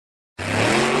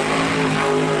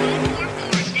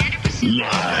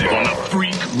Live on the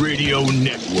Freak Radio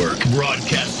Network,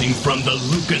 broadcasting from the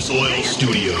Lucas Oil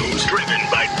Studios, driven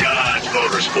by Dodge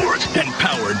Motorsports and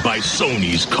powered by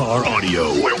Sony's Car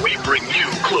Audio, where we bring you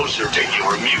closer to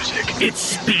your music. It's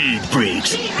Speed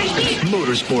Freaks,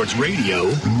 Motorsports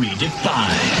Radio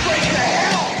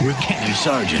redefined. With Kenny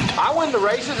Sargent. I win the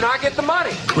races and I get the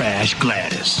money. Crash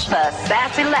Gladys. The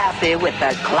sassy lassie with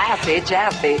the classy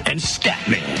jassy. And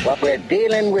Statman. What we're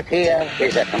dealing with here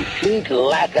is a complete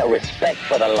lack of respect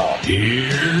for the law.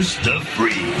 Here's the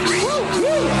Freaks.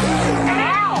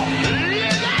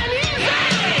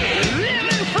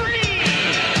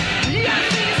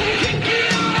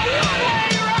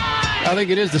 I think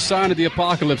it is the sign of the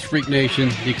apocalypse, Freak Nation.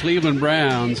 The Cleveland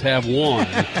Browns have won.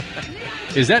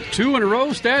 Is that 2 in a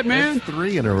row, Statman? That's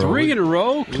 3 in a row. 3 in a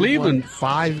row? Cleveland.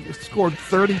 5, scored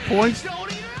 30 points.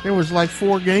 There was like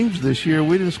 4 games this year.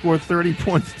 We didn't score 30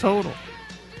 points total.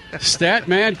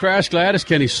 Statman, Crash Gladys,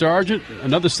 Kenny Sargent.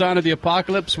 Another sign of the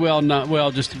apocalypse?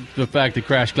 Just the fact that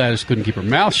Crash Gladys couldn't keep her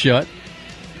mouth shut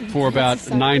for about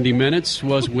 90 minutes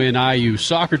was when IU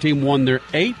soccer team won their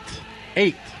eighth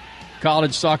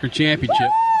college soccer championship.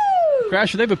 Woo!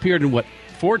 Crash, they've appeared in what?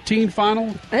 14 final?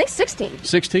 I think 16.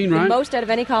 16, right? The most out of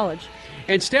any college.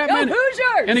 And Statman, Go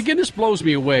Hoosiers! And again, this blows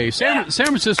me away. San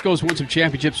Francisco's won some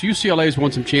championships. UCLA's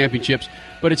won some championships.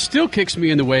 But it still kicks me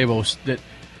in the huevos that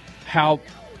how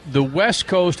the West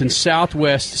Coast and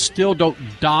Southwest still don't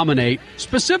dominate,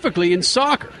 specifically in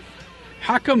soccer.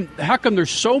 How come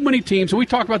there's so many teams, and we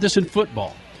talk about this in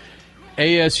football,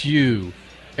 ASU,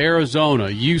 Arizona,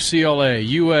 UCLA,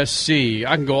 USC,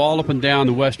 I can go all up and down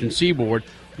the Western Seaboard.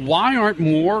 Why aren't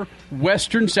more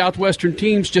Western, Southwestern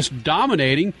teams just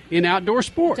dominating in outdoor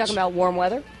sports? Talking about warm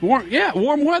weather?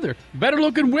 Warm weather.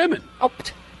 Better-looking women. Oh.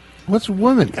 What's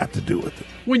women got to do with it?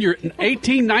 When you're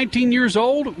 18, 19 years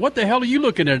old, what the hell are you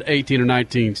looking at 18 or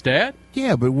 19, Stat?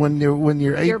 Yeah, but when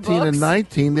you're 18 and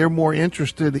 19, they're more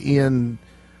interested in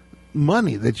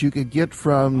money that you could get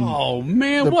from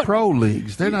the pro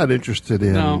leagues. They're not interested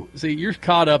in... No, see, you're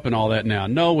caught up in all that now.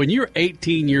 No, when you're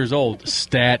 18 years old,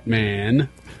 Stat Man...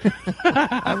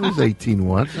 I was 18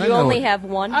 once. You only have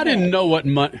one. I didn't know what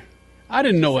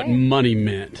money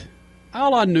meant.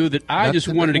 All I knew that I just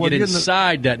wanted to get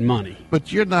inside that money.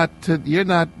 But you're not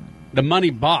the money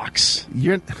box.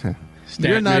 You're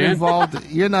not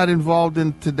involved. You're not involved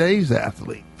in today's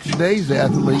athlete. Today's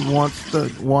athlete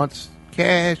wants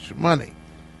cash money.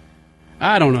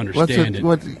 I don't understand it.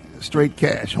 What's straight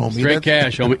cash, homie? Straight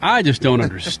cash, homie. I just don't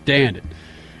understand it.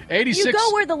 86, you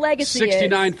go where the legacy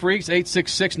 69 is. Freaks,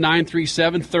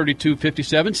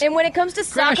 866-937-3257. And when it comes to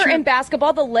soccer and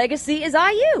basketball, the legacy is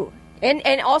IU.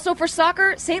 And also for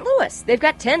soccer, St. Louis. They've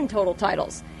got 10 total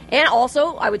titles. And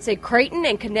also, I would say Creighton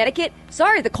and Connecticut.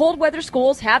 Sorry, the cold weather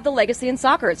schools have the legacy in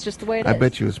soccer. It's just the way it is. I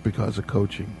bet you it's because of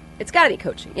coaching. It's got to be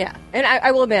coaching, yeah. And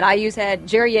I will admit, IU's had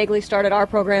Jerry Yeagley started our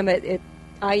program at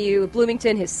IU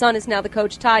Bloomington. His son is now the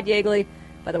coach, Todd Yeagley.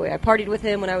 By the way, I partied with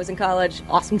him when I was in college.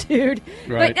 Awesome dude.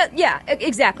 Right. But, yeah,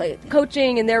 exactly.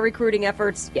 Coaching and their recruiting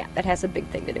efforts, yeah, that has a big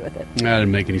thing to do with it. That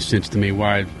didn't make any sense to me.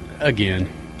 Why, again,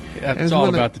 it's all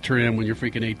about the trend when you're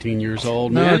freaking 18 years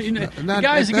old.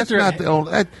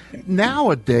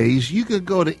 Nowadays, you could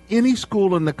go to any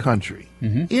school in the country,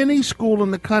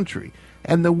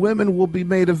 and the women will be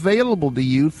made available to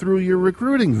you through your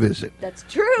recruiting visit. That's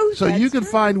true. So you can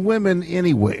find women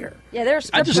anywhere. Yeah,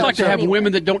 there's. I just like to have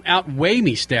women that don't outweigh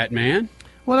me, Stat Man.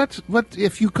 Well, but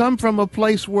if you come from a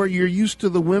place where you're used to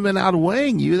the women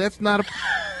outweighing you, that's not a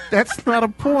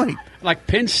point. Like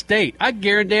Penn State, I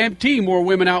guarantee more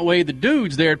women outweigh the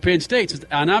dudes there at Penn State,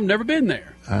 and I've never been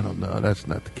there. I don't know. That's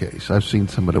not the case. I've seen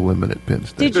some of the women at Penn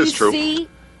State.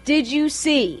 Did you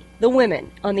see the women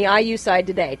on the IU side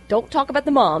today? Don't talk about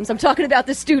the moms. I'm talking about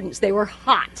the students. They were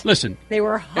hot. Listen. They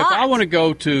were hot. If I want to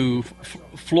go to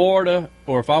Florida,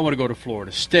 or if I want to go to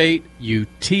Florida State,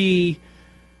 UT,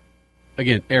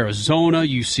 again, Arizona,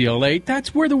 UCLA,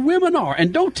 that's where the women are.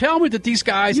 And don't tell me that these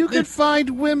guys... You can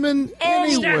find women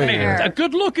anywhere.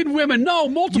 Good-looking women. No,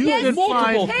 multiple.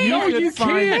 No, you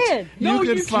can't. You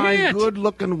can find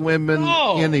good-looking women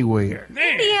anywhere.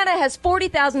 Indiana has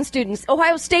 40,000 students.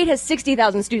 Ohio State has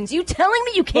 60,000 students. You telling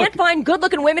me you can't find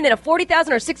good-looking women in a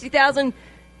 40,000 or 60,000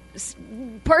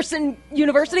 person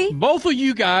university? Both of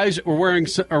you guys are wearing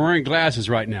glasses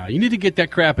right now. You need to get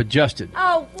that crap adjusted.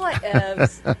 Oh,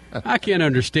 whatevs. I can't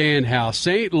understand how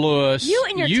St. Louis, you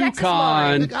and your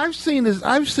UConn. Look, I've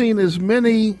seen as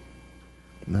many.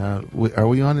 Now, are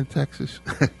we on in Texas?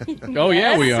 Oh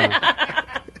yeah, we are.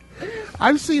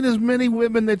 I've seen as many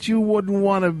women that you wouldn't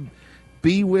want to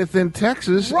be with in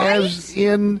Texas as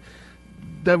in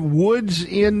the woods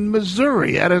in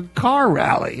Missouri at a car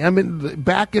rally. I mean,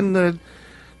 back in the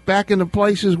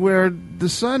places where the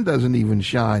sun doesn't even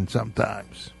shine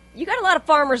sometimes. You got a lot of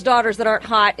farmers' daughters that aren't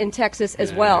hot in Texas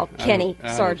as well, Kenny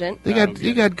Sargent.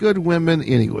 You got good women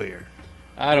anywhere.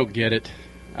 I don't get it.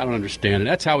 I don't understand it.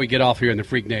 That's how we get off here in the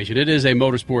Freak Nation. It is a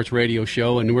motorsports radio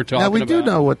show, and we're talking about... Now, we do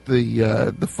know what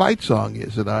the fight song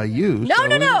is that I use.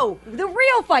 No. The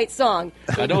real fight song.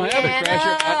 I don't have it,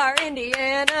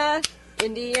 Crasher.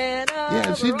 Indiana.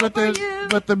 Yeah, see, but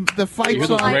the fight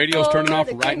song... The radio's turning off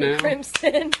right now.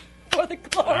 Crimson for the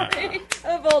glory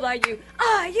of old IU.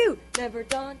 Never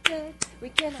daunted.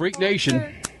 Freak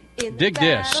Nation, dig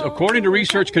this. According to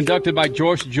research conducted by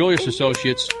Joyce Julius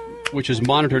Associates, which has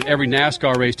monitored every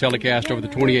NASCAR race telecast over the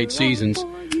 28 seasons,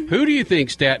 who do you think,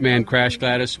 Statman Crash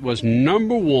Gladys, was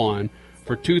number one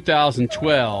for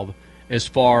 2012 as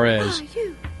far as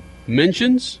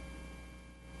mentions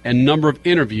and number of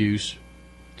interviews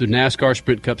the NASCAR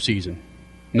Sprint Cup season?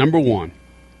 Number one.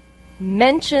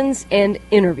 Mentions and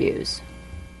interviews.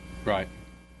 Right.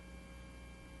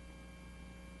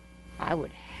 I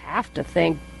would have to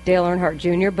think Dale Earnhardt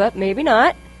Jr., but maybe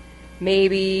not.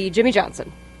 Maybe Jimmy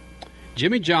Johnson.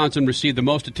 Jimmy Johnson received the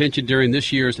most attention during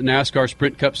this year's NASCAR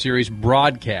Sprint Cup Series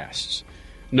broadcasts.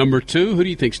 Number two, who do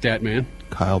you think, Statman?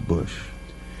 Kyle Busch.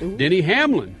 Ooh. Denny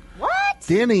Hamlin. What?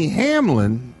 Denny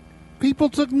Hamlin? People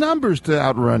took numbers to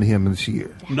outrun him this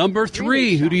year. Number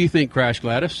three, who do you think, Crash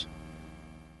Gladys?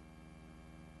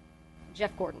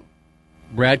 Jeff Gordon.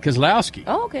 Brad Keselowski.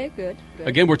 Oh, okay, good.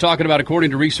 Again, we're talking about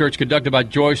according to research conducted by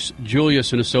Joyce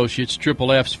Julius and Associates,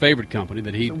 Triple F's favorite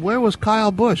company. Where was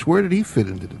Kyle Busch? Where did he fit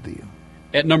into the deal?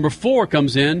 At number four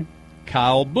comes in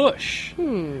Kyle Busch.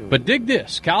 But dig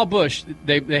this. Kyle Busch,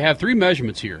 they have three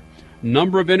measurements here.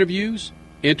 Number of interviews,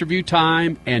 interview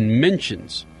time, and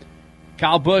mentions.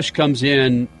 Kyle Busch comes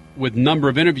in with number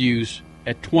of interviews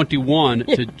at 21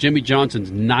 to Jimmy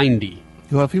Johnson's 90.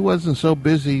 Well, if he wasn't so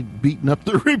busy beating up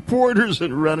the reporters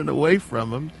and running away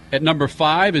from them. At number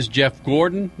 5 is Jeff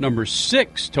Gordon. Number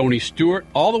 6, Tony Stewart.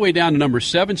 All the way down to number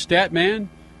 7, Statman,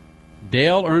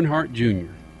 Dale Earnhardt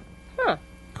Jr. Huh.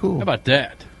 Cool. How about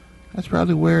that? That's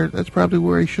probably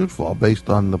where he should fall based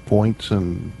on the points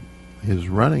and his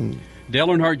running. Dale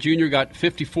Earnhardt Jr. got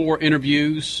 54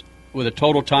 interviews with a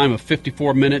total time of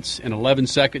 54 minutes and 11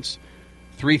 seconds,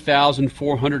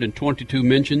 3,422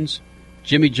 mentions.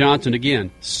 Jimmy Johnson,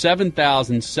 again,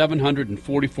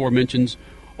 7,744 mentions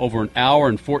over an hour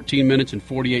and 14 minutes and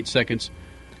 48 seconds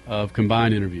of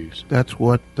combined interviews. That's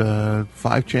what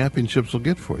 5 championships will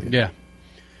get for you. Yeah.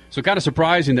 So kind of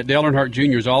surprising that Dale Earnhardt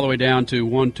Jr. is all the way down to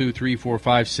 1, 2, 3, 4,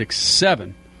 5, 6,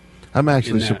 7. I'm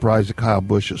actually surprised that Kyle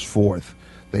Busch is 4th.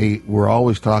 They were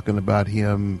always talking about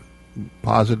him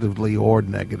positively or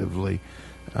negatively.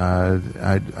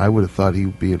 I would have thought he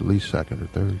would be at least 2nd or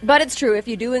 3rd. But it's true. If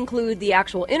you do include the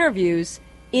actual interviews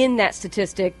in that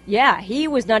statistic, yeah, he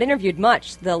was not interviewed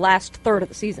much the last third of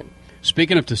the season.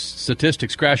 Speaking of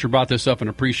statistics, Crasher brought this up in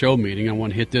a pre-show meeting. I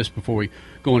want to hit this before we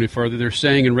go any further. They're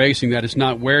saying in racing that it's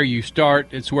not where you start,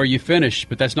 it's where you finish.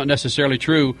 But that's not necessarily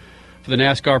true for the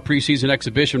NASCAR preseason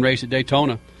exhibition race at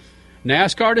Daytona.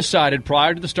 NASCAR decided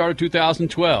prior to the start of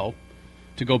 2012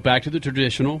 to go back to the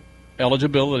traditional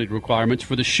eligibility requirements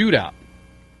for the shootout.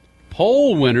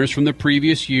 Pole winners from the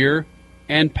previous year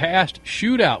and past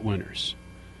shootout winners.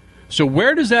 So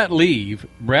where does that leave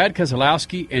Brad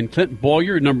Keselowski and Clint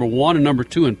Bowyer, number 1 and number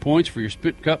 2 in points for your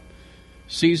Sprint Cup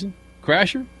season?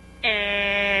 Crasher?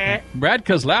 Brad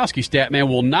Keselowski, Statman,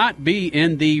 will not be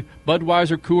in the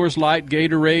Budweiser, Coors Light,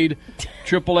 Gatorade,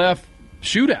 Triple F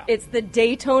shootout. It's the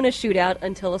Daytona shootout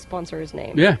until a sponsor is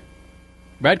named. Yeah.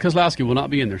 Brad Keselowski will not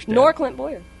be in there, Stat. Nor Clint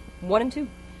Bowyer. 1 and 2.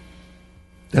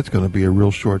 That's going to be a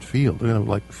real short field. They're going to have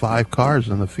like 5 cars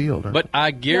in the field. But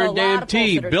I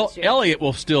guarantee Bill Elliott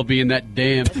will still be in that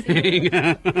damn thing.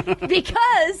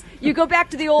 Because you go back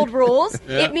to the old rules.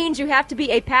 Yeah. It means you have to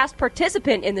be a past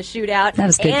participant in the shootout. That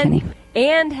was good, Kenny.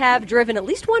 And have driven at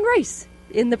least one race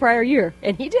in the prior year.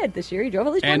 And he did this year. He drove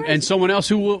at least one race. And someone else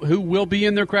who will be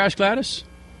in there, Crash Gladys?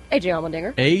 A.J.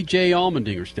 Allmendinger. A.J.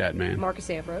 Allmendinger, Statman. Marcus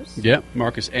Ambrose. Yep,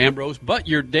 Marcus Ambrose. But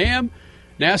your damn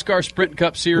NASCAR Sprint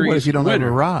Cup Series what if you don't winner.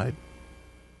 have a ride?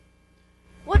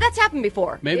 Well, that's happened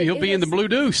before. Maybe he'll be in the Blue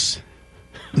Deuce.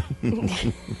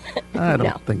 I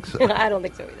don't think so. I don't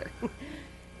think so either.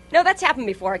 No, that's happened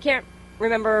before. I can't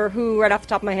remember who right off the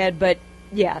top of my head, but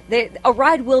yeah, a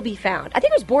ride will be found. I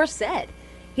think it was Boris said.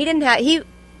 He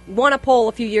won a pole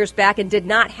a few years back and did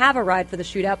not have a ride for the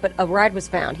shootout, but a ride was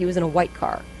found. He was in a white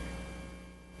car.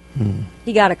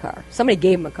 He got a car. Somebody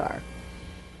gave him a car.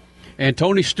 And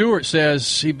Tony Stewart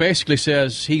basically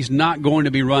says he's not going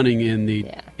to be running in the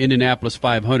Indianapolis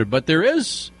 500. But there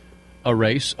is a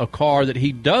race, a car that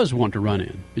he does want to run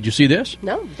in. Did you see this?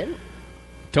 No, didn't.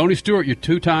 Tony Stewart, your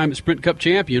 2-time Sprint Cup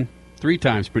champion,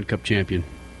 3-time Sprint Cup champion.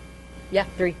 Yeah,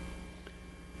 3.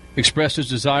 Expressed his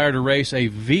desire to race a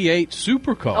V8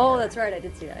 supercar. Oh, that's right. I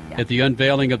did see that. Yeah. At the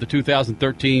unveiling of the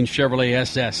 2013 Chevrolet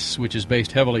SS, which is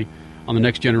based heavily on the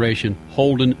next generation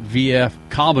Holden VF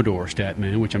Commodore,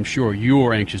 Statman, which I'm sure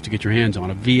you're anxious to get your hands on,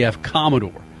 a VF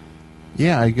Commodore.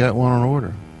 Yeah, I got one on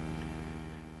order.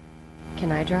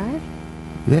 Can I drive?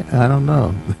 Yeah, I don't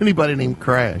know. Anybody named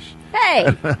Crash? Hey!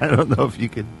 I don't know if you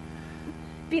could.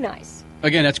 Be nice.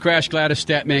 Again, that's Crash Gladys,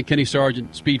 Statman, Kenny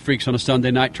Sargent, Speed Freaks on a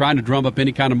Sunday night, trying to drum up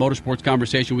any kind of motorsports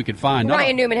conversation we could find.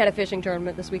 Ryan Newman had a fishing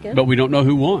tournament this weekend. But we don't know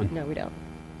who won. No, we don't.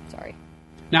 Sorry.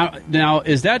 Now,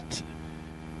 does that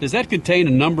contain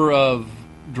a number of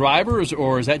drivers,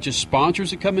 or is that just sponsors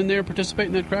that come in there and participate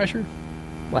in that crasher?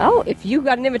 Well, if you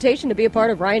got an invitation to be a part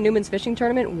of Ryan Newman's fishing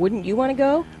tournament, wouldn't you want to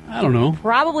go? I don't know.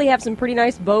 Probably have some pretty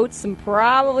nice boats,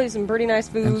 probably some pretty nice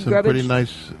food, and some garbage. Pretty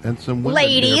nice, and some women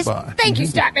ladies. Nearby. Thank you,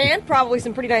 Statman. Probably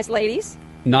some pretty nice ladies.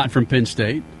 Not from Penn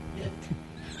State.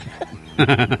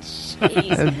 And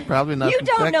probably not. You from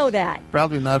don't know that.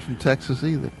 Probably not from Texas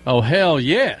either. Oh, hell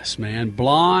yes, man.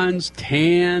 Blondes,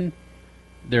 tan,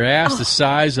 their ass the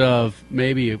size of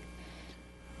maybe a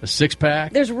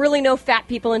six-pack. There's really no fat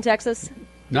people in Texas?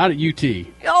 Not at UT.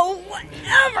 Oh,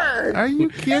 whatever. Are you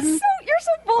kidding? You're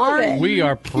so full of it. We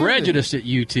are prejudiced at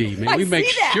UT, man. I We make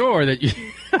see that. sure that you...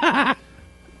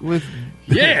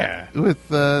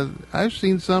 I've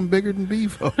seen some bigger than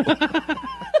Bevo.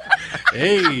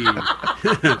 Hey.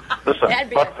 That'd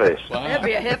be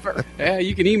a heifer. Yeah,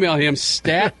 you can email him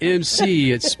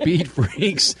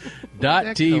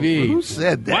statmc@speedfreaks.tv. Who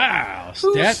said that? Wow.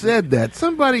 Who said that?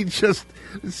 Somebody just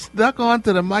snuck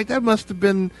onto the mic. That must have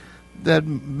been that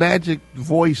magic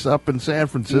voice up in San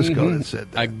Francisco that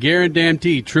said that. I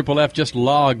guarantee Triple F just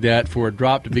logged that for a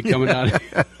drop to be coming out.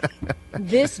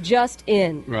 This just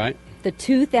in. Right. The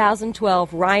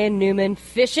 2012 Ryan Newman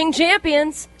Fishing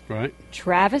Champions. Right.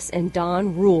 Travis and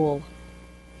Don Rule.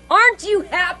 Aren't you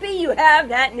happy you have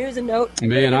that news and note?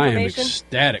 Man, I am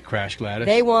ecstatic, Crash Gladys.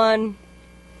 They won,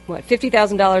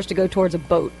 $50,000 to go towards a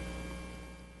boat.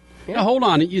 Yeah. Now, hold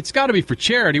on. It's got to be for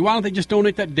charity. Why don't they just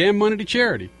donate that damn money to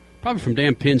charity? Probably from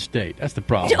damn Penn State. That's the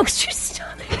problem. No,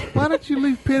 stop it. Why don't you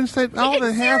leave Penn State? All the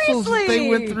hassles that they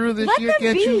went through this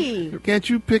year. Can't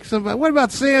you pick somebody? What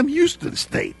about Sam Houston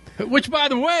State? Which, by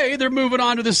the way, they're moving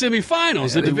on to the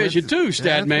semifinals in Division II,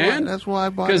 Statman. That's why I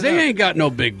bought it. Because they ain't got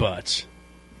no big butts.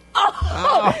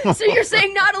 Oh, so you're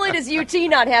saying not only does UT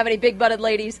not have any big-butted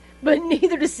ladies, but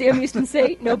neither does Sam Houston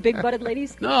State? No big-butted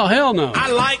ladies? No, hell no. I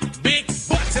like big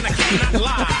butts and I cannot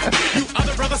lie. You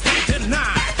other brothers can't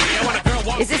deny.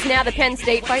 Is this now the Penn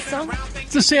State fight song?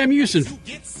 It's the Sam Houston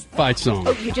fight song.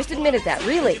 Oh, you just admitted that.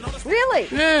 Really? Really?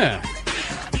 Yeah.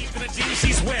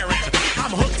 She's wearing.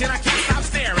 I'm hooked and I can't stop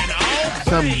staring. Oh,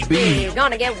 some You're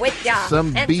gonna get with ya.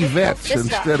 Some B-vets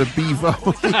instead of Bevo.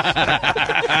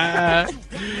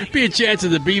 Be a chance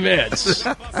of the B-vets.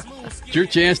 It's your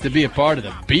chance to be a part of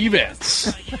the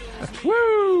B-vets.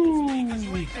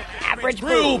 Woo! Average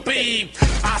Ruby.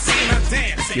 I seen her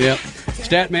dancing. Yep.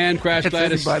 Statman, Crash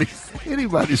Gladys.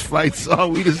 Anybody's fight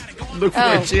song. We just look for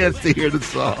a chance to hear the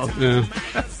song. Yeah.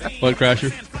 What,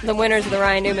 Crasher? The winners of the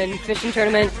Ryan Newman fishing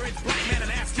tournament.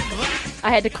 I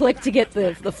had to click to get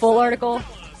the full article.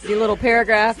 The little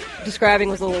paragraph describing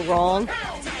was a little wrong.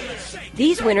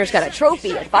 These winners got a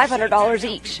trophy at $500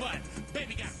 each.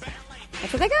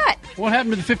 That's what they got. What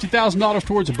happened to the $50,000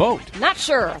 towards a boat? Not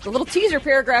sure. The little teaser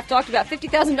paragraph talked about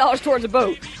 $50,000 towards a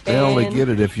boat. They only get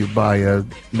it if you buy a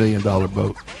 $1 million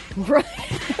boat. Right.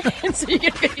 So you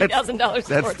get $50,000.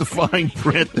 That's the fine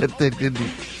print that they didn't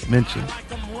mention.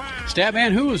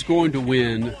 Statman, who is going to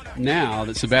win now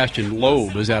that Sebastian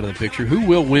Loeb is out of the picture? Who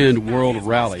will win World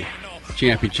Rally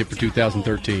Championship for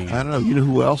 2013? I don't know. You know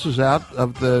who else is out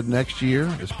of the next year?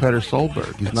 It's Petter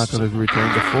Solberg. He's not going to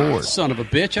return to Ford. Son of a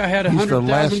bitch. I had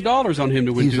 $100,000 on him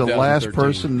to win 2013. He's the last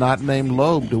person not named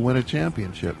Loeb to win a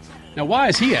championship. Now, why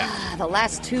is he out? The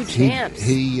last two champs.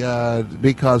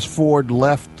 Because Ford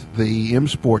left the M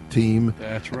Sport team.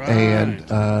 That's right.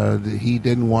 And he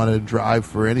didn't want to drive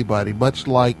for anybody, much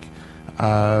like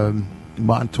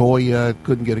Montoya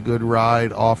couldn't get a good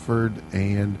ride offered,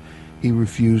 and he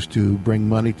refused to bring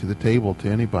money to the table to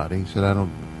anybody. He said,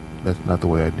 that's not the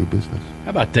way I do business.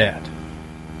 How about that?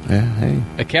 Yeah, hey.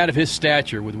 A cat of his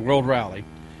stature with World Rally.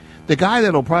 The guy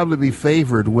that'll probably be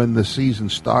favored when the season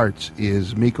starts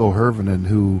is Mikko Hirvonen,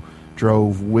 who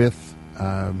drove with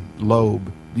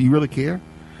Loeb. Do you really care?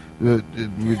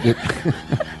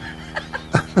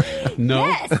 No.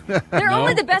 Yes. They're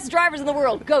only the best drivers in the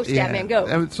world. Go, Statman,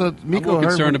 go. So I'm more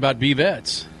concerned about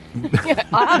B-Vets.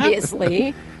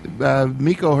 Obviously.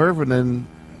 Mikko Hirvonen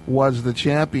was the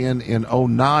champion in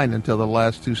 2009 until the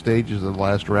last two stages of the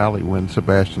last rally when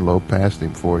Sebastian Loeb passed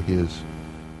him for his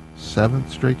 7th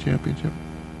straight championship.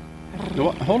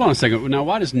 Hold on a second. Now,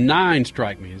 why does 9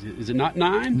 strike me? Is it not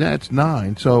 9? That's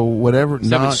 9. So whatever.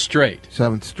 7th straight.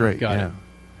 7th straight, Got it.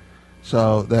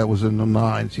 So that was in the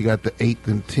 9s. You got the 8th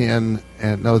and 10,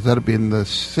 and no, that'd be in the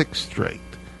 6th straight.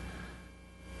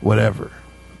 Whatever.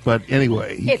 But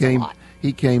anyway,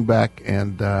 he came back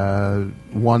and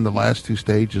won the last two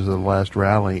stages of the last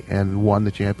rally and won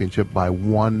the championship by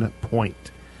 1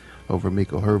 point over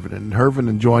Mikko Hirvonen.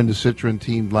 Hirvonen joined the Citroen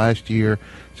team last year.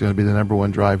 He's going to be the number one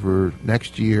driver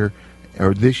next year,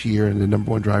 or this year, and the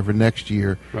number one driver next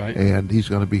year. Right. And he's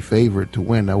going to be favored to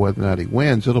win. Now, whether or not he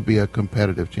wins, it'll be a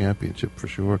competitive championship for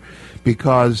sure,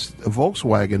 because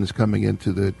Volkswagen is coming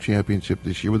into the championship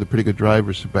this year with a pretty good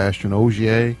driver, Sebastian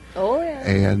Ogier. Oh, yeah.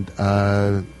 And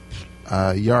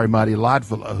Jari-Matti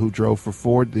Latvala, who drove for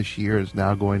Ford this year, is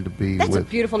now going to be That's with... a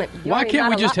beautiful name. Why can't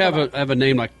we just have a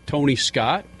name like Tony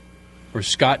Scott or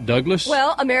Scott Douglas?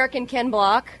 Well, American Ken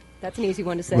Block. That's an easy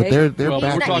one to say. But they're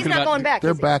back. He's not going back.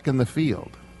 They're is he? back in the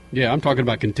field. Yeah, I'm talking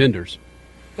about contenders.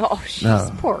 Oh, jeez.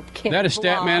 No. Poor Ken That is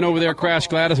Block. Statman over there, Crash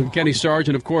Gladys and Kenny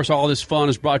Sargent. Of course, all this fun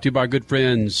is brought to you by our good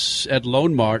friends at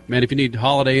Loan Mart. Man, if you need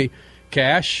holiday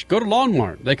cash, go to Loan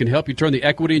Mart. They can help you turn the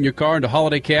equity in your car into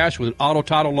holiday cash with an auto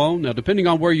title loan. Now, depending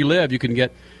on where you live, you can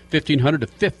get $1,500 to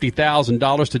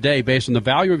 $50,000 today based on the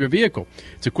value of your vehicle.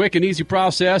 It's a quick and easy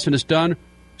process, and it's done.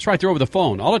 It's right there over the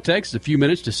phone. All it takes is a few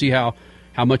minutes to see how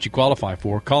much you qualify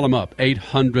for. Call them up,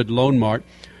 800-LOAN-MART.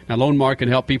 Now, Loan Mart can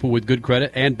help people with good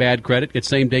credit and bad credit. Get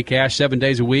same-day cash 7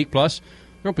 days a week. Plus,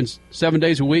 they're open 7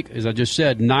 days a week, as I just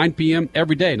said, 9 p.m.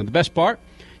 every day. Now, the best part,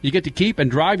 you get to keep and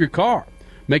drive your car.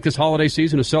 Make this holiday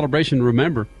season a celebration to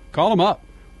remember. Call them up,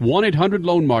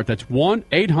 1-800-LOAN-MART. That's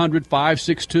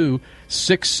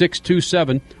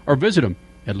 1-800-562-6627. Or visit them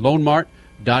at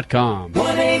loanmart.com.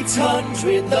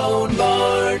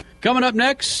 1-800-LOAN-MART. Coming up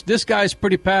next, this guy's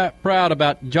pretty proud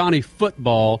about Johnny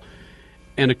Football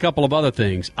and a couple of other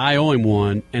things. I owe him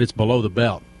one, and it's below the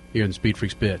belt here in the Speed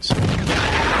Freaks Pits. Speed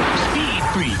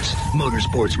Freaks,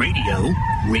 Motorsports Radio,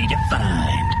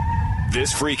 redefined.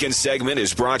 This freaking segment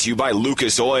is brought to you by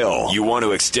Lucas Oil. You want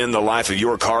to extend the life of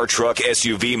your car, truck,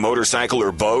 SUV, motorcycle,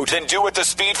 or boat? Then do what the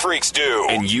Speed Freaks do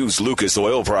and use Lucas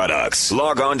Oil products.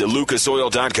 Log on to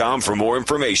lucasoil.com for more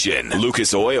information.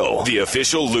 Lucas Oil, the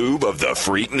official lube of the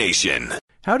Freak Nation.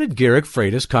 How did Garrick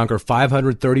Freitas conquer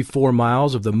 534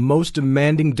 miles of the most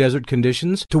demanding desert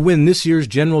conditions to win this year's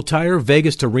General Tire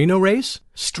Vegas to Reno race?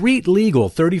 Street legal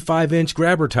 35-inch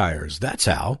grabber tires, that's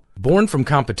how. Born from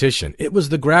competition, it was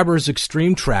the grabber's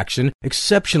extreme traction,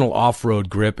 exceptional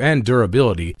off-road grip, and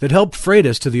durability that helped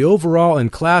Freitas to the overall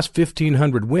and Class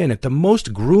 1500 win at the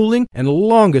most grueling and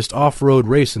longest off-road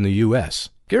race in the U.S.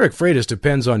 Garrick Freitas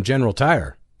depends on General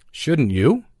Tire. Shouldn't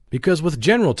you? Because with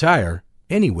General Tire,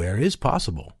 anywhere is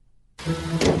possible.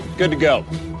 Good to go.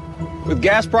 With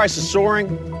gas prices soaring,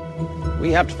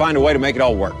 we have to find a way to make it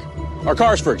all work. Our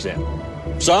cars, for example.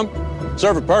 Some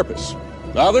serve a purpose.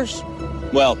 Others,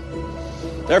 well,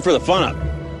 they're for the fun of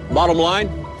it. Bottom line,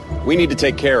 we need to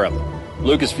take care of them.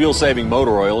 Lucas fuel-saving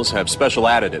motor oils have special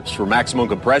additives for maximum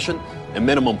compression and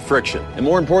minimum friction. And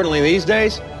more importantly these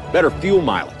days, better fuel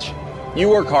mileage. You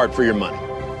work hard for your money.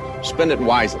 Spend it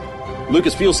wisely.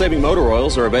 Lucas fuel-saving motor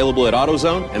oils are available at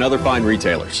AutoZone and other fine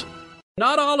retailers.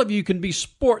 Not all of you can be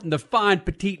sporting the fine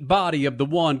petite body of the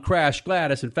one Crash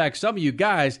Gladys. In fact, some of you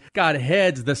guys got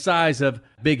heads the size of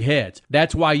big heads.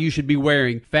 That's why you should be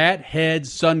wearing Fat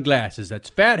Heads sunglasses. That's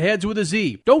Fat Heads with a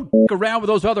Z. Don't around with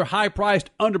those other high-priced,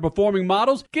 underperforming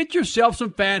models. Get yourself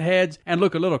some Fat Heads and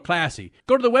look a little classy.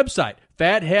 Go to the website,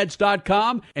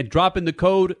 fatheads.com, and drop in the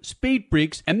code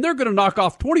SpeedFreaks, and they're going to knock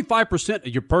off 25% of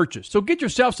your purchase. So get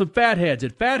yourself some Fat Heads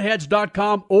at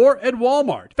fatheads.com or at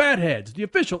Walmart. Fat Heads, the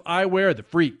official eyewear of the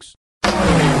freaks.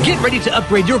 Get ready to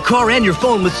upgrade your car and your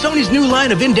phone with Sony's new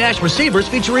line of in-dash receivers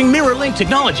featuring mirror-link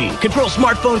technology. Control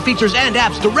smartphone features and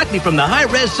apps directly from the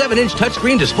high-res 7-inch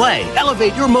touchscreen display.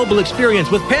 Elevate your mobile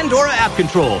experience with Pandora app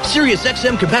control, Sirius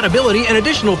XM compatibility, and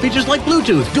additional features like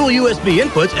Bluetooth, dual USB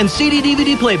inputs, and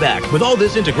CD-DVD playback. With all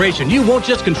this integration, you won't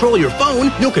just control your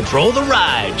phone, you'll control the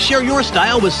ride. Share your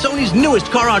style with Sony's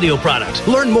newest car audio products.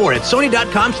 Learn more at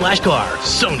sony.com/car.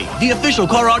 Sony, the official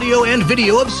car audio and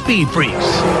video of Speed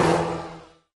Freaks.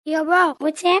 Yo, bro,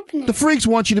 what's happening? The Freaks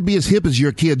want you to be as hip as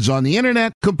your kids on the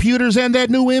internet, computers, and that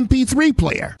new MP3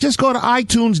 player. Just go to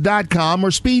iTunes.com or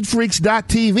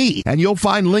SpeedFreaks.tv, and you'll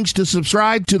find links to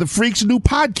subscribe to the Freaks' new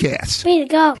podcast. Way to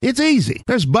go. It's easy.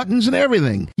 There's buttons and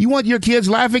everything. You want your kids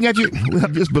laughing at you? Well,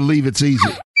 just believe it's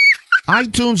easy.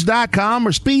 iTunes.com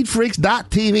or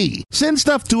SpeedFreaks.tv. Send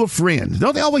stuff to a friend.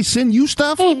 Don't they always send you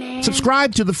stuff? Hey, man.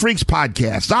 Subscribe to the Freaks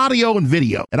podcast, audio and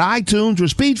video, at iTunes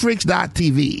or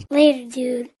SpeedFreaks.tv. Later,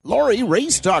 dude. Lori,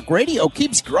 Race Talk Radio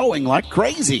keeps growing like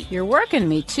crazy. You're working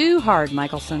me too hard,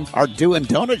 Michelson. Our Doin'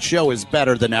 Donut show is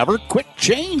better than ever. Quick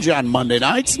change on Monday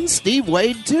nights, and Steve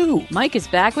Wade, too. Mike is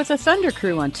back with the Thunder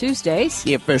Crew on Tuesdays.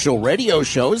 The official radio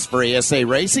shows for ASA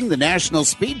Racing, the National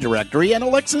Speed Directory, and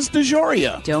Alexis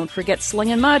DeJoria. Don't forget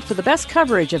Sling and Mud for the best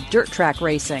coverage of dirt track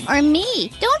racing. Or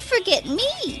me. Don't forget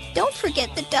me. Don't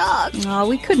forget the dog. Oh,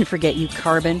 we couldn't forget you,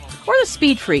 Carbon. Or the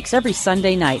Speed Freaks every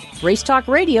Sunday night.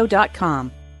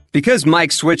 RaceTalkRadio.com. Because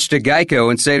Mike switched to Geico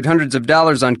and saved hundreds of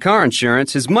dollars on car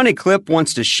insurance, his money clip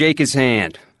wants to shake his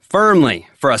hand. Firmly,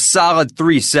 for a solid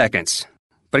 3 seconds.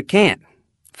 But it can't.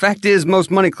 Fact is, most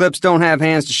money clips don't have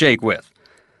hands to shake with.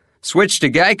 Switch to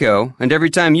Geico, and every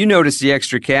time you notice the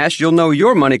extra cash, you'll know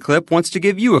your money clip wants to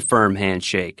give you a firm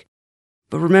handshake.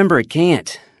 But remember, it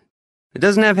can't. It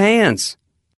doesn't have hands.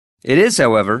 It is,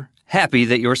 however, happy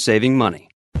that you're saving money.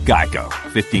 Geico.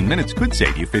 15 minutes could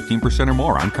save you 15% or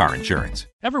more on car insurance.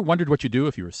 Ever wondered what you do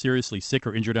if you were seriously sick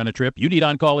or injured on a trip? You need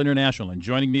On Call International, and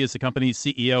joining me is the company's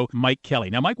CEO, Mike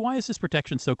Kelly. Now, Mike, why is this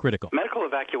protection so critical? Medical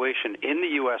evacuation in the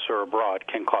U.S. or abroad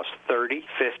can cost $30,000,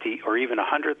 $50,000, or even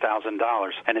 $100,000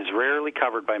 and is rarely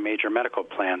covered by major medical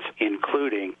plans,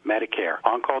 including Medicare.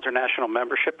 On Call International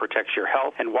membership protects your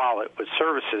health and wallet with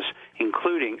services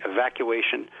including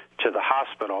evacuation to the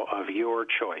hospital of your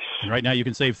choice. And right now, you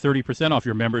can save 30% off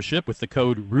your membership with the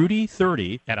code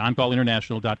RUDY30 at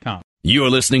OnCallInternational.com.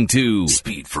 You're listening to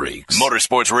Speed Freaks,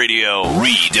 Motorsports Radio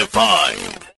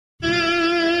Redefined.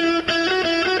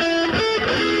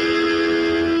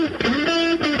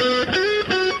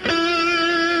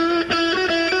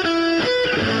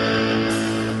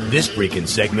 This freaking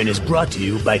segment is brought to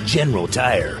you by General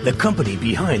Tire, the company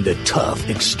behind the tough,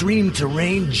 extreme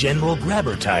terrain General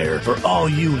Grabber Tire for all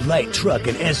you light truck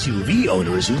and SUV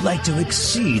owners who like to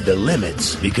exceed the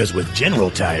limits. Because with General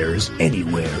Tires,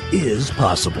 anywhere is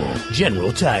possible.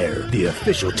 General Tire, the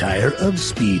official tire of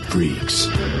Speed Freaks.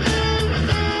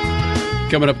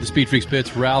 Coming up at the Speed Freaks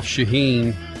pits, Ralph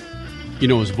Sheheen. You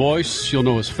know his voice, you'll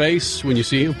know his face when you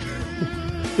see him.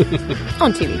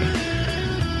 On TV.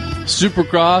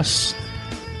 Supercross,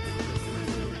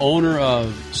 owner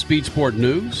of Speed Sport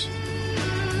News.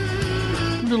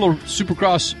 A little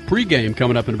Supercross pregame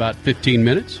coming up in about 15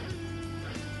 minutes.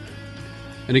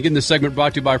 And again, this segment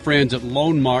brought to you by friends at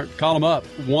Loan Mart. Call them up,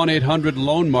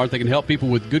 1-800-LOAN MART. They can help people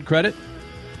with good credit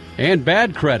and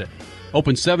bad credit.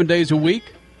 Open 7 days a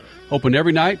week. Open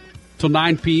every night till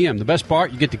 9 p.m. The best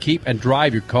part, you get to keep and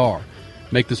drive your car.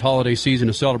 Make this holiday season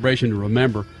a celebration to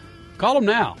remember. Call them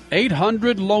now,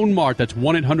 800-LOAN-MART. That's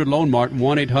 1-800-LOAN-MART,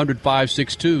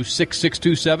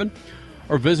 1-800-562-6627.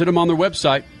 Or visit them on their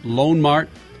website,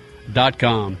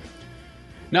 loanmart.com.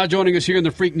 Now joining us here in the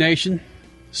Freak Nation,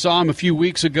 saw him a few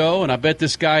weeks ago, and I bet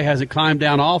this guy hasn't climbed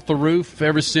down off the roof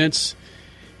ever since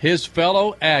his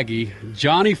fellow Aggie,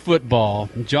 Johnny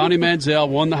Football, Johnny Manziel,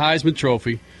 won the Heisman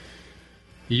Trophy.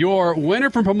 Your winner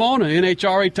from Pomona,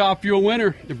 NHRA Top Fuel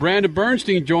winner, Brandon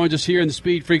Bernstein, joins us here in the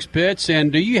Speed Freaks pits. And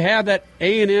do you have that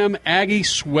A&M Aggie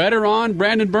sweater on,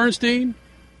 Brandon Bernstein?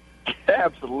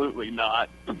 Absolutely not.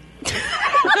 But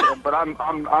I'm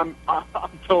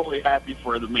totally happy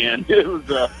for the man. It was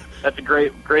that's a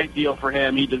great deal for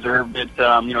him. He deserved it.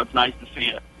 It's nice to see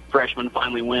a freshman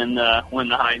finally win the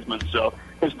Heisman. So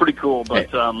it's pretty cool.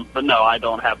 But no, I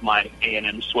don't have my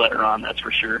A&M sweater on. That's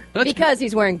for sure. Because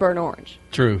he's wearing burnt orange.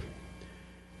 True.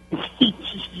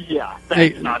 Yeah,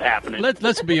 that's not happening.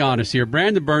 Let's be honest here.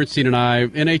 Brandon Bernstein and I,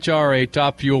 NHRA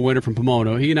Top Fuel winner from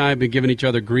Pomona, he and I have been giving each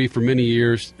other grief for many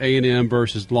years, A&M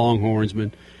versus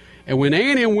Longhornsman. And when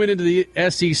A&M went into the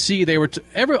SEC, they were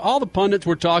all the pundits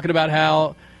were talking about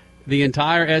how the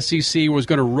entire SEC was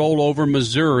going to roll over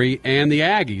Missouri and the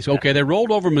Aggies. Okay, they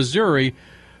rolled over Missouri,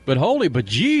 but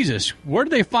Jesus, where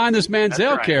did they find this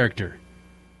Manziel character?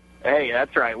 Hey,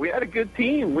 that's right. We had a good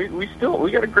team. We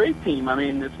got a great team. I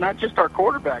mean, it's not just our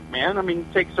quarterback, man. I mean,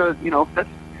 it takes that's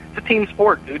it's a team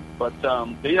sport, dude. But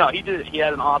he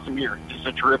had an awesome year, just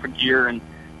a terrific year, and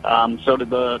so did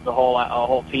the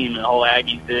whole team, the whole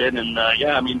Aggies did, and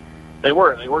I mean, they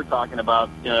were talking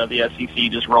about the SEC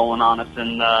just rolling on us,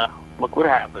 and look what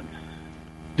happened.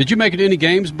 Did you make it to any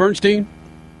games, Bernstein?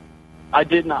 I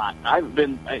did not. I haven't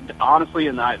been, honestly,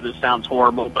 and this sounds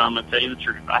horrible, but I'm going to tell you the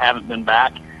truth. I haven't been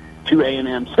back to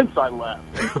A&M since I left.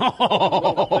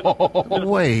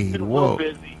 Wait, whoa.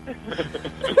 Busy.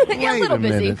 Wait a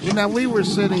minute. Now, we were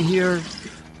sitting here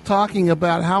talking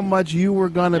about how much you were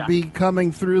going to be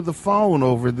coming through the phone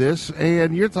over this,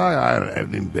 and you're talking, I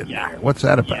haven't even been there. What's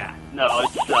that about? Yeah. No,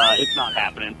 it's not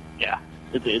happening. Yeah.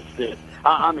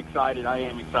 I'm excited. I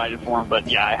am excited for him, but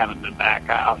yeah, I haven't been back.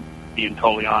 I'm being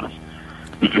totally honest.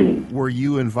 Were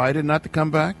you invited not to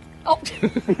come back? Oh.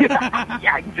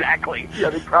 Yeah, exactly. Yeah,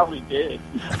 they probably did.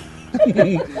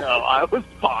 No, I was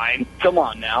fine. Come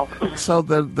on now. So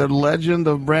the legend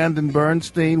of Brandon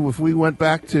Bernstein, if we went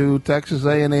back to Texas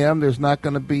A&M, there's not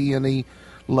going to be any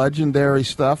legendary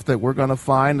stuff that we're going to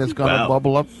find that's going to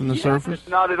bubble up from the surface?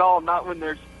 Not at all. Not when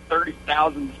there's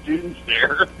 30,000 students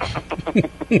there.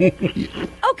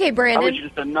 Okay, Brandon. I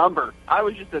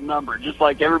was just a number, just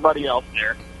like everybody else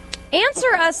there.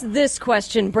 Answer us this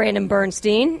question, Brandon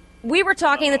Bernstein. We were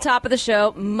talking at the top of the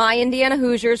show. My Indiana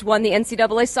Hoosiers won the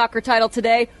NCAA soccer title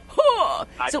today.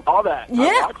 I saw that. Yeah.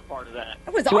 I watched part of that.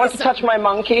 That was Do you want to awesome. touch my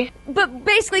monkey? But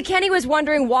basically, Kenny was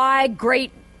wondering why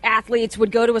great athletes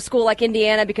would go to a school like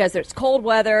Indiana because there's cold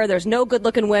weather, there's no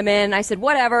good-looking women. I said,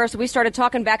 whatever. So we started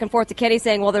talking back and forth to Kenny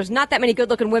saying, well, there's not that many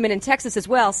good-looking women in Texas as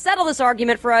well. Settle this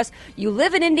argument for us. You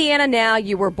live in Indiana now.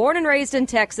 You were born and raised in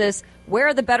Texas. Where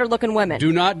are the better-looking women?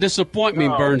 Do not disappoint me,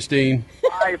 Bernstein.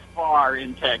 By far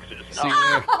in Texas.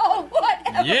 Oh,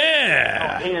 whatever.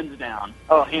 Yeah. Oh, hands down.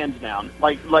 Oh, hands down.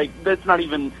 Like that's not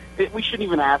even. We shouldn't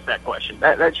even ask that question.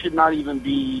 That should not even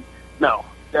be. No,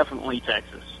 definitely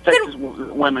Texas. Texas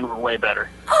women were way better.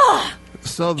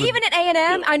 So even at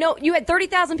A&M, I know you had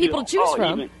 30,000 people to choose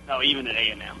from. Even at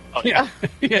A&M. Oh, yeah,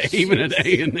 even at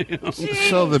A&M.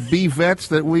 So the B-vets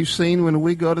that we've seen when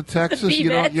we go to Texas,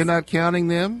 you're not counting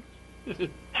them?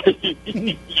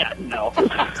 Yeah, no.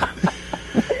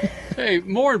 Hey,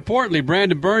 more importantly,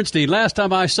 Brandon Bernstein, last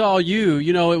time I saw you,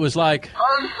 it was like...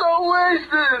 I'm so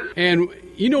wasted! And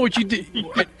you know what you did?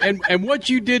 And what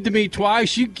you did to me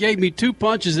twice, you gave me 2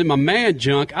 punches in my man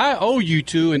junk. I owe you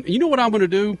 2, and you know what I'm going to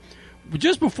do?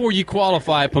 Just before you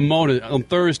qualify at Pomona on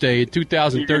Thursday in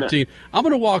 2013, I'm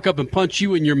going to walk up and punch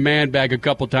you in your man bag a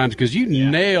couple times because you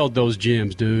nailed those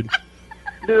gyms, dude.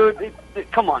 Dude,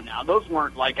 come on now. Those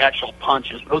weren't like actual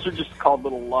punches. Those are just called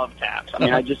little love taps. I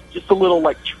mean, just a little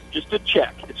just a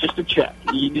check. It's just a check.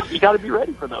 You got to be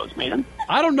ready for those, man.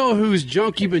 I don't know whose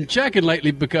junk you've been checking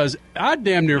lately because I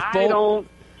damn near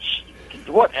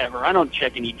whatever. I don't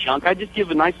check any junk. I just give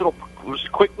a nice little,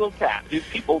 quick little tap. Dude,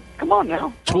 people, come on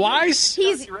now. Twice?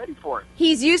 He's ready for it.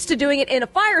 He's used to doing it in a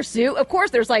fire suit. Of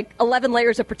course, there's like 11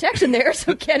 layers of protection there,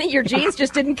 so Kenny, your jeans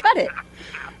just didn't cut it.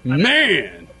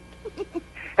 Man.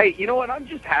 Hey, you know what? I'm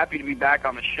just happy to be back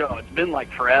on the show. It's been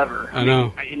like forever. I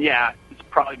know. And yeah, it's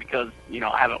probably because,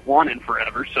 I haven't won in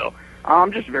forever. So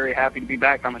I'm just very happy to be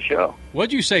back on the show.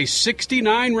 What'd you say,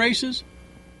 69 races?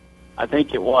 I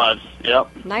think it was.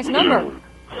 Yep. Nice number.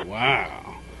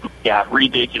 Wow. Yeah,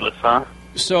 ridiculous, huh?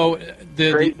 So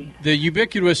the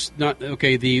ubiquitous,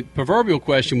 the proverbial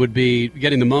question would be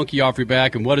getting the monkey off your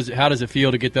back, and how does it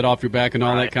feel to get that off your back, and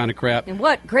all that kind of crap. And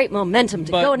what great momentum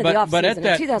to go into the offseason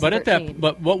in 2013.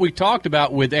 But what we talked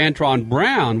about with Antron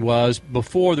Brown was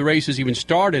before the races even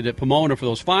started at Pomona for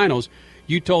those finals,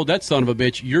 you told that son of a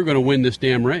bitch, you're going to win this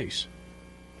damn race.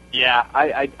 Yeah,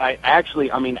 I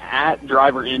actually, at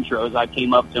driver intros, I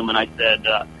came up to him and I said,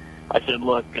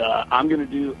 look, I'm going to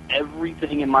do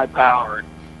everything in my power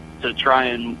to try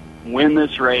and win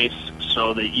this race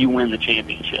so that you win the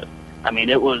championship.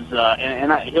 It was,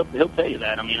 he'll tell you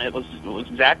that. It was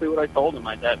exactly what I told him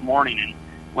that morning. And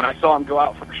when I saw him go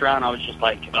out first round, I was just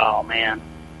like, oh man,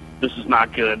 this is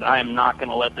not good. I am not going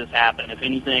to let this happen. If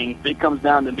anything, if it comes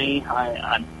down to me,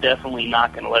 I'm definitely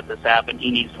not going to let this happen. He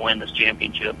needs to win this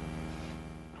championship.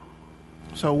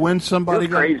 So when somebody it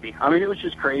was crazy. It was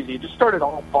just crazy. It just started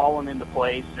all falling into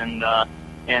place, and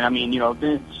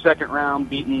then second round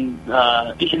beating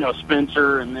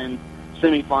Spencer, and then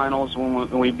semifinals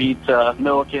when we beat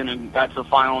Milliken and got to the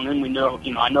final, and then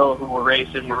I know who we're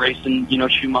racing. We're racing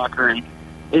Schumacher, and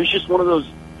it was just one of those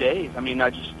days. I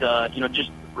just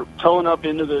just towing up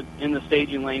in the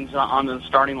staging lanes on the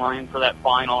starting line for that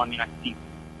final. I see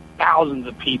thousands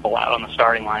of people out on the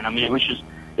starting line.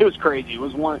 It was crazy.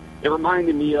 It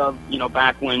reminded me of,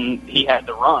 back when he had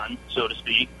the run, so to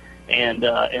speak, and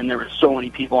there were so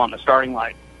many people on the starting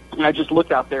line. And I just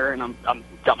looked out there, and I'm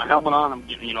got my helmet on.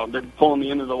 They're pulling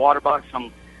me into the water box.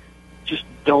 Just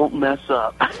don't mess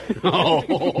up. That's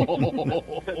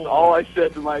all I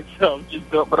said to myself. Just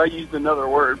don't. But I used another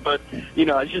word. But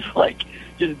it's just like,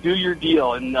 just do your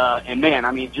deal. And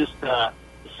man, just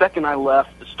second I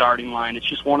left the starting line, it's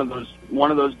just one of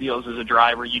those deals as a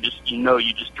driver. You just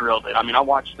drilled it. I mean, I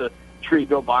watched the tree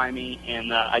go by me,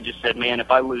 and I just said, man,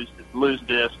 if I lose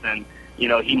this, then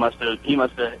he must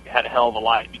have had a hell of a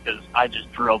light, because I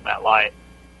just drilled that light.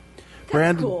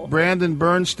 Brandon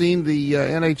Bernstein, the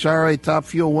NHRA Top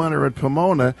Fuel winner at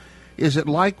Pomona. Is it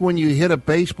like when you hit a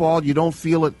baseball, you don't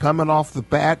feel it coming off the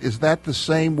bat? Is that the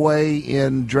same way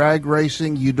in drag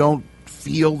racing? You don't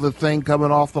feel the thing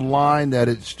coming off the line, that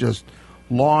it's just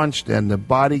launched and the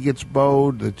body gets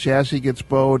bowed, the chassis gets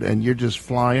bowed, and you're just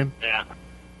flying? Yeah,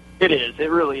 it is.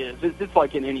 It really is. It's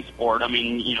like in any sport. I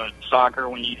mean, soccer,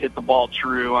 when you hit the ball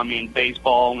true. I mean,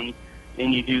 baseball, and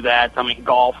you do that. I mean,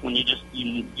 golf, when you just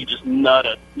nut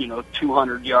a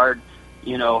 200-yard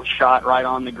shot right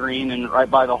on the green and right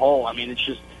by the hole. I mean, it's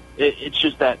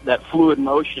just that fluid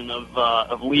motion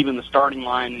of leaving the starting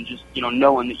line and just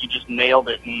knowing that you just nailed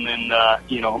it, and then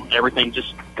everything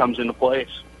just comes into place.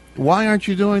 Why aren't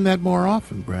you doing that more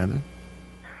often, Brandon?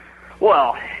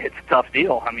 Well, it's a tough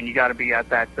deal. I mean, you got to be at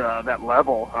that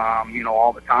level,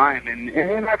 all the time.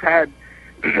 And I've had,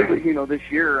 this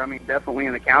year, I mean, definitely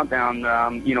in the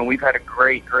countdown, we've had a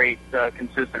great,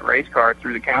 consistent race car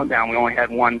through the countdown. We only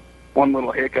had one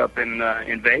little hiccup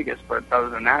in Vegas, but other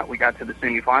than that, we got to the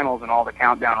semifinals and all the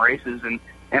countdown races, and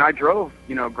I drove,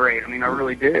 great. I mean, I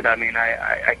really did. I mean,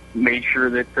 I made sure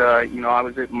that I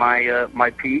was at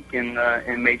my peak,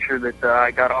 and made sure that I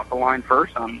got off the line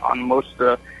first on most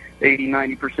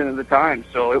 80-90% of the time.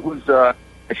 So it was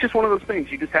it's just one of those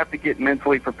things. You just have to get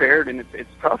mentally prepared, and it's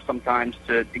tough sometimes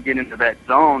to get into that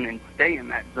zone and stay in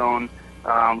that zone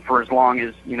for as long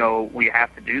as we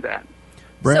have to do that.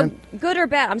 So good or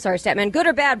bad? I'm sorry, Statman. Good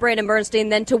or bad, Brandon Bernstein?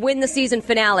 Then to win the season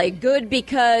finale, good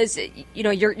because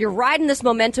you're riding this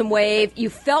momentum wave.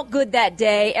 You felt good that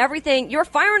day. Everything, you're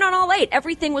firing on all 8.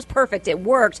 Everything was perfect. It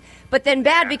worked. But then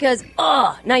bad because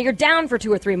now you're down for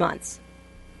 2 or 3 months.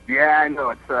 Yeah, I know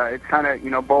it's kind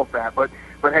of both that. But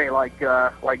hey, like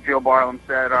Joe Barlam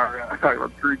said,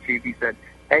 our crew chief, he said,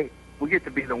 hey, we get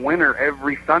to be the winner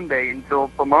every Sunday until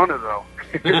Pomona, though.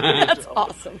 That's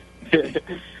awesome.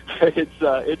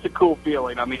 It's a cool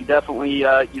feeling. I mean, definitely,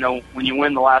 when you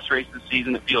win the last race of the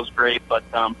season, it feels great. But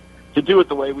to do it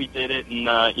the way we did it, and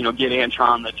get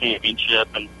Antron the championship,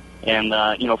 and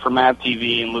for Mav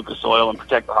TV and Lucas Oil and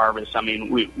Protect the Harvest. I mean,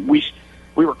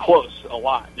 we were close a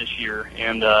lot this year,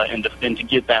 and to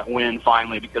get that win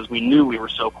finally, because we knew we were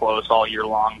so close all year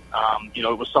long.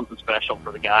 It was something special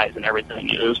for the guys and everything.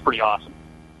 It was pretty awesome.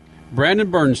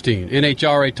 Brandon Bernstein,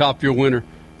 NHRA Top Fuel winner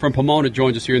from Pomona,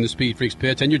 joins us here in the Speed Freaks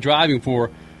pits, and you're driving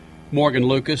for Morgan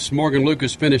Lucas. Morgan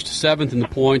Lucas finished 7th in the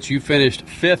points. You finished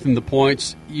 5th in the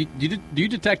points. Do you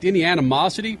detect any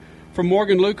animosity from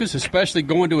Morgan Lucas, especially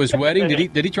going to his wedding?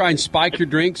 Did he try and spike your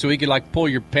drink so he could pull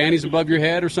your panties above your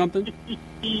head or something?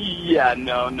 Yeah,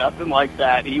 no, nothing like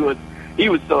that. He was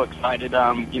so excited,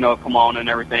 Pomona and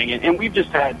everything, and we've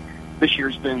just had. This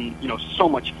year's been, so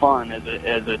much fun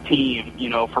as a team,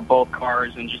 for both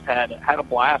cars, and just had a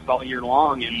blast all year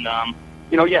long. And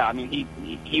yeah, I mean,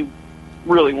 he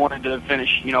really wanted to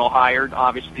finish, higher,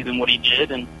 obviously, than what he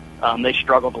did, and they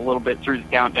struggled a little bit through the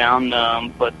countdown,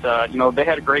 but they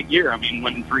had a great year. I mean,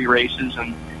 winning 3 races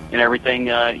and everything.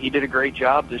 He did a great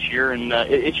job this year, and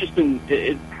it's just been,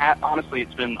 honestly,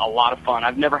 it's been a lot of fun.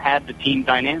 I've never had the team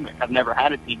dynamic. I've never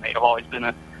had a teammate. I've always been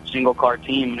a single car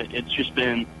team, and it's just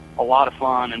been a lot of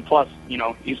fun. And plus,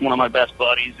 he's one of my best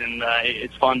buddies, and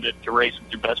it's fun to race with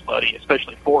your best buddy,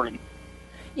 especially for him.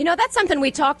 That's something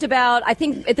we talked about, I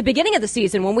think, at the beginning of the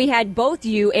season when we had both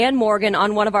you and Morgan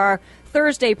on one of our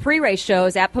Thursday pre-race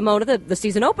shows at Pomona, the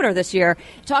season opener this year,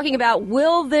 talking about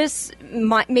will this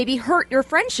maybe hurt your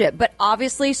friendship? But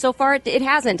obviously, so far, it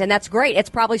hasn't, and that's great. It's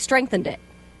probably strengthened it.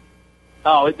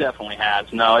 Oh, it definitely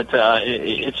has. No,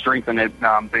 it strengthened it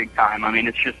big time. I mean,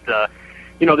 it's just...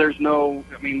 there's no,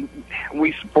 I mean,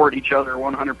 we support each other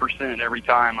 100% every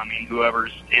time. I mean,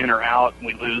 whoever's in or out,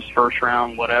 we lose first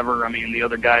round, whatever. I mean, the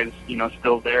other guy's,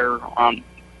 still there on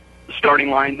the starting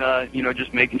line,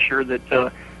 just making sure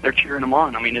that they're cheering them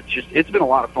on. I mean, it's been a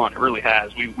lot of fun. It really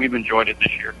has. We've enjoyed it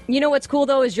this year. What's cool,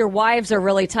 though, is your wives are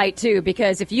really tight, too,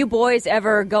 because if you boys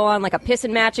ever go on like a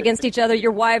pissing match against each other,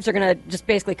 your wives are going to just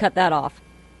basically cut that off.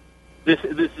 This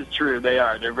is true. They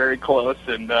are. They're very close,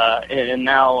 and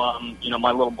now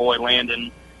my little boy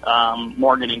Landon,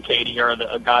 Morgan and Katie are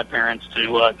the godparents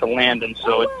to Landon,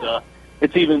 so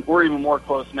we're even more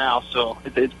close now. So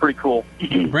it's pretty cool.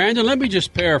 Brandon, let me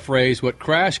just paraphrase what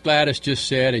Crash Gladys just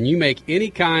said, and you make any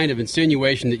kind of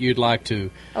insinuation that you'd like to.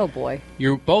 Oh boy!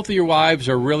 Both of your wives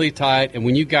are really tight, and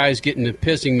when you guys get in a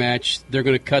pissing match, they're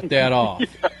going to cut that off.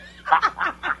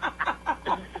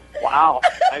 Wow,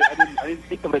 I didn't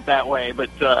think of it that way, but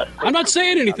I'm not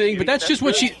saying anything, but that's just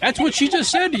what she just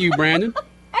said to you, Brandon.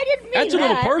 I didn't mean That's a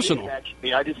little that. personal.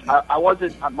 Actually, I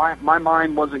wasn't. My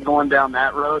mind wasn't going down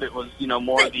that road. It was,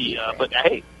 more the. But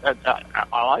hey,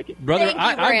 I like it, brother. Thank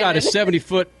you, I've got a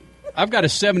 70-foot. I've got a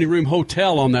 70-room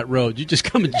hotel on that road. You just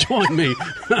come and join me.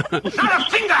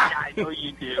 I know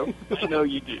you do.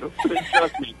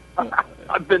 Trust me.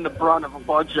 I've been the brunt of a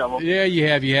bunch of them. Yeah, you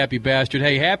have, you happy bastard.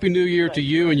 Hey, Happy New Year to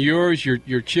you and yours,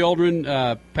 your children.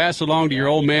 Pass along to your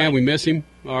old man. We miss him.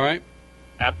 All right?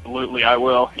 Absolutely, I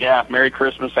will. Yeah, Merry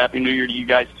Christmas. Happy New Year to you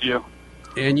guys, too.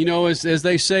 And, as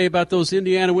they say about those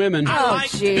Indiana women. Oh,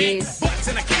 jeez.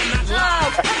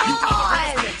 Oh, come on.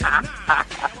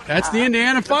 That's the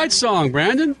Indiana fight song,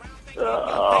 Brandon. Oh,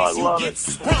 I love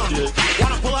it.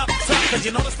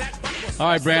 All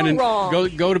right, Brandon,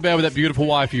 go to bed with that beautiful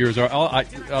wife of yours.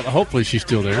 Hopefully she's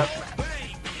still there.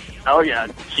 Oh, yeah,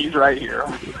 she's right here.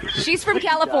 She's from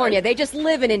California. They just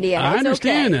live in Indiana. I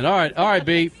understand that. All right,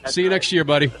 B. See you next year,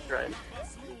 buddy. That's right.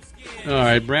 All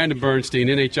right, Brandon Bernstein,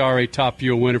 NHRA Top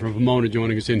Fuel winner from Pomona,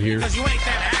 joining us in here. Because you ain't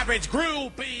that average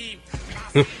groupie.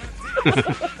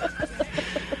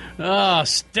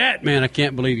 Stat, man, I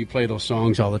can't believe you play those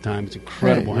songs all the time. It's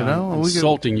incredible how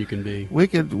insulting you can be.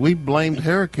 We blamed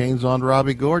hurricanes on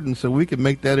Robbie Gordon, so we could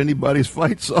make that anybody's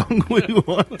fight song we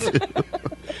want to.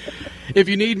 If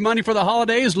you need money for the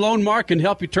holidays, Loan Mark can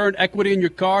help you turn equity in your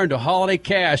car into holiday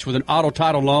cash with an auto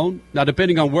title loan. Now,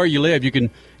 depending on where you live, you can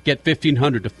get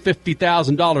 $1,500 to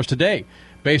 $50,000 today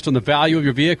based on the value of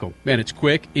your vehicle. Man, it's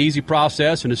quick, easy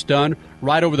process, and it's done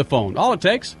right over the phone. All it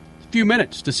takes, a few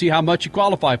minutes to see how much you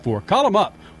qualify for. Call them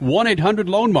up,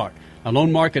 1-800-LOAN-MARK. Now,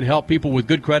 Loan Mark can help people with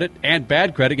good credit and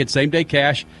bad credit get same-day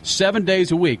cash 7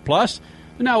 days a week. Plus,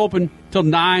 they're now open till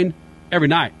 9 every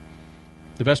night.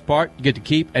 The best part, you get to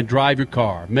keep and drive your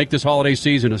car. Make this holiday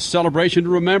season a celebration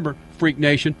to remember, Freak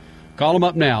Nation. Call them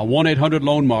up now,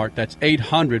 1-800-LOAN-MARK. That's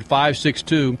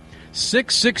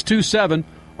 800-562-6627.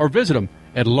 Or visit them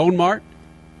at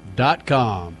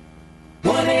loanmart.com.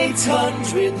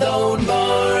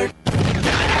 1-800-LOAN-MARK.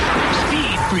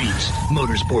 Speed Freaks,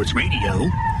 Motorsports Radio,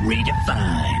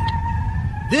 redefined.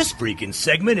 This freaking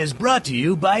segment is brought to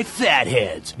you by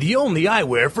Fatheads, the only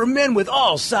eyewear for men with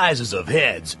all sizes of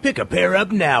heads. Pick a pair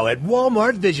up now at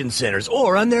Walmart Vision Centers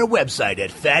or on their website at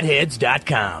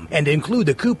fatheads.com and include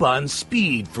the coupon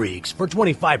SpeedFreaks for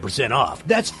 25% off.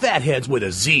 That's Fatheads with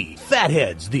a Z.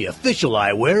 Fatheads, the official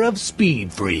eyewear of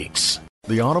Speed Freaks.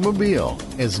 The automobile,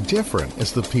 as different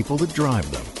as the people that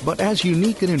drive them, but as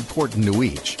unique and important to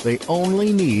each, they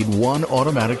only need one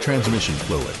automatic transmission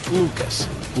fluid, Lucas.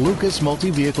 Lucas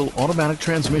Multi-Vehicle Automatic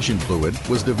Transmission Fluid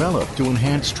was developed to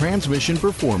enhance transmission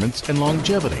performance and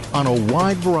longevity on a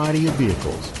wide variety of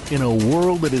vehicles. In a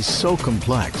world that is so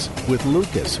complex, with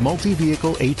Lucas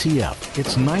Multi-Vehicle ATF,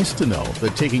 it's nice to know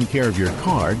that taking care of your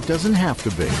car doesn't have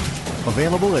to be.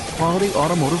 Available at quality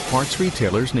automotive parts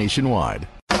retailers nationwide.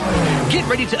 Get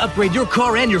ready to upgrade your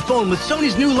car and your phone with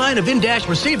Sony's new line of in-dash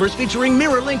receivers featuring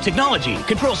mirror link technology.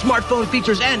 Control smartphone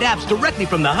features and apps directly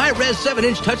from the high-res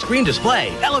 7-inch touchscreen display.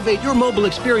 Elevate your mobile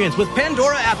experience with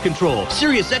Pandora app control,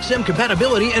 Sirius XM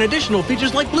compatibility, and additional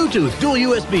features like Bluetooth, dual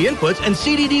USB inputs, and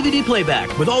CD-DVD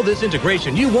playback. With all this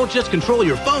integration, you won't just control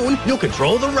your phone, you'll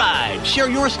control the ride. Share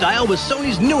your style with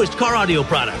Sony's newest car audio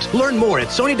products. Learn more at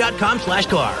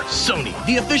sony.com/car. Sony,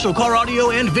 the official car audio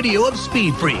and video of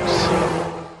Speed Freaks.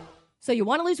 So you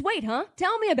want to lose weight, huh?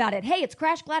 Tell me about it. Hey, it's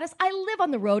Crash Gladys. I live on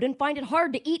the road and find it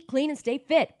hard to eat clean and stay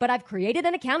fit, but I've created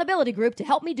an accountability group to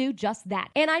help me do just that.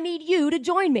 And I need you to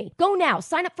join me. Go now.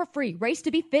 Sign up for free.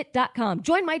 racetobefit.com.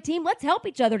 Join my team. Let's help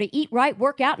each other to eat right,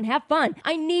 work out, and have fun.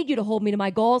 I need you to hold me to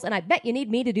my goals, and I bet you need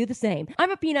me to do the same.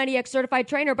 I'm a P90X certified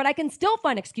trainer, but I can still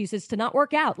find excuses to not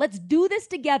work out. Let's do this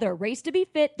together.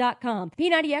 racetobefit.com.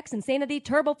 P90X, Insanity,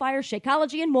 Turbo Fire,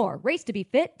 Shakeology, and more.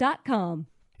 racetobefit.com.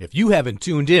 If you haven't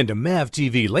tuned in to MAV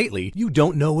TV lately, you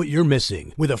don't know what you're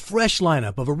missing. With a fresh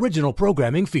lineup of original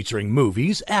programming featuring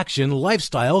movies, action,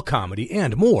 lifestyle, comedy,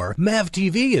 and more, MAV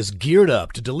TV is geared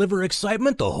up to deliver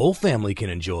excitement the whole family can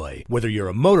enjoy. Whether you're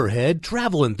a motorhead,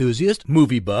 travel enthusiast,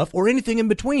 movie buff, or anything in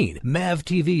between, MAV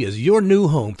TV is your new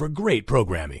home for great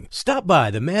programming. Stop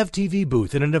by the MAV TV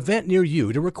booth at an event near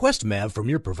you to request MAV from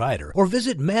your provider, or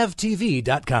visit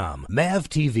mavtv.com. MAV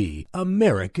TV,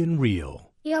 American Real.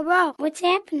 Yo, bro, what's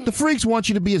happening? The Freaks want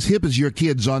you to be as hip as your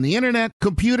kids on the internet,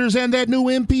 computers, and that new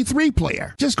MP3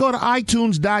 player. Just go to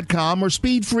iTunes.com or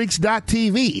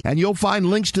SpeedFreaks.tv, and you'll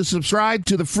find links to subscribe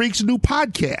to the Freaks' new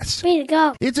podcast. Way to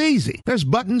go. It's easy. There's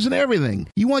buttons and everything.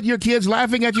 You want your kids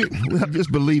laughing at you? Well,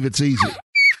 just believe it's easy.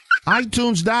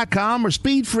 iTunes.com or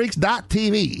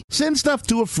SpeedFreaks.tv. Send stuff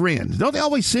to a friend. Don't they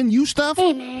always send you stuff?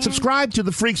 Hey, man. Subscribe to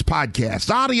the Freaks Podcast,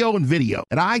 audio and video,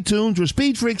 at iTunes or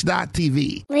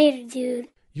SpeedFreaks.tv. Later, dude.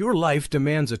 Your life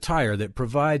demands a tire that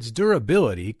provides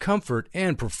durability, comfort,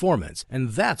 and performance, and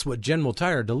that's what General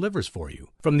Tire delivers for you.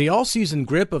 From the all-season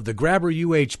grip of the Grabber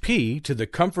UHP to the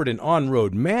comfort and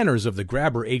on-road manners of the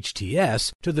Grabber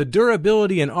HTS to the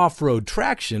durability and off-road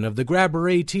traction of the Grabber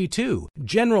AT2,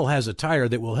 General has a tire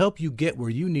that will help you get where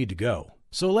you need to go.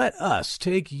 So let us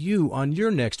take you on your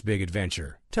next big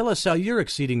adventure. Tell us how you're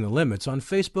exceeding the limits on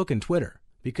Facebook and Twitter,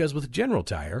 because with General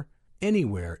Tire,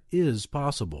 anywhere is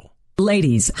possible.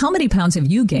 Ladies, how many pounds have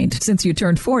you gained since you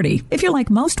turned 40? If you're like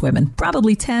most women,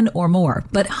 probably 10 or more.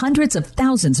 But hundreds of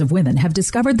thousands of women have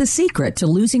discovered the secret to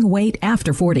losing weight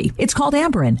after 40. It's called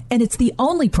Amberen, and it's the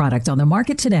only product on the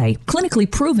market today clinically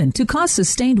proven to cause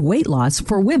sustained weight loss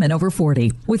for women over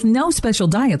 40. With no special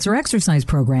diets or exercise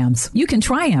programs, you can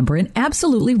try Amberen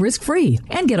absolutely risk-free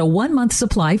and get a 1-month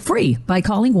supply free by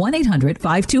calling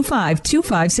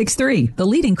 1-800-525-2563. The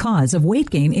leading cause of weight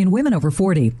gain in women over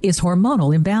 40 is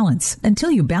hormonal imbalance.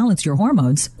 Until you balance your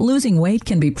hormones, losing weight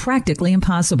can be practically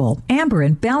impossible.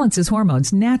 Amberen balances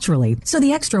hormones naturally, so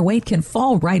the extra weight can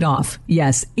fall right off.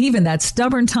 Yes, even that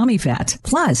stubborn tummy fat.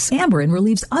 Plus, Amberen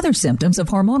relieves other symptoms of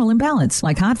hormonal imbalance,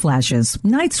 like hot flashes,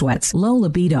 night sweats, low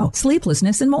libido,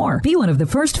 sleeplessness, and more. Be one of the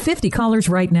first 50 callers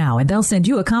right now, and they'll send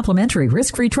you a complimentary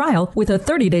risk-free trial with a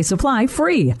 30-day supply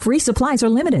free. Free supplies are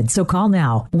limited, so call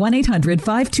now.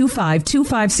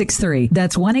 1-800-525-2563.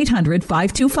 That's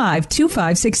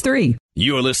 1-800-525-2563.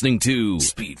 You're listening to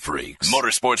Speed Freaks,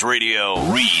 Motorsports Radio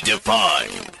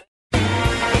Redefined.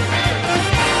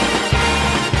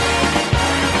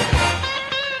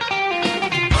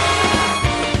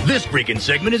 This freaking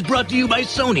segment is brought to you by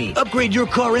Sony. Upgrade your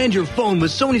car and your phone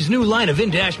with Sony's new line of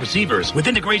in-dash receivers. With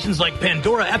integrations like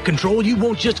Pandora App Control, you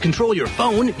won't just control your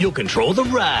phone, you'll control the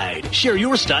ride. Share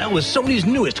your style with Sony's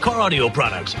newest car audio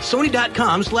products.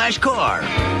 Sony.com/car.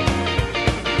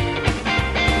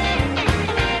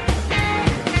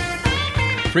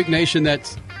 Freak Nation,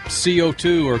 that's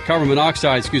CO2 or carbon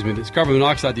monoxide, it's carbon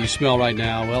monoxide that you smell right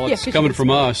now. Well, it's coming from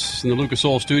us in the Lucas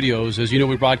Oil Studios. As you know,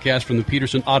 we broadcast from the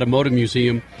Peterson Automotive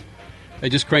Museum. They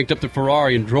just cranked up the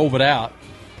Ferrari and drove it out.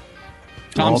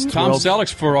 Tom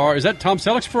Selleck's Ferrari. Is that Tom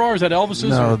Selleck's Ferrari? Is that Elvis's?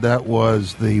 No, that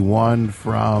was the one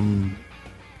from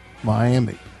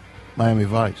Miami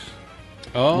Vice.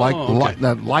 Oh,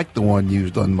 like the one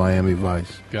used on Miami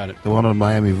Vice. Got it. The one on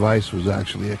Miami Vice was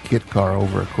actually a kit car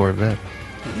over a Corvette.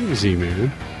 Easy,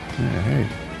 man. Yeah, hey.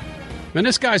 Man,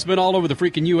 this guy's been all over the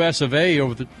freaking U.S. of A.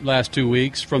 over the last 2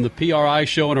 weeks, from the PRI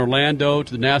show in Orlando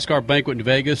to the NASCAR banquet in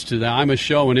Vegas to the IMA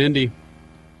show in Indy.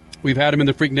 We've had him in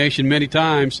the Freak Nation many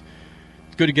times.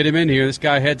 It's good to get him in here. This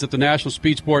guy heads up the National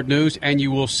Speed Sport News, and you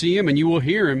will see him and you will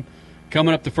hear him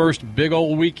coming up the first big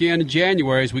old weekend in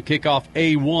January as we kick off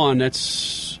A1.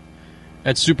 That's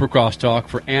Supercross talk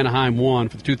for Anaheim 1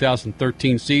 for the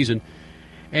 2013 season.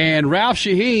 And Ralph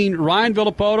Sheheen, Ryan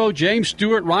Villapoto, James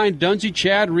Stewart, Ryan Dungey,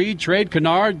 Chad Reed, Trade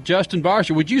Kennard, Justin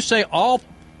Barsha. Would you say all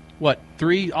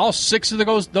 6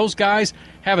 of those guys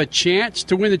have a chance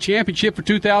to win the championship for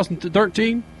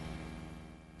 2013?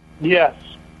 Yes.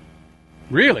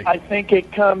 Really? I think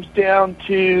it comes down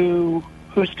to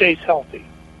who stays healthy.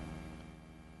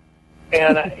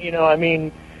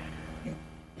 And,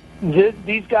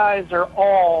 these guys are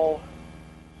all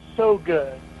so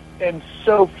good and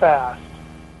so fast.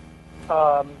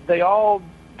 They all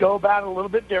go about it a little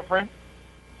bit different.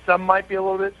 Some might be a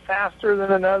little bit faster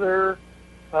than another.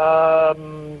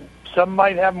 Some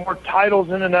might have more titles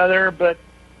than another. But,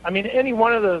 any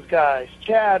one of those guys,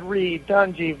 Chad, Reed,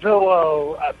 Dungey,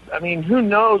 Villo, who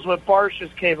knows what Barsh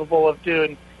is capable of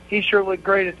doing. He sure looked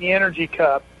great at the Energy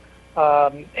Cup.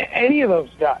 Any of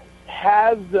those guys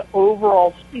has the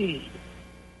overall speed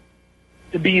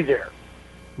to be there.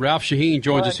 Ralph Sheheen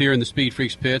joins us here in the Speed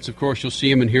Freaks pits. Of course, you'll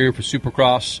see him and hear him for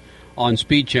Supercross on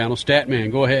Speed Channel.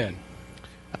 Statman, go ahead.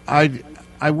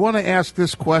 I want to ask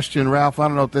this question, Ralph. I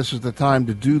don't know if this is the time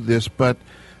to do this, but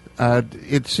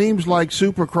it seems like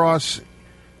Supercross,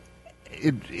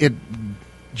 it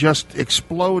just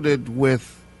exploded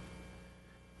with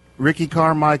Ricky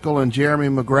Carmichael and Jeremy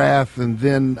McGrath and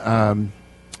then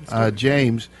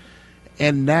James.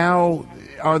 And now,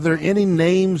 are there any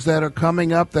names that are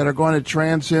coming up that are going to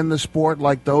transcend the sport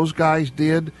like those guys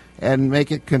did and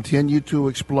make it continue to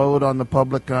explode on the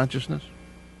public consciousness?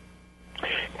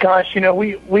 Gosh,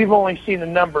 we've only seen the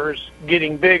numbers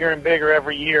getting bigger and bigger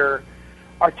every year.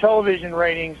 Our television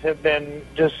ratings have been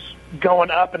just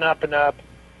going up and up and up.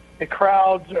 The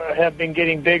crowds have been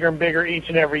getting bigger and bigger each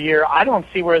and every year. I don't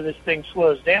see where this thing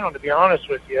slows down, to be honest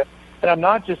with you. And I'm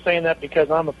not just saying that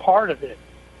because I'm a part of it.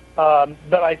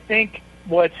 But I think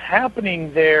what's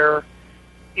happening there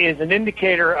is an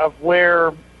indicator of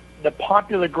where the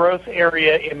popular growth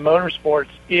area in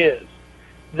motorsports is.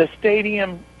 The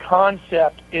stadium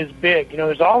concept is big. You know,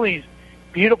 there's all these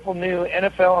beautiful new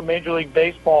NFL and Major League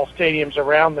Baseball stadiums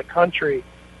around the country,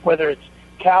 whether it's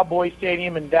Cowboy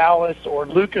Stadium in Dallas or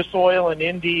Lucas Oil in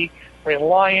Indy or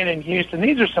Lion in Houston.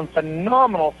 These are some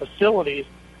phenomenal facilities,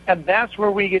 and that's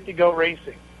where we get to go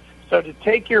racing. So to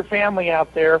take your family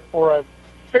out there for a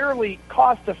fairly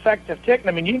cost-effective ticket,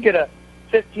 I mean, you can get a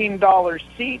 $15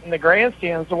 seat in the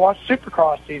grandstands to watch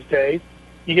Supercross these days.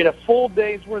 You get a full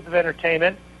day's worth of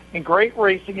entertainment and great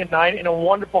racing at night in a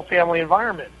wonderful family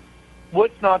environment.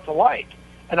 What's not to like?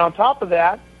 And on top of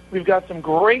that, we've got some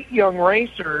great young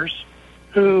racers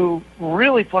who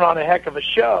really put on a heck of a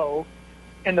show,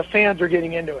 and the fans are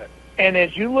getting into it. And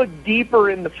as you look deeper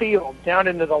in the field, down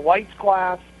into the lights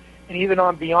class, and even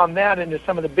on beyond that into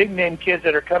some of the big-name kids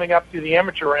that are coming up through the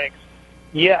amateur ranks,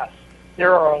 yes,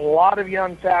 there are a lot of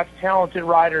young, fast, talented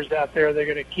riders out there that are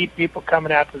going to keep people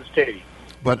coming out to the stadium.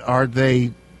 But are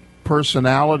they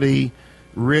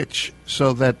personality-rich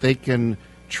so that they can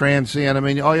transcend? I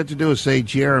mean, all you have to do is say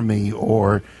Jeremy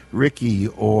or Ricky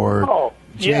or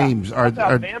James. Yeah. Are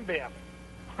Bam Bam?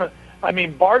 I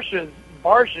mean, Barsha's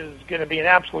going to be an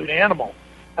absolute animal.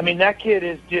 I mean, that kid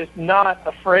is just not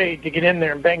afraid to get in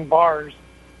there and bang bars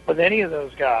with any of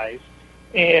those guys,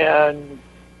 and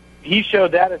he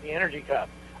showed that at the Energy Cup.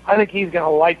 I think he's going to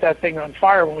light that thing on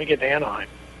fire when we get to Anaheim.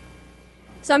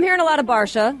 So I'm hearing a lot of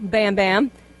Barsha, Bam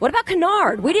Bam. What about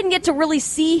Kennard? We didn't get to really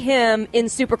see him in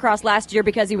Supercross last year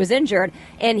because he was injured,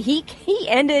 and he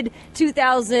ended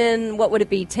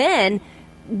 10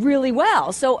 really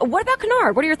well. So what about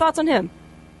Kennard? What are your thoughts on him?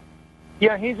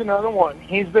 Yeah, he's another one.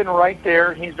 He's been right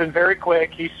there. He's been very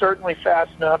quick. He's certainly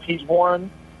fast enough. He's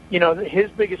won. You know, his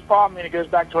biggest problem, and it goes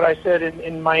back to what I said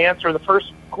in my answer to the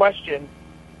first question,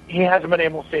 he hasn't been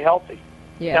able to stay healthy.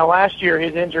 Yeah. Now, last year,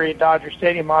 his injury at Dodger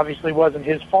Stadium obviously wasn't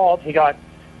his fault. He got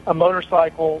a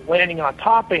motorcycle landing on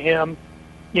top of him.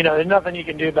 You know, there's nothing you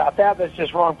can do about that. That's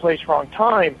just wrong place, wrong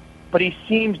time. But he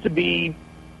seems to be,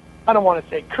 I don't want to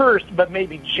say cursed, but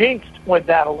maybe jinxed with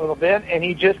that a little bit, and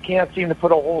he just can't seem to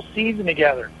put a whole season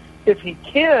together. If he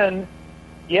can,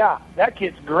 yeah, that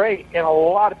kid's great, and a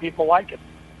lot of people like him.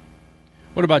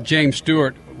 What about James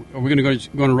Stewart? Are we going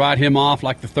to ride him off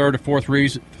like the third or fourth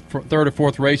race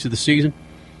of the season?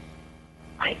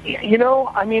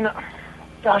 I mean,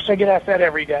 gosh, I get asked that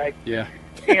every day. Yeah.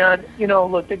 And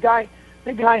look, the guy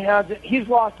he's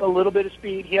lost a little bit of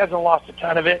speed. He hasn't lost a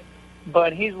ton of it,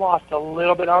 but he's lost a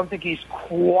little bit. I don't think he's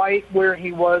quite where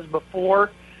he was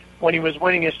before when he was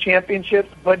winning his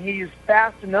championships, but he's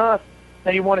fast enough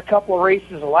that he won a couple of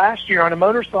races last year on a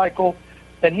motorcycle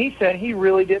that he said he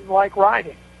really didn't like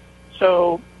riding.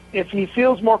 So if he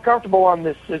feels more comfortable on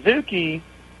this Suzuki,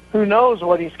 who knows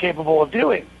what he's capable of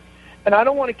doing. And I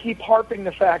don't want to keep harping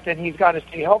the fact that he's got to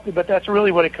stay healthy, but that's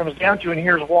really what it comes down to, and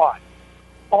here's why.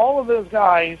 All of those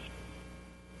guys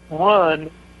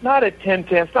run not at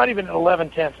 10/10, not even at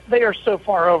 11/10. They are so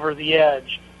far over the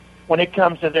edge when it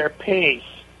comes to their pace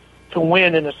to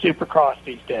win in a Supercross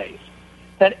these days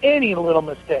that any little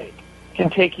mistake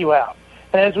can take you out.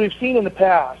 And as we've seen in the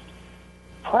past,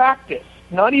 practice,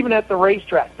 not even at the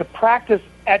racetrack, the practice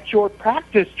at your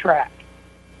practice track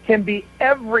can be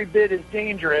every bit as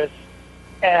dangerous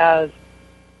as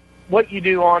what you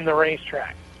do on the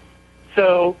racetrack.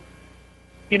 So,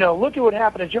 look at what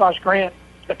happened to Josh Grant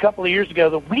a couple of years ago.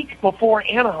 The week before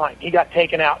Anaheim, he got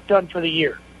taken out, done for the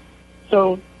year.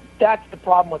 So that's the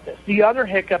problem with this. The other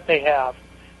hiccup they have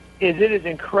is it is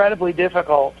incredibly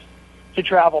difficult to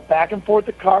travel back and forth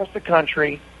across the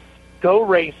country, go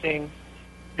racing,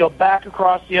 go back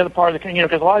across the other part of the country,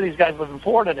 because a lot of these guys live in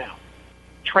Florida now.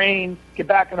 Train, get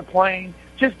back on a plane,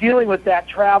 just dealing with that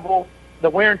travel, the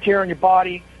wear and tear on your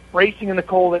body, racing in the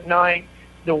cold at night,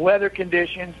 the weather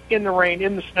conditions, in the rain,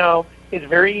 in the snow. It's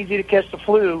very easy to catch the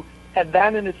flu, and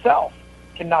that in itself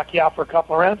can knock you out for a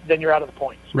couple of rounds, then you're out of the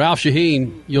points. Ralph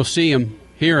Sheheen, you'll see him,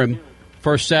 hear him,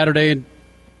 first Saturday in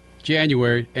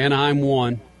January, Anaheim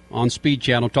 1 on Speed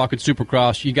Channel, talking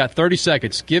Supercross. You got 30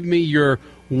 seconds. Give me your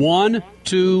 1,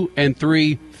 2, and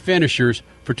 3 finishers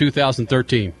for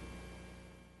 2013.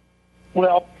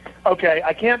 Well, okay,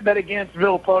 I can't bet against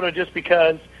Villapoto just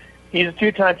because he's a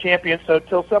two-time champion, so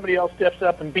until somebody else steps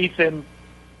up and beats him,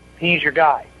 he's your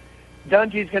guy.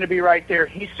 Dungey's going to be right there.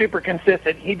 He's super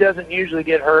consistent. He doesn't usually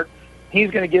get hurt.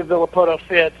 He's going to give Villapoto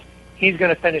fits. He's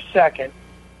going to finish second.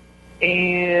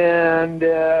 And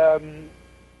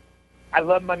I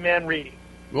love my man Reedy.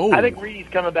 Ooh. I think Reedy's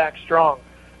coming back strong,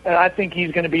 and I think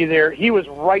he's going to be there. He was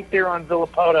right there on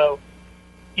Villapoto,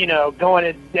 going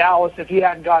to Dallas. If he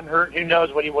hadn't gotten hurt, who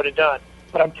knows what he would have done.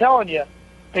 But I'm telling you,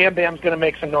 Bam Bam's going to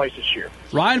make some noise this year.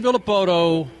 Ryan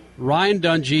Villapoto, Ryan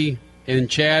Dungey, and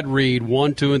Chad Reed,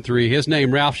 1, 2, and 3. His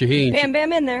name, Ralph Sheheen. Bam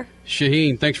Bam in there.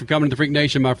 Sheheen, thanks for coming to the Freak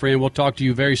Nation, my friend. We'll talk to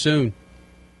you very soon.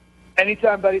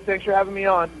 Anytime, buddy. Thanks for having me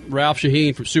on. Ralph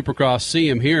Sheheen from Supercross. See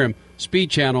him, hear him.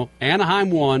 Speed Channel, Anaheim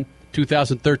 1,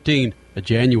 2013,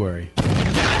 January.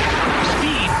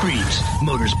 Speed Freaks,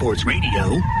 Motorsports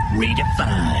Radio,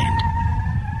 redefined.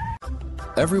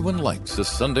 Everyone likes a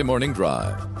Sunday morning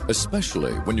drive,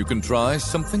 especially when you can try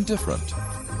something different.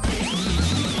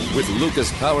 With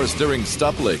Lucas Power Steering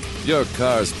Stop Leak, your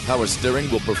car's power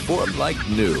steering will perform like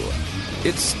new.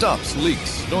 It stops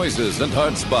leaks, noises, and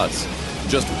hard spots.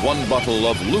 Just one bottle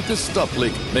of Lucas Stop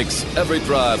Leak makes every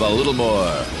drive a little more,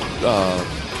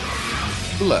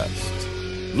 blessed.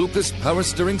 Lucas Power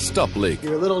Steering Stop Leak.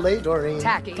 You're a little late, Doreen.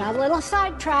 Tacky. Got a little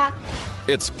sidetracked.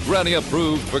 It's granny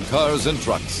approved for cars and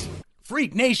trucks.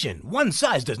 Freak Nation, one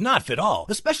size does not fit all,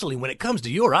 especially when it comes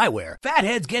to your eyewear.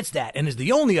 Fatheads gets that and is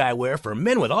the only eyewear for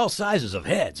men with all sizes of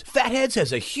heads. Fatheads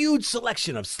has a huge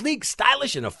selection of sleek,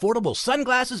 stylish, and affordable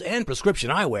sunglasses and prescription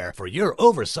eyewear for your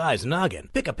oversized noggin.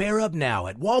 Pick a pair up now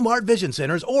at Walmart Vision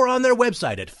Centers or on their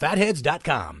website at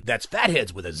fatheads.com. That's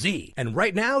Fatheads with a Z. And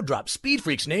right now, drop Speed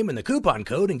Freaks name in the coupon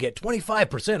code and get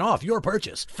 25% off your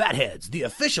purchase. Fatheads, the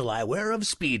official eyewear of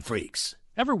Speed Freaks.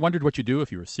 Ever wondered what you do if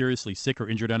you were seriously sick or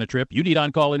injured on a trip? You need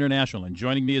On Call International, and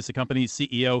joining me is the company's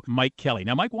CEO, Mike Kelly.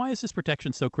 Now, Mike, why is this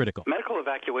protection so critical? Medical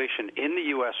evacuation in the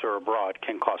U.S. or abroad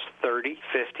can cost $30,000,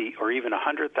 $50,000, or even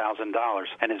 $100,000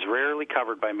 and is rarely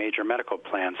covered by major medical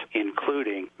plans,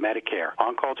 including Medicare.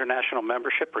 On Call International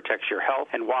membership protects your health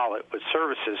and wallet with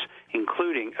services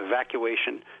including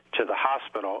evacuation to the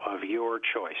hospital of your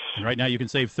choice. And right now you can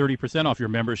save 30% off your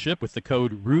membership with the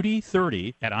code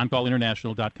RUDY30 at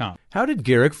OnCallInternational.com. How did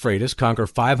Garrick Freitas conquer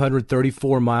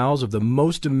 534 miles of the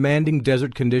most demanding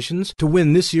desert conditions to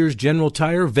win this year's General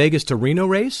Tire Vegas to Reno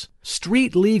race?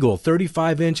 Street legal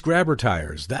 35-inch grabber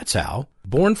tires, that's how.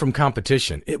 Born from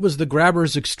competition, it was the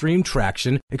grabber's extreme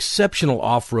traction, exceptional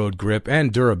off-road grip,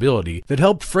 and durability that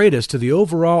helped Freitas to the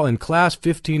overall and Class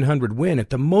 1500 win at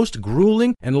the most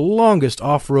grueling and longest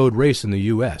off-road race in the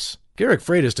U.S. Garrick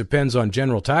Freitas depends on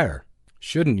General Tire.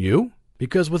 Shouldn't you?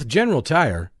 Because with General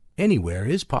Tire, anywhere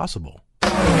is possible.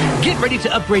 Get ready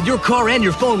to upgrade your car and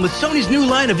your phone with Sony's new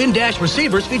line of in-dash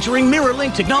receivers featuring mirror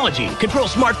link technology. Control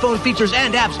smartphone features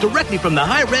and apps directly from the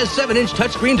high-res 7-inch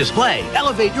touchscreen display.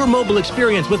 Elevate your mobile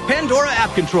experience with Pandora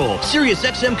app control, Sirius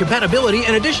XM compatibility,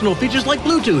 and additional features like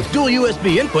Bluetooth, dual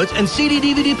USB inputs, and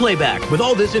CD-DVD playback. With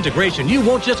all this integration, you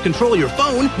won't just control your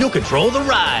phone, you'll control the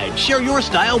ride. Share your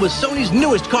style with Sony's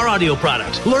newest car audio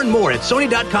products. Learn more at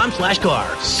sony.com/car.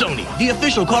 Sony, the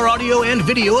official car audio and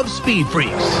video of Speed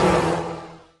Freaks.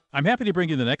 I'm happy to bring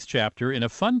you the next chapter in a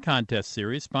fun contest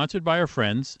series sponsored by our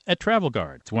friends at Travel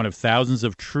Guard. It's one of thousands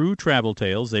of true travel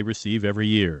tales they receive every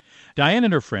year. Diane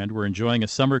and her friend were enjoying a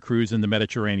summer cruise in the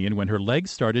Mediterranean when her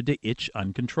legs started to itch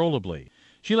uncontrollably.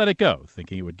 She let it go,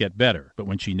 thinking it would get better, but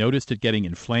when she noticed it getting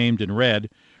inflamed and red,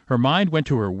 her mind went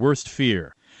to her worst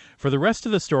fear. For the rest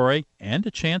of the story and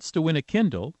a chance to win a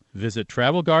Kindle, visit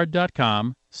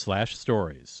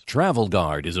TravelGuard.com/stories. Travel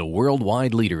Guard is a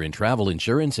worldwide leader in travel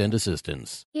insurance and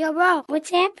assistance. Yo, bro, what's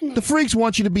happening? The Freaks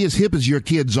want you to be as hip as your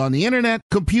kids on the internet,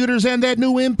 computers, and that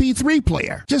new MP3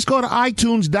 player. Just go to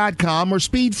iTunes.com or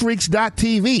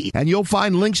SpeedFreaks.tv, and you'll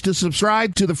find links to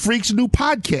subscribe to the Freaks' new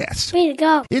podcast. Way to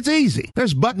go. It's easy.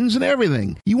 There's buttons and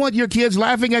everything. You want your kids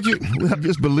laughing at you? Well,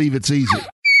 just believe it's easy.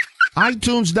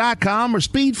 iTunes.com or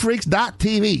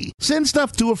SpeedFreaks.tv. Send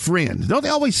stuff to a friend. Don't they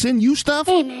always send you stuff?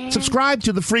 Hey, man. Subscribe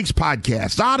to the Freaks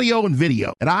podcast, audio and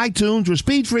video, at iTunes or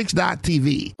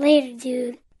SpeedFreaks.tv. Later,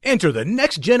 dude. Enter the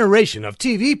next generation of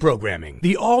TV programming.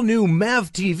 The all-new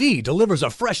MAV TV delivers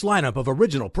a fresh lineup of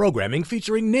original programming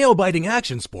featuring nail-biting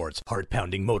action sports,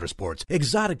 heart-pounding motorsports,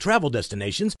 exotic travel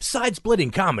destinations, side-splitting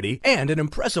comedy, and an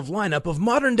impressive lineup of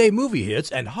modern-day movie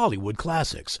hits and Hollywood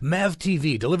classics. MAV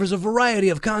TV delivers a variety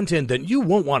of content that you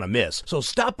won't want to miss, so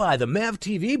stop by the MAV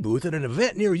TV booth at an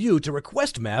event near you to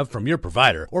request MAV from your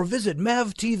provider or visit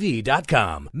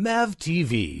mavtv.com. MAV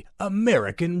TV,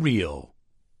 American Real.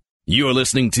 You're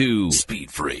listening to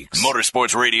Speed Freaks,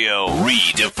 Motorsports Radio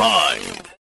redefined.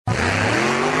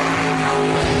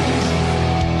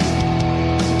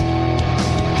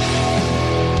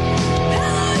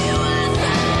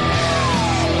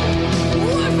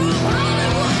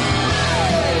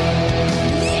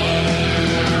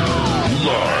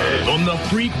 Live on the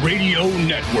Freak Radio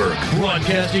Network,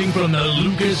 broadcasting from the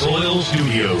Lucas Oil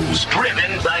Studios.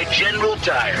 Driven by General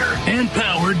Tire and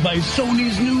powered by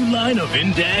Sony's new line of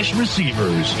in-dash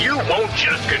receivers. You won't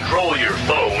just control your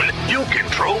phone, you'll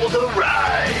control the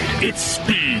ride. It's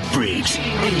Speed Freaks.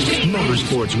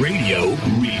 Motorsports Radio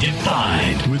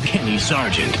redefined with Kenny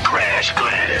Sargent, Crash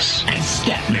Gladys, and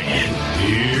Statman.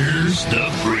 Here's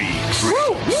the Freaks.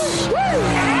 Woo, woo, woo.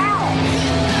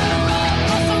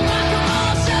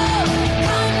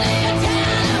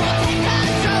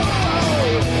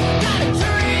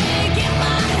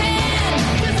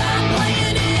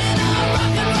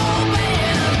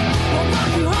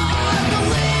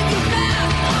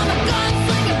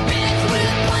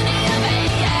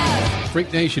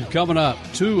 Freak Nation, coming up,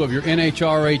 2 of your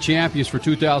NHRA champions for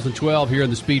 2012 here in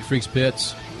the Speed Freaks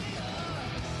pits.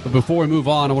 But before we move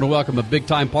on, I want to welcome a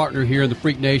big-time partner here in the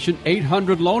Freak Nation,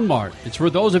 800 Loan Mart. It's for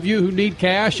those of you who need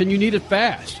cash and you need it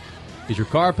fast. Is your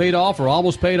car paid off or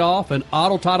almost paid off? An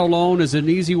auto title loan is an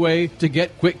easy way to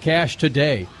get quick cash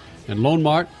today. And Loan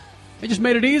Mart, they just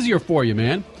made it easier for you,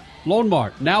 man. Loan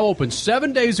Mart, now open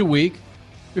 7 days a week.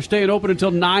 They're staying open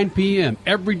until 9 p.m.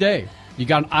 every day. You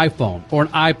got an iPhone or an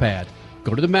iPad.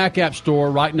 Go to the Mac App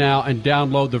Store right now and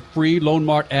download the free Loan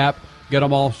Mart app. Get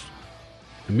them all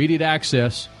immediate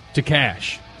access to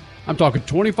cash. I'm talking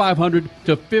 $2,500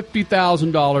 to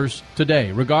 $50,000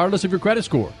 today, regardless of your credit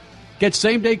score. Get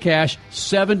same-day cash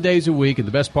 7 days a week, and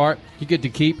the best part, you get to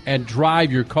keep and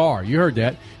drive your car. You heard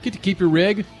that. You get to keep your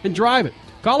rig and drive it.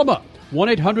 Call them up,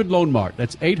 1-800-LOAN-MART.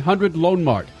 That's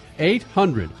 800-LOAN-MART,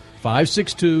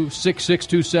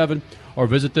 800-562-6627, or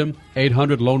visit them,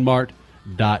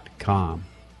 800loanmart.com.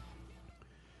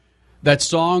 That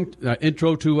song,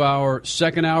 intro to our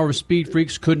second hour of Speed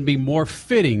Freaks, couldn't be more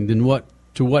fitting than what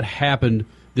happened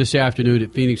this afternoon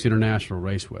at Phoenix International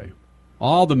Raceway.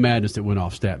 All the madness that went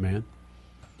off, Statman.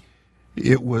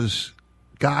 It was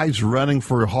guys running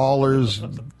for haulers,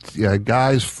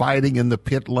 guys fighting in the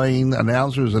pit lane,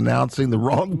 announcers announcing the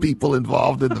wrong people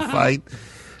involved in the fight.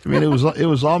 I mean, it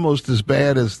was almost as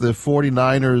bad as the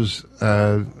 49ers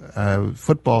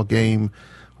football game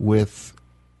with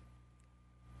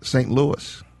St.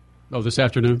 Louis. Oh, this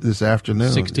afternoon? This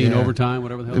afternoon. 16 overtime,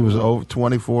 whatever the hell. It was over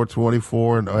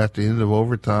 24-24, and at the end of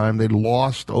overtime, they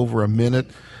lost over a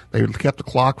minute. They kept the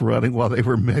clock running while they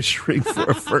were measuring for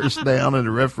a first down, and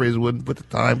the referees wouldn't put the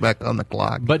time back on the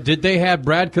clock. But did they have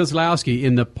Brad Keselowski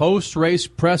in the post-race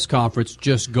press conference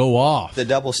just go off? The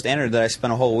double standard that I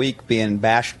spent a whole week being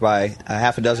bashed by a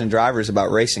half a dozen drivers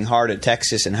about racing hard at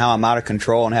Texas and how I'm out of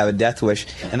control and have a death wish,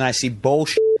 and then I see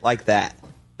bullshit like that.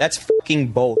 That's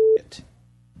fucking bullshit.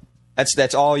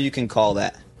 That's all you can call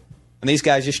that. And these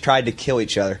guys just tried to kill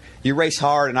each other. You race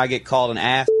hard, and I get called an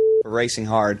ass for racing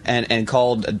hard and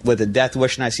called with a death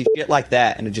wish, and I see shit like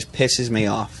that, and it just pisses me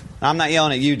off. I'm not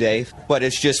yelling at you, Dave, but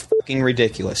it's just fucking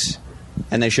ridiculous,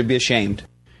 and they should be ashamed.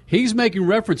 He's making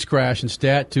reference, Crash and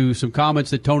Stat, to some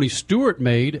comments that Tony Stewart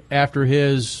made after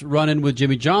his run-in with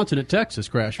Jimmy Johnson at Texas,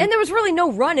 Crash. And there was really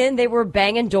no run-in. They were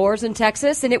banging doors in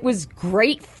Texas, and it was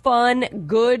great, fun,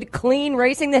 good, clean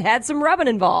racing that had some rubbing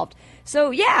involved.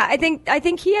 So, yeah, I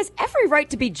think he has every right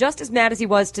to be just as mad as he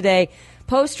was today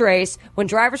post-race when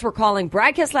drivers were calling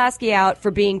Brad Keselowski out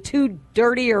for being too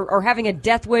dirty or having a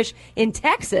death wish in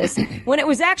Texas when it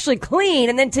was actually clean.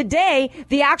 And then today,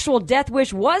 the actual death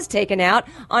wish was taken out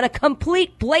on a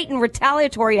complete blatant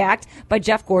retaliatory act by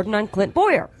Jeff Gordon on Clint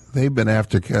Bowyer. They've been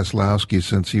after Keselowski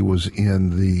since he was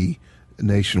in the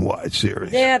Nationwide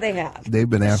Series. Yeah, they have. They've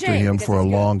been after him for a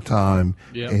long time,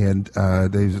 and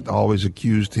they've always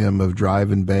accused him of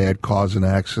driving bad, causing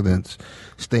accidents,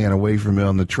 staying away from him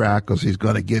on the track because he's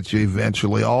going to get you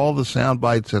eventually. All the sound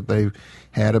bites that they've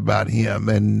had about him,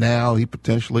 and now he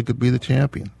potentially could be the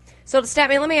champion. So,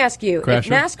 Statman, let me ask you, Crasher? If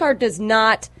NASCAR does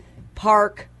not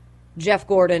park Jeff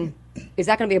Gordon, is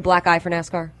that going to be a black eye for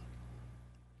NASCAR?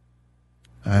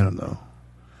 I don't know.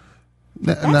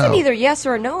 That's an either yes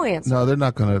or a no answer. No, they're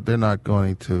not going to. There's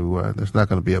not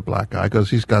going to be a black eye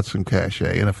because he's got some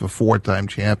cachet, and if a 4-time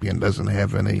champion doesn't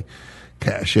have any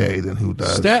cachet, then who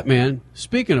does? Statman,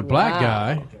 speaking of black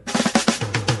guy,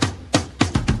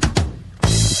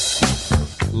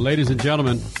 ladies and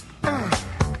gentlemen,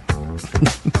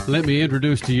 let me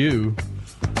introduce to you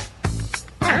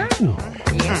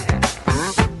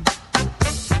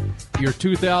your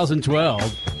 2012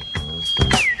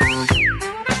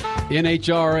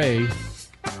 NHRA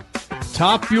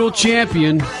Top Fuel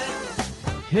Champion,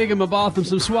 Higginbotham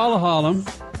some Swallow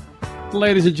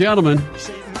ladies and gentlemen,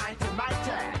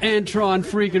 Antron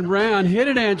freaking Brown. Hit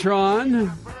it, Antron.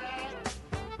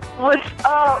 What's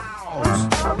up?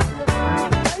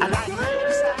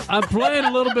 I'm playing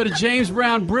a little bit of James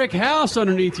Brown Brick House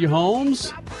underneath you,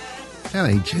 Holmes. That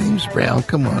ain't James Brown.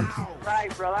 Come on.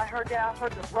 Right, brother. I heard that. I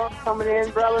heard the Bronx coming in,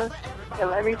 brother. And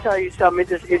let me tell you something.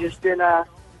 It just been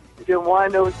one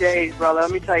of those days, brother.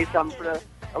 Let me tell you something. For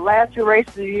the last 2 races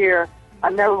of the year,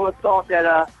 I never would have thought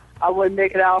that I wouldn't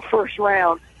make it out first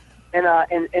round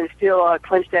and still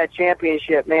clinch that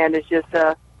championship, man. It's just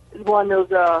it's one of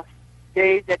those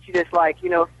days that you just like,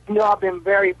 I've been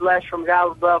very blessed from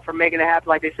God above for making it happen.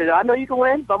 Like they said, I know you can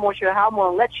win, but I'm going to show you how I'm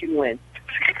going to let you win.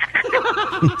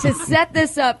 To set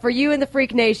this up for you in the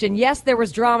Freak Nation, yes, there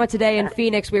was drama today in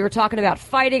Phoenix. We were talking about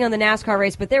fighting on the NASCAR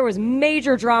race, but there was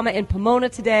major drama in Pomona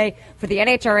today for the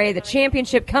NHRA, the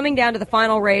championship coming down to the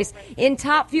final race. In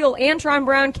Top Fuel, Antron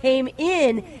Brown came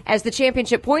in as the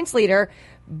championship points leader,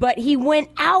 but he went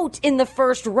out in the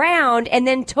first round, and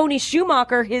then Tony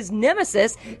Schumacher, his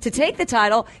nemesis, to take the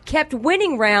title, kept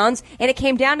winning rounds, and it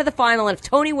came down to the final, and if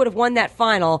Tony would have won that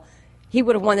final, he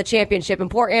would have won the championship,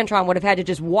 and poor Antron would have had to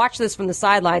just watch this from the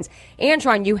sidelines.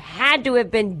 Antron, you had to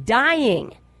have been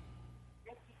dying.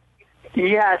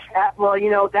 Yes.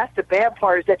 Well, that's the bad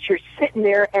part is that you're sitting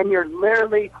there and you're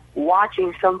literally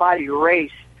watching somebody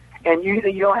race, and you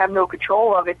don't have no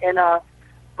control of it. And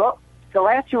but the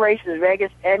last 2 races,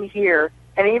 Vegas and here,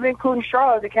 and even including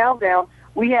Charlotte, the countdown,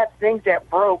 we had things that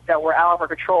broke that were out of our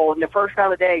control. In the first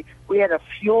round of the day, we had a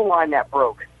fuel line that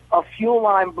broke. A fuel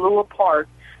line blew apart.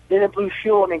 Then it blew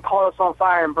fuel and then caught us on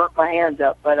fire and burnt my hands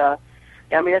up. But,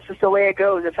 that's just the way it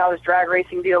goes. That's how this drag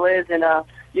racing deal is. And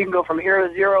you can go from 0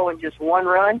 to 0 in just one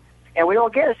run. And we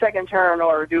don't get a second turn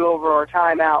or a do-over or a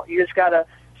timeout. You just got to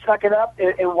suck it up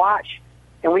and watch.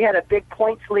 And we had a big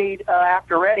points lead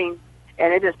after Reading,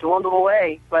 and it just dwindled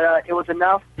away. But it was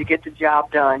enough to get the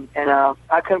job done. And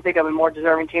I couldn't think of a more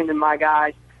deserving team than my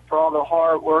guys for all the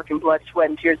hard work and blood, sweat,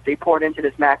 and tears they poured into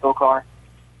this Macco car.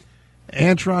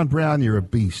 Antron Brown, you're a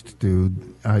beast,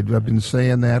 dude. I've been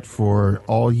saying that for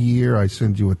all year. I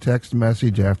send you a text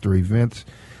message after events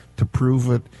to prove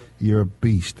it. You're a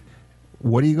beast.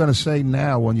 What are you going to say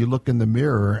now when you look in the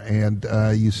mirror and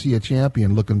you see a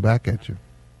champion looking back at you?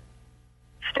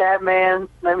 Stab man,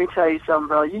 let me tell you something,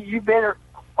 bro. You've been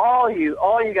all you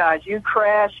guys. You,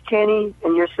 Crash, Kenny,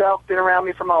 and yourself been around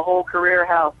me for my whole career.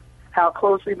 How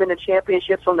close we've been to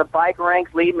championships on the bike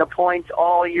ranks, leading the points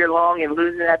all year long and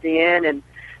losing at the end. And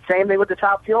same thing with the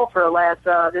Top Fuel for the last,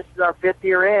 this is our 5th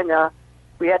year in.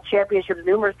 We had championships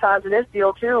numerous times in this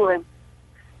deal, too,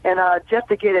 and just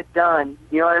to get it done,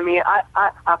 you know what I mean?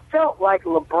 I felt like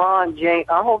LeBron James.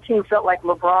 Our whole team felt like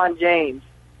LeBron James.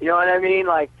 You know what I mean?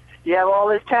 Like, you have all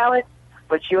this talent,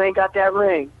 but you ain't got that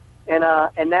ring.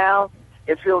 And now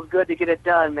it feels good to get it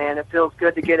done, man. It feels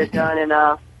good to get it done,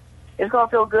 and it's going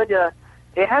to feel good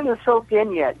it hasn't soaked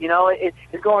in yet.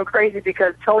 It's going crazy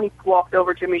because Tony walked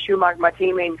over to me, Schumacher, my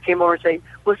teammate, and came over and said,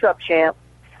 "What's up, champ?"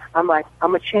 I'm like,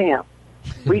 "I'm a champ.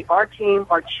 Our team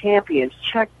are champions.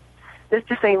 Check, this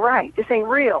ain't right. This ain't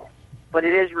real." But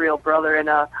it is real, brother, and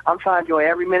I'm trying to enjoy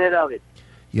every minute of it.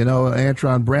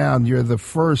 Antron Brown, you're the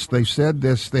first. They said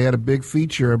this. They had a big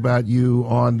feature about you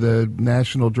on the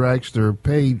National Dragster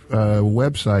Pay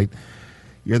website.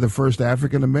 You're the first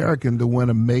African-American to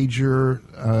win a major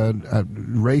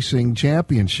racing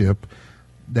championship.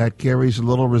 That carries a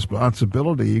little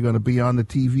responsibility. You're going to be on the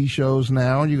TV shows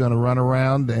now. You're going to run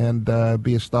around and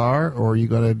be a star, or you're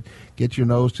going to get your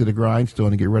nose to the grindstone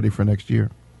and get ready for next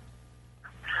year?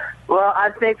 Well,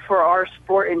 I think for our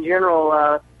sport in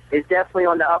general, it's definitely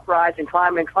on the uprise and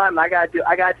climb. I got to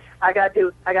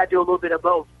do a little bit of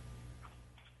both.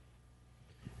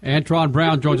 Antron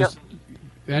Brown joins us.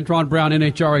 Antron Brown,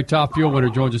 NHRA Top Fuel winner,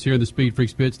 joins us here in the Speed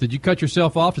Freaks pits. Did you cut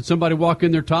yourself off? Did somebody walk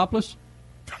in there topless?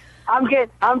 I'm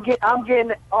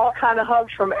getting all kind of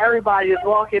hugs from everybody that's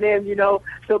walking in,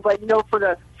 So, but for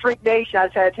the Freak Nation, I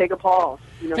just had to take a pause.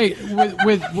 Hey,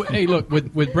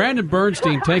 with Brandon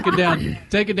Bernstein taking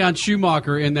down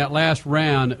Schumacher in that last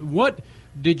round, what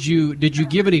did you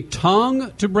give any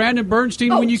tongue to Brandon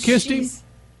Bernstein when you kissed him?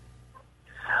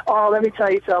 Oh, let me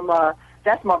tell you something.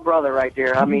 That's my brother right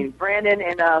there. I mean, Brandon,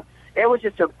 and it was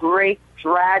just a great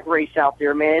drag race out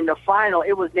there, man. In the final,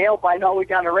 it was nailed by all the way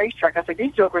down the racetrack. I was like,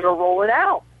 these jokers are rolling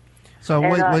out. So,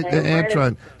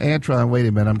 Antron, wait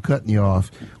a minute. I'm cutting you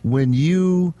off. When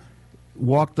you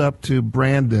walked up to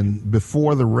Brandon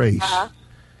before the race,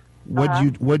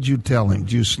 what'd you tell him?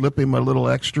 Did you slip him a little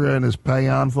extra in his pay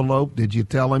envelope? Did you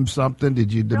tell him something?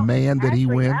 Did you demand that he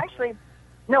win?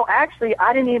 Actually,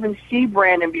 I didn't even see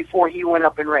Brandon before he went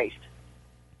up and raced.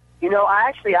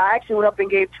 I actually went up and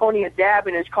gave Tony a dab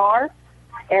in his car,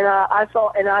 and I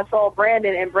saw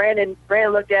Brandon, and Brandon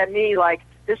looked at me like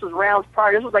this was rounds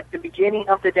prior. This was like the beginning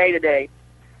of the day today,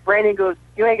 Brandon goes,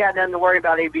 you ain't got nothing to worry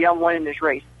about, AB. I'm winning this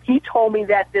race. He told me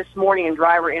that this morning in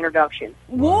driver introduction.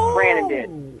 Whoa. Brandon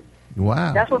did.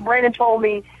 Wow. That's what Brandon told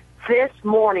me this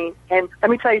morning. And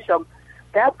let me tell you something.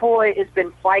 That boy has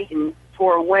been fighting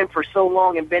for a win for so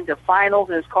long and been to finals,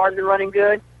 and his car's been running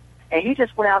good. And he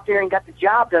just went out there and got the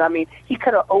job done. I mean, he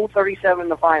could have 0-37 in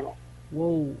the final.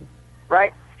 Whoa.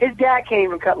 Right? His dad can't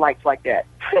even cut lights like that.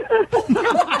 You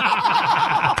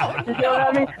know what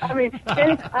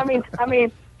I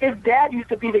mean? His dad used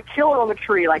to be the killer on the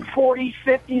tree, like 40s,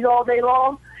 50s all day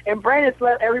long. And Brandon's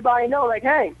let everybody know, like,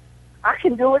 hey, I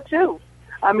can do it too.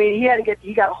 I mean,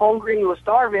 he got hungry, he was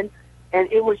starving,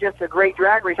 and it was just a great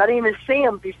drag race. I didn't even see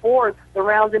him before the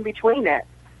rounds in between that.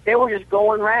 They were just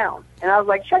going round. And I was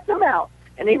like, check them out.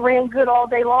 And they ran good all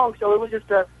day long. So it was just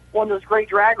one of those great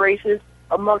drag races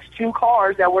amongst two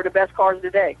cars that were the best cars of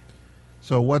the day.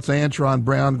 So what's Antron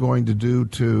Brown going to do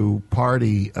to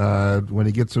party when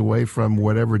he gets away from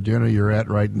whatever dinner you're at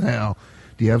right now?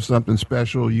 Do you have something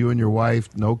special, you and your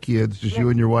wife, no kids, just you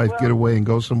and your wife get away and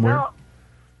go somewhere?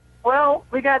 Well,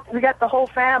 we got the whole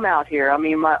fam out here. I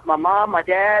mean, my mom, my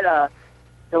dad,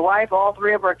 the wife, all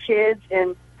three of our kids,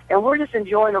 and we're just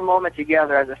enjoying the moment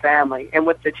together as a family and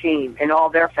with the team and all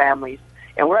their families.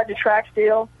 And we're at the track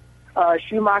still.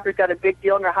 Schumacher's got a big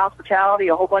deal in their hospitality.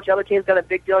 A whole bunch of other teams got a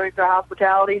big deal in their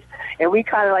hospitalities. And we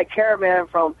kind of like caravan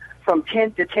from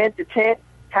tent to tent to tent,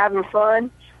 having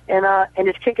fun, and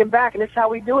it's kicking back. And this is how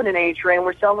we do it in NHRA. And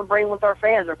we're celebrating with our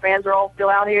fans. Our fans are all still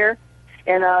out here.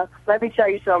 And let me tell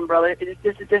you something, brother. This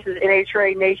is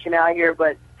NHRA Nation out here,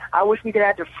 but I wish we could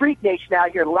have the Freak Nation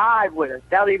out here live with us.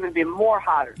 That would even be more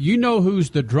hotter. You know who's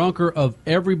the drunker of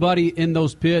everybody in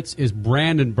those pits is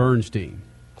Brandon Bernstein.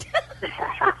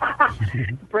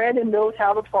 Brandon knows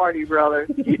how to party, brother.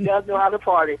 He does know how to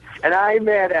party, and I ain't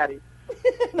mad at him.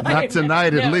 Not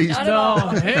tonight, at least. No,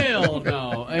 hell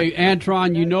no. Hey,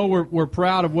 Antron, you know we're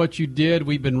proud of what you did.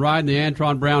 We've been riding the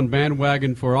Antron Brown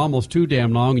bandwagon for almost too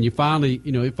damn long, and it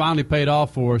finally paid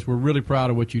off for us. We're really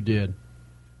proud of what you did.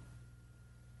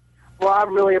 Well, I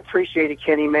really appreciate it,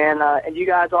 Kenny, man. And you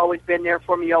guys always been there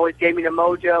for me. You always gave me the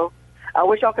mojo. I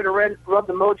wish I could have rubbed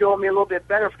the mojo on me a little bit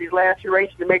better for these last few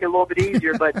races to make it a little bit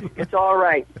easier, but it's all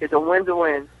right. It's a win's a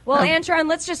win. Well, Antron,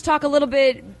 let's just talk a little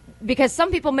bit, because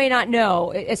some people may not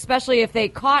know, especially if they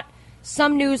caught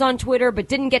some news on Twitter but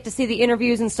didn't get to see the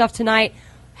interviews and stuff tonight.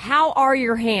 How are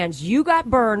your hands? You got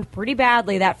burned pretty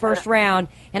badly that first round,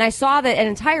 and I saw that an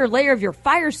entire layer of your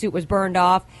fire suit was burned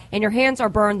off, and your hands are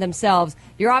burned themselves.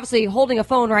 You're obviously holding a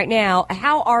phone right now.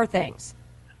 How are things?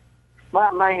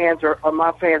 My hands are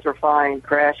fine,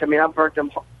 Crash. I mean, I've burnt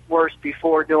them worse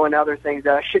before doing other things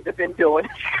that I shouldn't have been doing.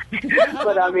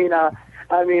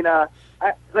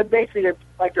 But basically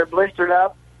they're blistered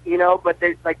up, but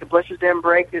the blisters didn't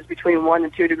break. It's between 1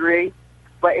 and 2 degrees,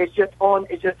 but it's just on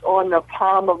the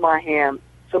palm of my hand.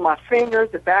 So my fingers,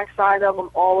 the backside of them,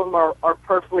 all of them are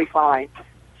perfectly fine.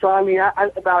 So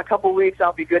about a couple of weeks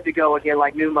I'll be good to go again,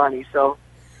 like new money. So.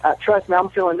 Trust me, I'm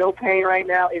feeling no pain right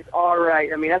now. It's all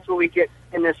right. I mean, that's what we get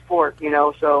in this sport,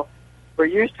 so we're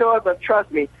used to it, but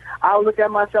trust me, I looked at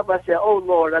myself, I said, oh,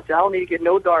 Lord, I don't need to get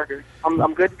no darker.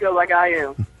 I'm good to go like I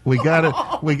am. We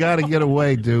gotta get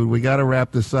away, dude. We got to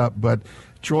wrap this up. But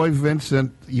Troy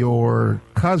Vincent, your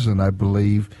cousin, I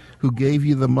believe, who gave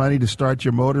you the money to start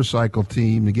your motorcycle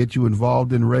team, to get you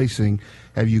involved in racing,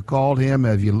 have you called him?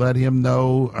 Have you let him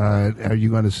know? Are you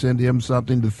going to send him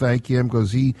something to thank him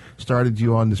because he started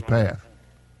you on this path?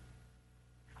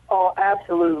 Oh,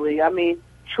 absolutely. I mean,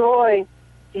 Troy,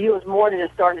 he was more than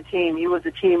just starting a team. He was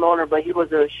a team owner, but he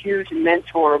was a huge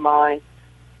mentor of mine,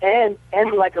 and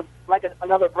like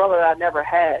another brother that I never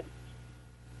had.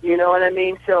 You know what I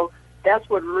mean? So that's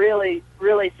what really,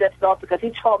 really sets it off, because he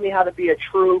taught me how to be a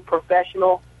true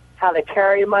professional, how to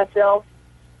carry myself.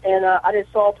 And I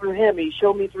just saw through him. He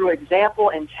showed me through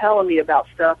example and telling me about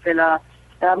stuff. And I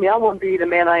wouldn't be the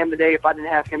man I am today if I didn't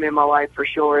have him in my life, for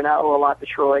sure. And I owe a lot to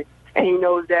Troy. And he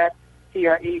knows that. He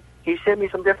sent me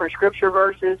some different scripture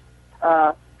verses.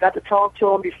 Got to talk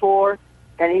to him before.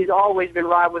 And he's always been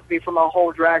riding with me for my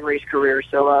whole drag race career.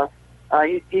 So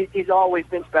he's always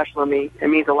been special to me. It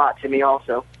means a lot to me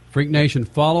also. Freak Nation,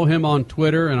 follow him on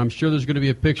Twitter. And I'm sure there's going to be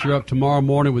a picture up tomorrow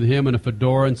morning with him in a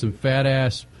fedora and some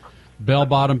fat-ass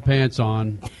bell-bottom pants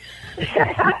on.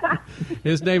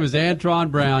 His name is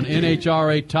Antron Brown,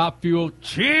 NHRA Top Fuel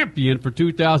Champion for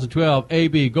 2012.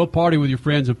 AB, go party with your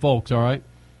friends and folks, all right?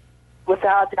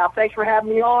 Without doubt. Thanks for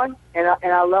having me on, and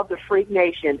I love the Freak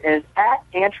Nation. And it's at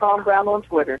Antron Brown on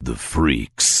Twitter. The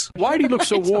Freaks. Why do you look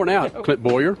so worn out, Clint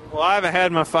Bowyer? Well, I haven't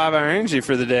had my 5-hour energy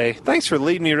for the day. Thanks for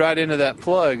leading me right into that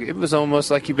plug. It was almost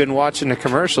like you've been watching the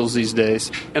commercials these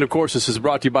days. And, of course, this is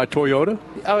brought to you by Toyota.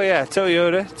 Oh, yeah,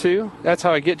 Toyota, too. That's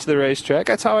how I get to the racetrack.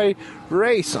 That's how I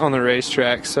race on the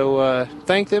racetrack. So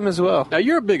thank them as well. Now,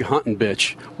 you're a big hunting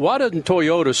bitch. Why doesn't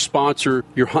Toyota sponsor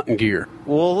your hunting gear?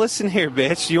 Well, listen here,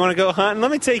 bitch. You want to go hunting?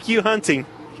 Let me take you hunting.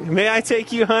 May I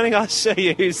take you hunting? I'll show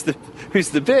you who's the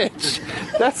bitch.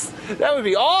 That would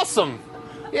be awesome.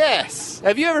 Yes.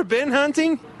 Have you ever been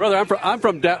hunting? Brother, I'm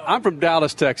from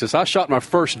Dallas, Texas. I shot my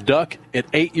first duck at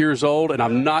 8 years old, and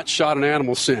I've not shot an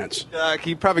animal since.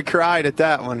 You probably cried at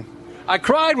that one. I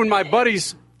cried when my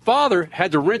buddy's father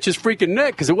had to wrench his freaking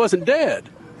neck because it wasn't dead.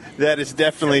 That's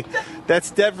definitely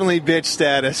bitch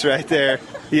status right there.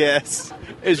 Yes.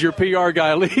 As your PR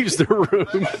guy leaves the room.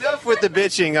 Enough with the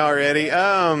bitching already.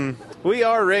 We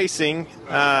are racing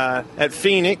at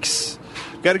Phoenix.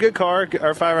 Got a good car.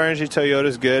 Our 5-hour energy Toyota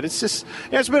is good. It's just,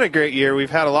 it's been a great year.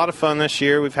 We've had a lot of fun this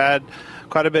year. We've had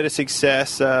quite a bit of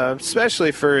success,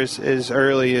 especially for as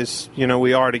early as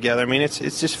we are together. I mean, it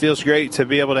just feels great to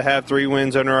be able to have 3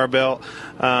 wins under our belt.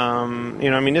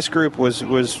 This group was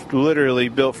literally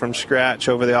built from scratch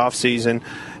over the off season.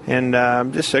 And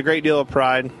just a great deal of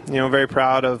pride. Very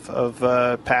proud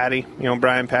of Patty.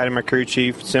 Brian Patty, my crew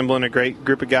chief, assembling a great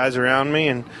group of guys around me,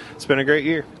 and it's been a great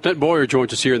year. Clint Bowyer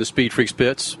joins us here in the SpeedFreaks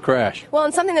pits. Crash. Well,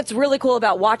 and something that's really cool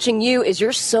about watching you is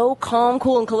you're so calm,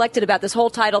 cool, and collected about this whole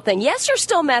title thing. Yes, you're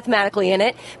still mathematically in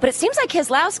it, but it seems like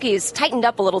Keselowski's tightened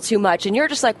up a little too much, and you're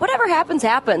just like, whatever happens,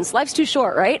 happens. Life's too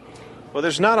short, right? Well,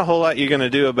 there's not a whole lot you're going to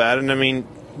do about it. I mean,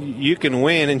 you can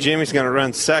win, and Jimmy's going to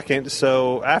run second.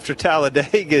 So after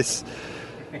Talladega's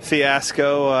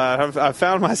fiasco, I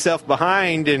found myself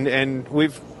behind, and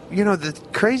we've, the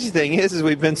crazy thing is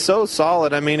we've been so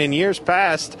solid. I mean, in years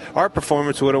past, our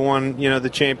performance would have won, the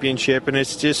championship, and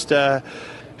it's just,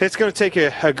 it's going to take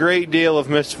a great deal of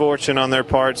misfortune on their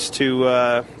parts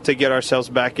to get ourselves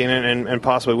back in it and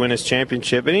possibly win this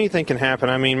championship. And anything can happen.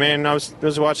 I mean, man, I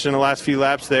was watching the last few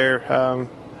laps there.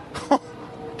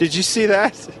 Did you see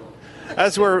that?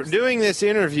 As we're doing this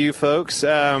interview, folks,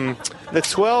 the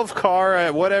 12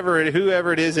 car,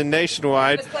 whoever it is in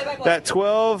Nationwide, that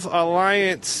 12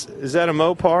 Alliance, is that a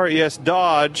Mopar? Yes,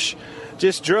 Dodge,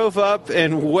 just drove up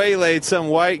and waylaid some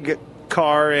white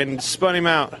car and spun him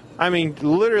out. I mean,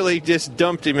 literally just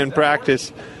dumped him in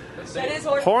practice.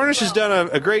 Hornish has done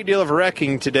a great deal of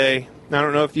wrecking today. I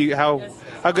don't know if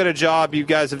how good a job you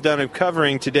guys have done of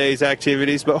covering today's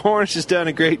activities, but Hornish has done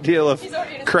a great deal of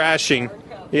crashing.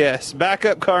 Yes,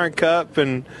 backup car and cup,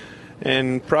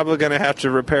 and probably going to have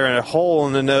to repair a hole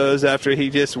in the nose after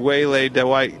he just waylaid the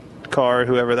white car,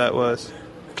 whoever that was.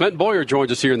 Clint Bowyer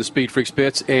joins us here in the SpeedFreaks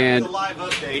pits, and live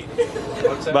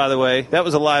update. By the way, that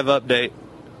was a live update.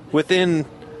 Within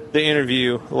the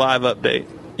interview, live update.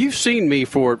 You've seen me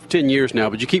for 10 years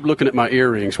now, but you keep looking at my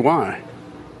earrings. Why?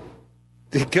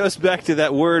 It goes back to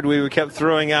that word we kept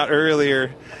throwing out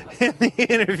earlier in the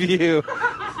interview.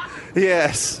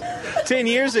 Yes. 10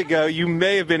 years ago, you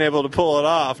may have been able to pull it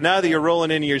off. Now that you're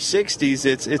rolling into your 60s,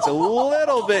 it's a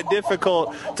little bit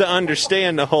difficult to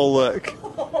understand the whole look.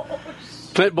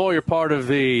 Clint Bowyer, part of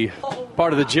the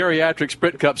Geriatric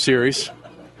Sprint Cup Series,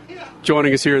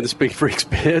 joining us here in the SpeedFreaks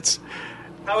pits.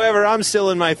 However, I'm still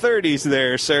in my 30s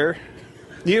there, sir.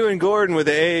 You and Gordon with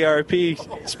the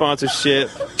AARP sponsorship,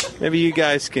 maybe you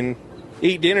guys can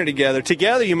eat dinner together.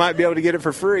 Together, you might be able to get it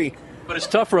for free. But it's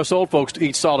tough for us old folks to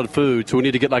eat solid food, so we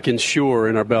need to get like Ensure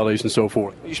in our bellies and so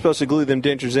forth. You're supposed to glue them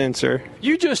dentures in, sir.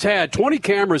 You just had 20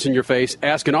 cameras in your face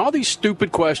asking all these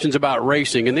stupid questions about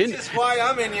racing, and then... This is why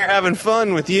I'm in here having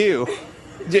fun with you.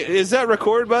 Is that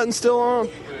record button still on?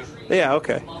 Yeah,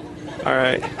 okay. All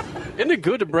right. Isn't it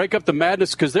good to break up the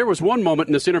madness? Because there was one moment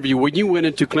in this interview when you went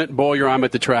into Clint Bowyer, I'm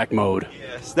at the track mode.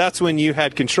 Yes, that's when you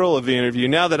had control of the interview.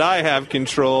 Now that I have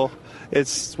control,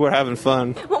 we're having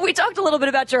fun. Well, we talked a little bit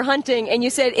about your hunting, and you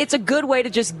said it's a good way to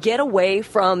just get away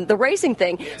from the racing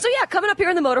thing. So, yeah, coming up here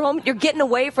in the motorhome, you're getting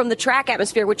away from the track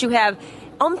atmosphere, which you have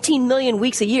umpteen million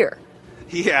weeks a year.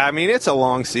 Yeah, I mean, it's a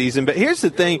long season. But here's the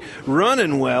thing.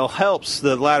 Running well helps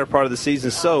the latter part of the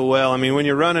season so well. I mean, when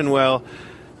you're running well...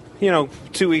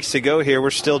 2 weeks to go here,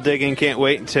 we're still digging, can't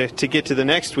wait to get to the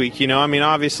next week. I mean,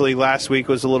 obviously last week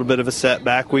was a little bit of a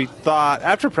setback. We thought,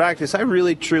 after practice, I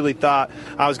really, truly thought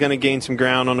I was going to gain some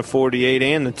ground on the 48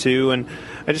 and the 2, and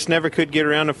I just never could get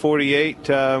around to 48.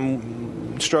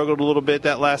 struggled a little bit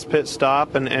that last pit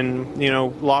stop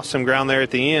and lost some ground there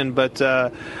at the end. But,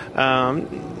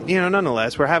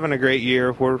 nonetheless, we're having a great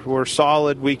year. We're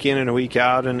solid week in and a week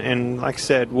out. And like I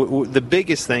said, the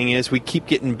biggest thing is we keep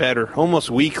getting better. Almost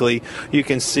weekly, you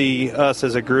can see us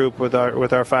as a group with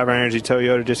our 5 Energy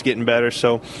Toyota just getting better.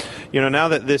 So, now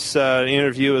that this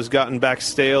interview has gotten back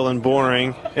stale and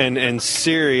boring and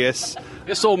serious.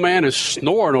 This old man is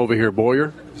snoring over here,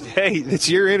 Bowyer. Hey, it's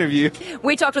your interview.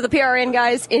 We talked with the PRN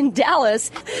guys in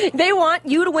Dallas. They want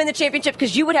you to win the championship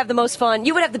because you would have the most fun.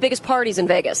 You would have the biggest parties in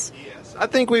Vegas. Yes, I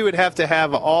think we would have to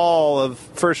have all of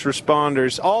first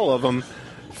responders, all of them,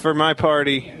 for my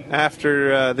party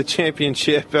after the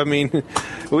championship. I mean,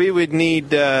 we would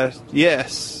need, a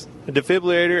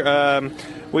defibrillator.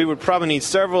 We would probably need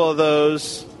several of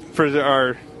those for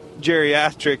our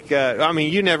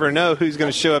geriatric. You never know who's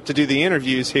going to show up to do the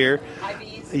interviews here.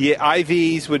 Yeah,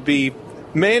 IVs would be,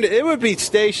 it would be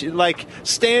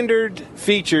standard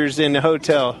features in the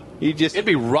hotel. It'd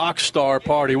be rock star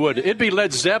party, wouldn't it? It'd be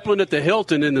Led Zeppelin at the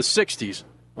Hilton in the 60s.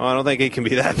 Well, I don't think it can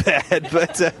be that bad,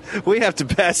 but we have to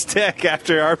pass tech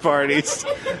after our parties.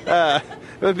 It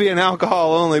would be an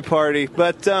alcohol-only party,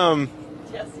 but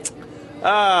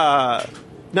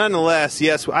nonetheless,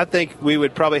 yes, I think we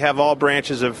would probably have all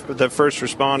branches of the first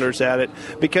responders at it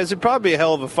because it'd probably be a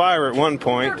hell of a fire at one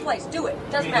point. Third place, do it.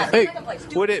 Doesn't matter. Hey, Second place,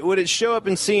 would it show up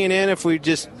in CNN if we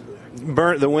just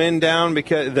burnt the wind down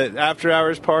because the after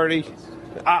hours party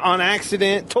on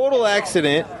accident, total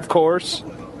accident, of course?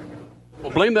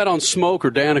 Well, blame that on Smoke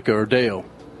or Danica or Dale.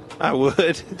 I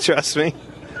would, trust me.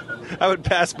 I would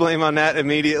pass blame on that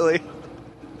immediately.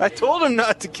 I told him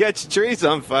not to catch trees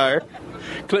on fire.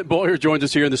 Clint Bowyer joins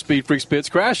us here in the Speed Freaks pits.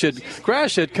 Crash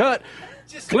had cut.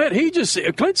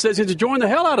 Clint says he's enjoying the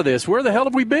hell out of this. Where the hell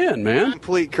have we been, man?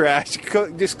 Complete crash.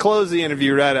 Just close the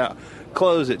interview right out.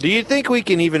 Close it. Do you think we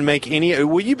can even make any?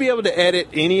 Will you be able to edit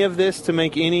any of this to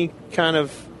make any kind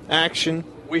of action?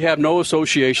 We have no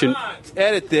association.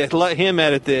 Edit this. Let him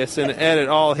edit this and edit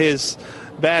all his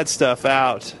bad stuff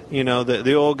out.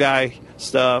 The old guy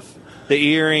stuff, the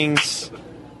earrings.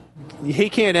 He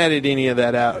can't edit any of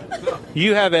that out.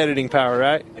 You have editing power,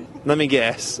 right? Let me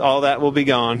guess. All that will be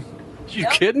gone. You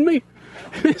kidding me?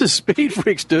 This is Speed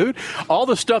Freaks, dude. All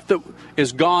the stuff that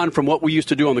is gone from what we used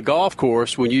to do on the golf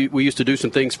course when we used to do some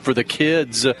things for the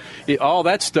kids, all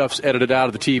that stuff's edited out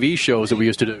of the TV shows that we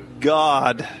used to do.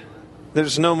 God.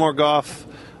 There's no more golf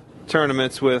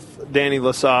tournaments with Danny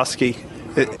Lasowski.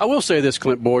 I will say this,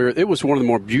 Clint Bowyer. It was one of the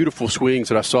more beautiful swings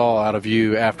that I saw out of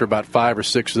you after about 5 or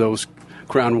 6 of those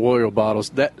Crown Royal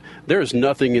bottles. That there is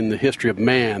nothing in the history of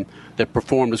man that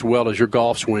performed as well as your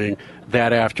golf swing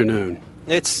that afternoon.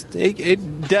 It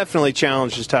definitely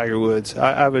challenges Tiger Woods.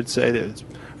 I would say that it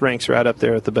ranks right up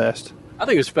there at the best. I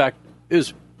think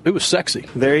it was sexy.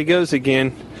 There he goes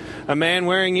again. A man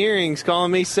wearing earrings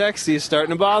calling me sexy is starting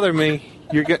to bother me.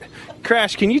 You're good.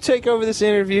 Crash, can you take over this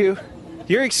interview?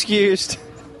 You're excused.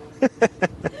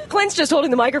 Clint's just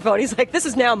holding the microphone. He's like, this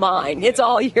is now mine. It's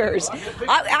all yours.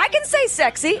 I can say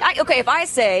sexy. If I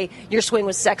say your swing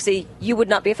was sexy, you would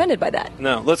not be offended by that.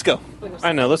 No, let's go.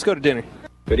 I know. Let's go to dinner.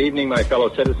 Good evening, my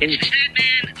fellow citizens.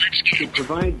 To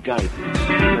provide guidance to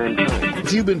mankind.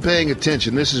 If you've been paying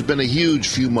attention, this has been a huge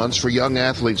few months for young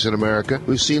athletes in America.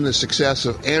 We've seen the success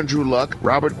of Andrew Luck,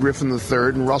 Robert Griffin III,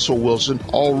 and Russell Wilson,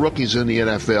 all rookies in the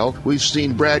NFL. We've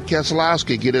seen Brad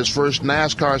Keselowski get his first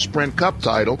NASCAR Sprint Cup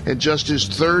title in just his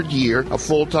 3rd year of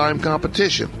full-time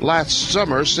competition. Last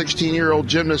summer, 16-year-old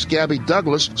gymnast Gabby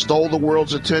Douglas stole the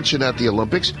world's attention at the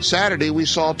Olympics. Saturday, we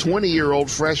saw 20-year-old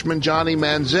freshman Johnny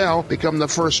Manziel become the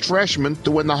first freshman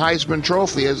to win the Heisman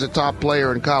Trophy as a top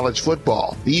player in college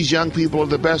football. These young people are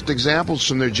the best examples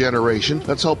from their generation.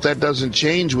 Let's hope that doesn't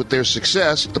change with their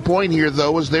success. The point here,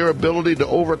 though, is their ability to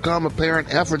overcome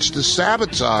apparent efforts to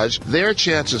sabotage their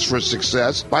chances for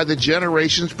success by the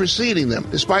generations preceding them.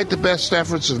 Despite the best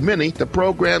efforts of many, the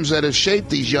programs that have shaped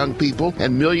these young people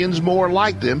and millions more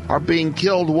like them are being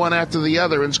killed one after the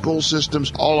other in school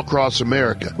systems all across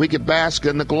America. We could bask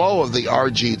in the glow of the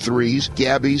RG3s,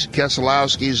 Gabbies,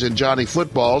 Keselowskis, and Johnny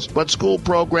Footballs, but school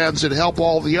programs that help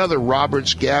all the other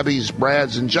Roberts, Gabbies,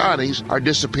 Brads, and Johnnies are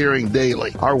disappearing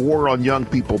daily. Our war on young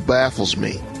people baffles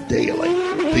me daily.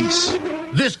 Peace.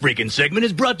 This freaking segment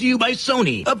is brought to you by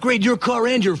Sony. Upgrade your car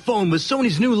and your phone with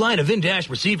Sony's new line of in-dash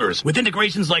receivers. With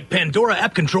integrations like Pandora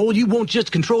App Control, you won't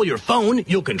just control your phone,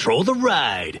 you'll control the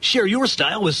ride. Share your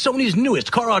style with Sony's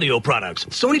newest car audio products.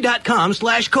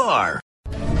 Sony.com/car.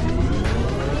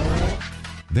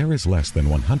 There is less than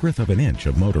 1/100th of an inch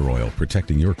of motor oil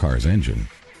protecting your car's engine.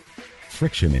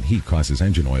 friction and heat causes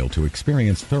engine oil to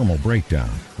experience thermal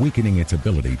breakdown, weakening its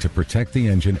ability to protect the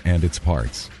engine and its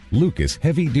parts. Lucas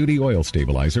Heavy-Duty Oil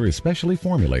Stabilizer is specially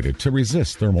formulated to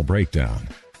resist thermal breakdown,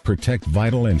 protect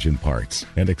vital engine parts,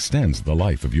 and extends the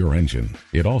life of your engine.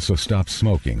 It also stops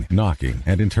smoking, knocking,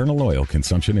 and internal oil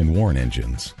consumption in worn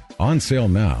engines. On sale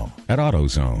now at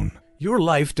AutoZone. Your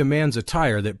life demands a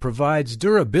tire that provides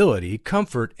durability,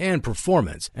 comfort, and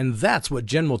performance, and that's what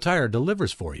General Tire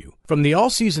delivers for you. From the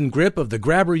all-season grip of the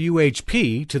Grabber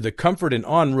UHP to the comfort and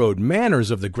on-road manners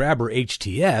of the Grabber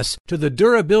HTS to the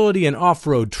durability and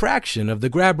off-road traction of the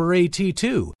Grabber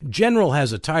AT2, General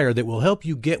has a tire that will help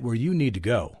you get where you need to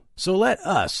go. So let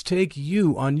us take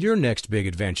you on your next big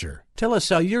adventure. Tell us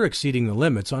how you're exceeding the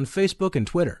limits on Facebook and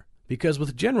Twitter, because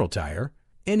with General Tire,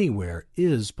 anywhere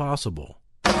is possible.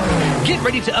 Get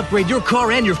ready to upgrade your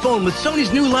car and your phone with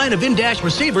Sony's new line of in-dash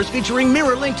receivers featuring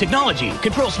mirror link technology.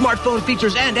 Control smartphone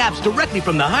features and apps directly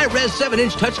from the high-res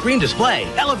 7-inch touchscreen display.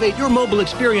 Elevate your mobile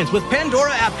experience with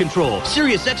Pandora app control,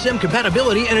 Sirius XM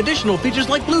compatibility, and additional features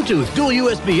like Bluetooth, dual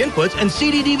USB inputs, and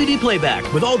CD-DVD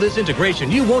playback. With all this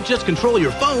integration, you won't just control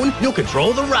your phone, you'll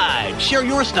control the ride. Share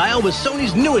your style with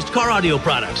Sony's newest car audio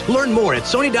products. Learn more at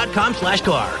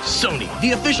sony.com/car. Sony,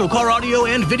 the official car audio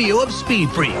and video of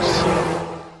SpeedFreaks.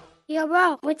 Yo,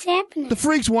 bro, what's happening? The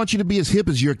Freaks want you to be as hip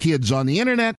as your kids on the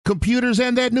internet, computers,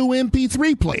 and that new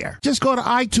MP3 player. Just go to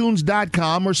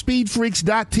iTunes.com or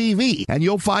SpeedFreaks.tv, and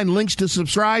you'll find links to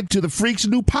subscribe to the Freaks'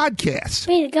 new podcast.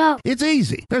 Way to go. It's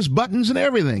easy. There's buttons and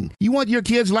everything. You want your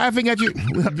kids laughing at you?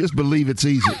 Well, just believe it's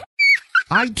easy.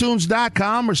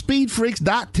 iTunes.com or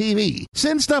SpeedFreaks.tv.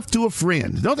 Send stuff to a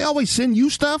friend. Don't they always send you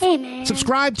stuff? Hey, man.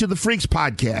 Subscribe to the Freaks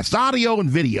podcast, audio and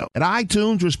video, at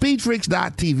iTunes or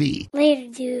SpeedFreaks.tv.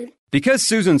 Later, dude. Because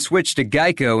Susan switched to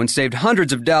Geico and saved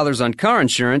hundreds of dollars on car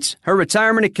insurance, her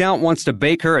retirement account wants to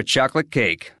bake her a chocolate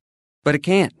cake. But it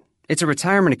can't. It's a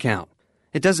retirement account.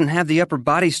 It doesn't have the upper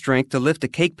body strength to lift a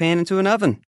cake pan into an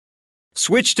oven.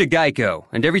 Switch to Geico,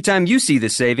 and every time you see the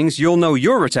savings, you'll know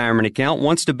your retirement account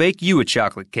wants to bake you a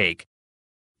chocolate cake.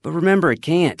 But remember, it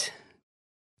can't.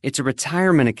 It's a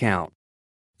retirement account.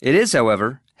 It is,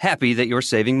 however, happy that you're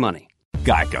saving money.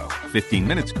 Geico. 15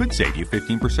 minutes could save you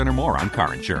 15% or more on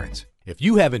car insurance. If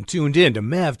you haven't tuned in to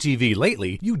MAV TV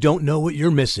lately, you don't know what you're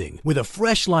missing. With a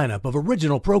fresh lineup of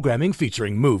original programming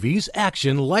featuring movies,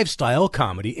 action, lifestyle,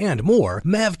 comedy, and more,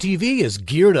 MAV TV is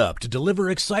geared up to deliver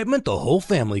excitement the whole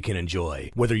family can enjoy.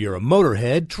 Whether you're a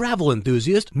motorhead, travel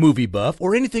enthusiast, movie buff,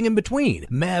 or anything in between,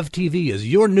 MAV TV is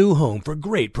your new home for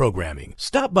great programming.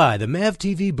 Stop by the MAV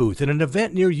TV booth at an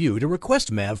event near you to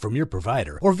request MAV from your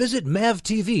provider, or visit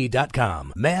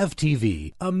MAVTV.com. MAV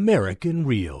TV, American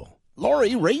Real.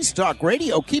 Lori, Race Talk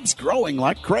Radio keeps growing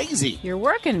like crazy. You're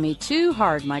working me too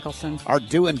hard, Michelson. Our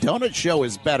Doin' Donut show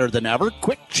is better than ever.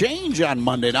 Quick change on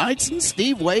Monday nights, and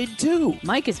Steve Wade, too.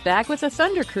 Mike is back with the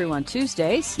Thunder Crew on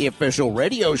Tuesdays. The official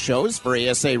radio shows for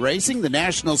ASA Racing, the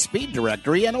National Speed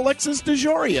Directory, and Alexis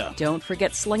DeJoria. Don't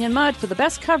forget Sling and Mud for the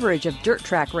best coverage of dirt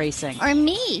track racing. Or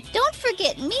me. Don't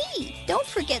forget me. Don't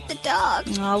forget the dog.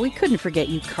 Oh, we couldn't forget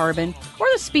you, Carbon. Or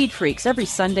the Speed Freaks every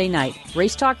Sunday night.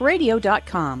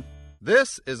 RaceTalkRadio.com.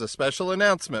 This is a special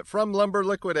announcement from Lumber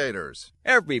Liquidators.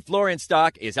 Every floor in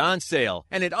stock is on sale,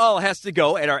 and it all has to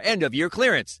go at our end-of-year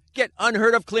clearance. Get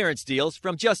unheard-of clearance deals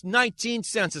from just 19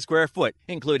 cents a square foot,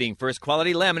 including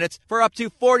first-quality laminates for up to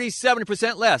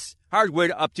 47% less,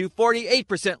 hardwood up to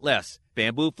 48% less,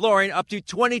 bamboo flooring up to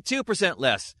 22%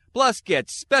 less. Plus,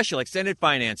 get special extended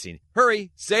financing.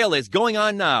 Hurry, sale is going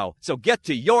on now, so get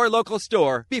to your local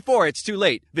store before it's too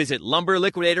late. Visit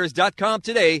LumberLiquidators.com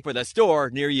today for the store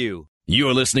near you.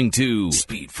 You're listening to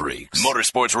Speed Freaks,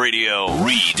 Motorsports Radio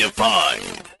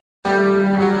Redefined.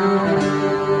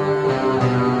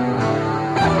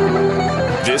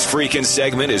 This freaking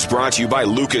segment is brought to you by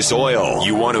Lucas Oil.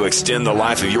 You want to extend the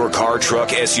life of your car, truck,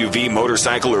 SUV,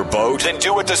 motorcycle, or boat? Then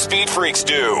do what the Speed Freaks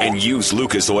do and use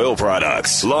Lucas Oil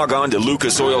products. Log on to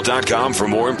lucasoil.com for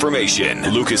more information.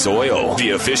 Lucas Oil, the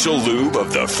official lube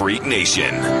of the Freak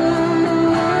Nation.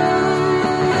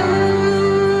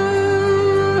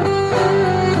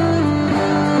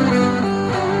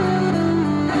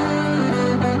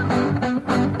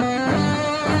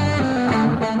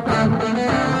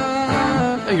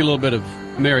 A little bit of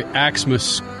Merry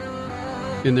Xmas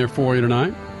in there for you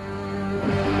tonight.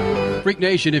 Freak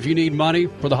Nation, if you need money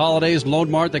for the holidays, Loan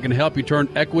Mart, they can help you turn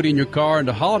equity in your car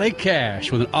into holiday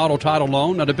cash with an auto title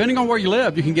loan. Now, depending on where you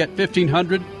live, you can get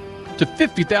 $1,500 to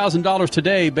 $50,000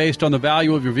 today based on the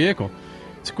value of your vehicle.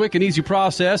 It's a quick and easy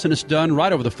process, and it's done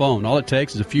right over the phone. All it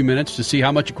takes is a few minutes to see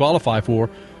how much you qualify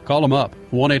for. Call them up,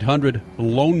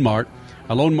 1-800-LOAN-MART.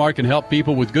 Loan Mart can help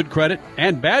people with good credit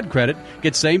and bad credit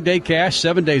get same-day cash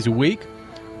 7 days a week.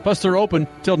 Plus, they're open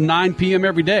till 9 p.m.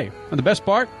 every day. And the best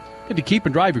part? Get to keep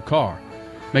and drive your car.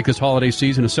 Make this holiday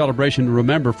season a celebration to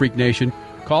remember, Freak Nation.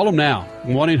 Call them now,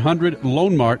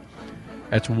 1-800-LOAN-MART.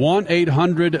 That's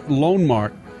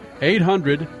 1-800-LOAN-MART,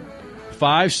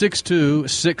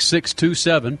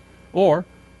 800-562-6627, or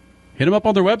hit them up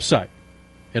on their website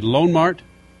at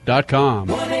loanmart.com.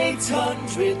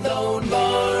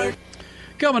 1-800-LOAN-MART.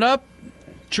 Coming up,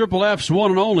 Triple F's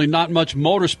one and only Not Much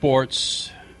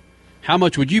Motorsports. How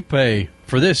much would you pay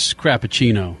for this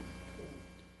Crappuccino?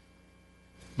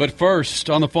 But first,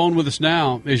 on the phone with us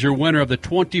now is your winner of the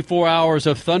 24 Hours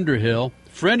of Thunderhill,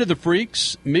 friend of the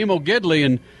Freaks, Memo Gidley.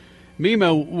 And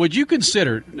Memo, would you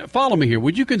consider, follow me here,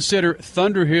 would you consider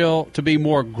Thunderhill to be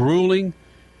more grueling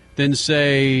than,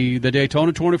 say, the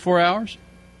Daytona 24 Hours?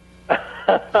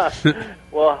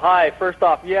 Well, hi. First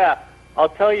off, yeah, I'll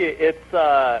tell you, it's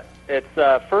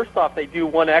first off, they do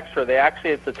one extra.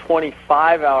 It's a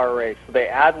 25-hour race, so they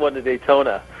add one to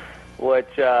Daytona, which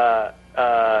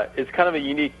is kind of a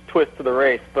unique twist to the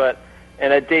race.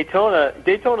 And at Daytona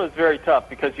is very tough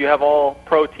because you have all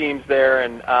pro teams there,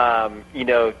 and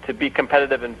to be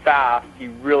competitive and fast,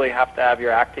 you really have to have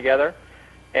your act together.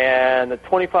 And the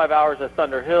 25 hours at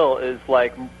Thunderhill is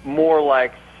more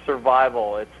like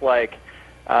survival. It's like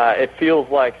it feels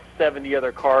like 70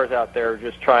 other cars out there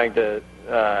just trying to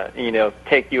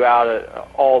take you out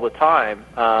all the time.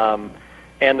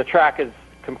 And the track is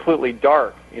completely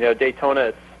dark.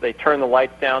 Daytona, they turn the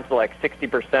lights down to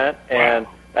 60%, and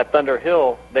at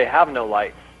Thunderhill, they have no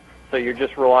lights. So you're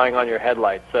just relying on your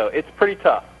headlights. So it's pretty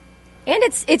tough. And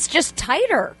it's just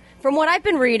tighter. From what I've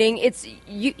been reading,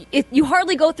 you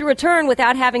hardly go through a turn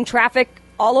without having traffic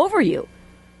all over you.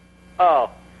 Oh,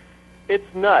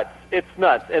 it's nuts. It's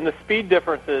nuts. And the speed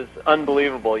difference is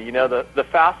unbelievable. The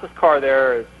fastest car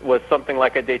there was something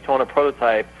like a Daytona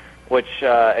prototype, which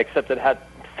except it had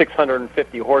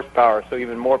 650 horsepower, so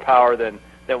even more power than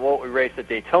what we raced at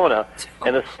Daytona.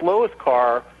 And the slowest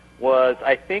car was,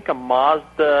 I think, a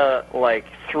Mazda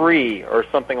 3 or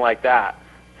something like that.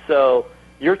 So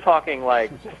you're talking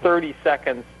 30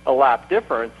 seconds a lap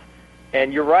difference.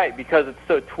 And you're right, because it's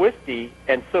so twisty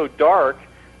and so dark,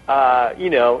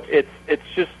 it's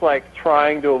just like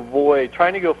trying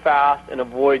to go fast and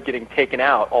avoid getting taken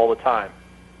out all the time.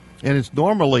 And it's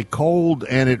normally cold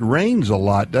and it rains a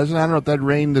lot, doesn't it? I don't know if that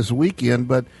rained this weekend,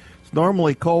 but it's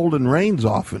normally cold and rains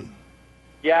often.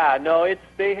 Yeah, no,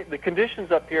 the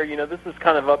conditions up here, this is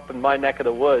kind of up in my neck of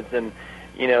the woods, and,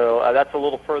 that's a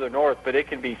little further north, but it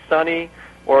can be sunny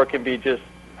or it can be just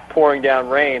pouring down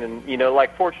rain. And,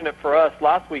 fortunate for us,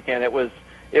 last weekend it was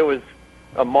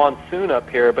a monsoon up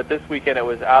here, but this weekend it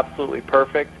was absolutely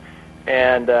perfect,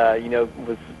 and, it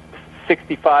was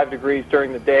 65 degrees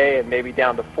during the day and maybe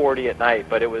down to 40 at night,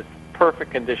 but it was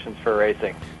perfect conditions for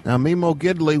racing. Now, Memo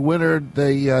Gidley wintered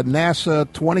the NASA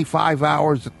 25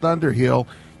 Hours at Thunderhill.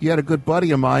 You had a good buddy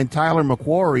of mine, Tyler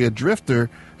McQuarrie, a drifter.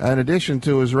 In addition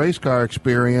to his race car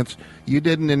experience, he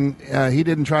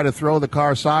didn't try to throw the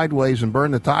car sideways and burn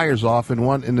the tires off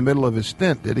in the middle of his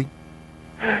stint, did he?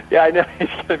 Yeah, I know. He's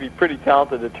going to be pretty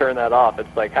talented to turn that off. It's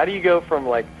how do you go from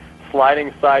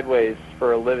sliding sideways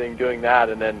for a living doing that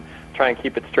and then try and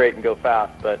keep it straight and go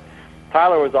fast? But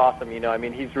Tyler was awesome.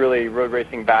 He's really road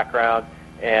racing background,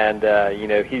 and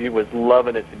he was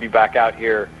loving it to be back out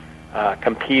here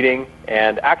competing.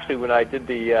 And actually, when I did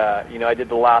I did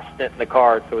the last stint in the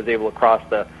car, so I was able to cross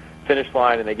the finish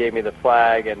line, and they gave me the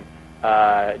flag and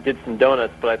did some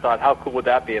donuts. But I thought, how cool would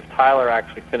that be if Tyler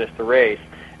actually finished the race,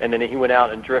 and then he went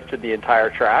out and drifted the entire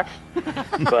track?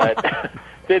 But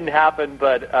didn't happen.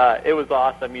 But it was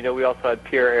awesome. We also had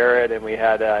Pierre Arad, and we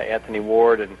had Anthony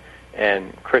Ward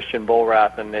and Christian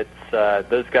Bullrath, and it's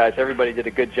those guys. Everybody did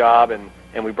a good job,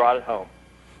 and we brought it home.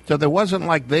 So there wasn't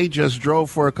like they just drove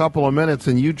for a couple of minutes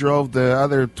and you drove the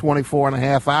other 24 and a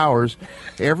half hours.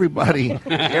 Everybody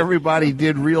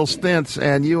did real stints,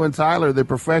 and you and Tyler, the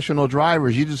professional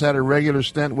drivers, you just had a regular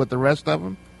stint with the rest of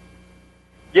them?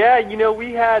 Yeah,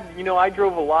 we had, I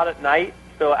drove a lot at night,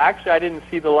 so actually I didn't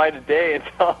see the light of day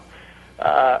until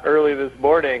early this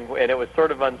morning, and it was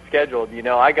sort of unscheduled.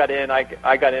 I got in at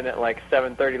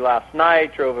 7:30 last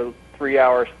night, drove a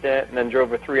 3-hour stint, and then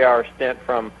drove a 3-hour stint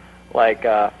from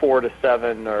 4 to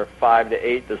 7 or 5 to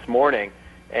 8 this morning.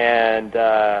 And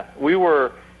we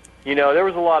were, there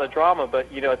was a lot of drama, but,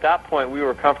 at that point we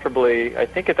were comfortably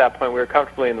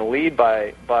in the lead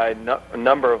by a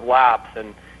number of laps.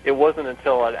 And it wasn't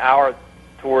until an hour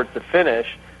towards the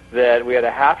finish that we had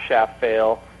a half shaft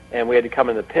fail, and we had to come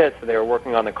in the pits, and they were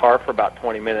working on the car for about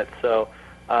 20 minutes. So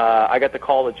I got the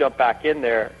call to jump back in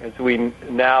there, as we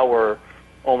now were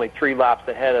only 3 laps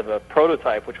ahead of a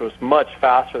prototype, which was much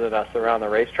faster than us around the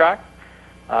racetrack.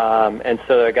 And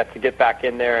so I got to get back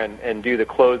in there and do the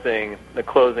closing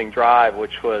drive,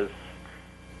 which was,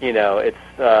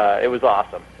 it was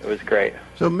awesome. It was great.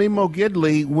 So, Memo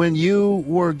Gidley, when you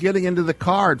were getting into the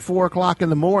car at 4 o'clock in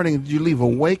the morning, did you leave a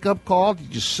wake-up call?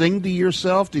 Did you sing to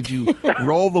yourself? Did you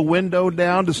roll the window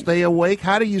down to stay awake?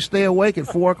 How do you stay awake at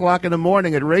 4 o'clock in the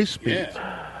morning at race speed?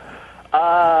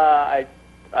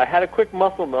 I had a quick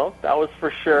muscle milk, that was for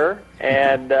sure,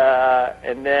 and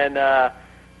then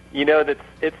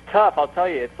it's tough. I'll tell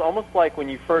you, it's almost like when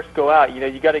you first go out.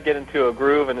 You got to get into a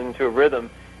groove and into a rhythm.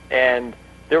 And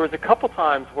there was a couple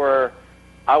times where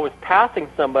I was passing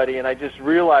somebody, and I just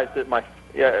realized that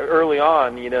early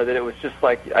on, that it was just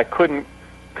like I couldn't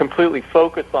completely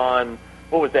focus on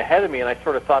what was ahead of me, and I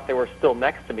sort of thought they were still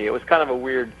next to me. It was kind of a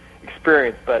weird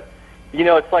experience, but.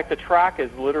 It's like the track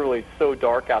is literally so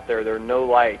dark out there. There are no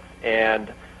lights, and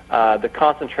the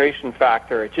concentration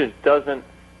factor, it just doesn't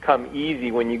come easy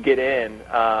when you get in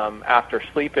after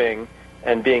sleeping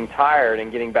and being tired and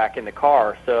getting back in the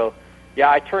car. So, yeah,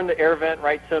 I turned the air vent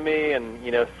right to me and,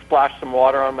 splashed some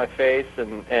water on my face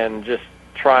and just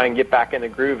try and get back in the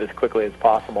groove as quickly as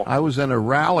possible. I was in a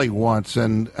rally once,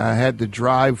 and I had to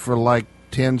drive for like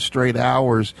 10 straight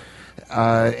hours.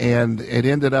 And it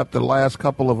ended up the last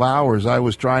couple of hours I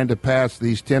was trying to pass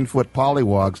these 10-foot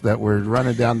polywogs that were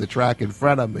running down the track in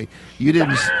front of me. You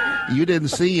didn't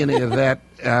see any of that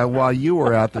while you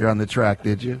were out there on the track,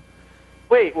 did you?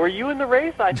 Wait, were you in the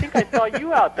race? I think I saw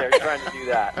you out there trying to do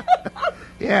that.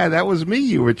 Yeah, that was me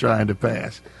you were trying to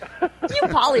pass. You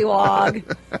pollywog.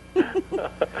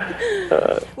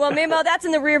 Well, Memo, that's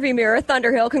in the rearview mirror.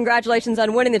 Thunderhill, congratulations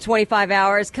on winning the 25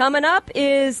 hours. Coming up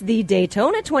is the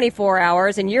Daytona 24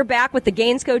 hours, and you're back with the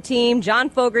Gainesco team, John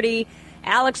Fogerty,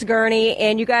 Alex Gurney,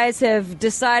 and you guys have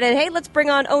decided, hey, let's bring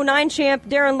on 09 champ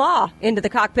Darren Law into the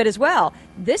cockpit as well.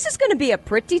 This is going to be a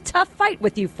pretty tough fight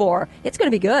with you four. It's going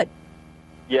to be good.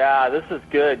 Yeah, this is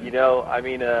good.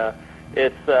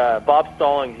 It's Bob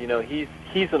Stallings.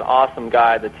 He's an awesome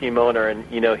guy, the team owner, and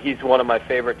he's one of my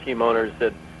favorite team owners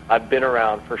that I've been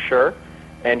around for sure.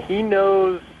 And he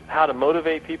knows how to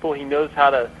motivate people. He knows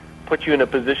how to put you in a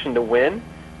position to win.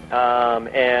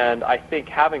 And I think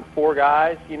having 4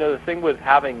 guys, the thing with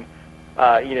having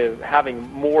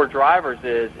more drivers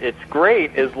is it's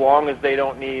great as long as they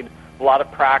don't need a lot of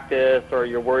practice or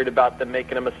you're worried about them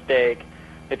making a mistake.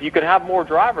 If you can have more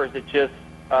drivers, it just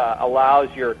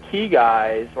allows your key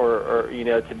guys or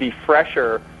to be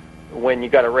fresher when you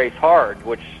got to race hard,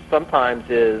 which sometimes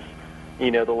is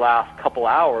the last couple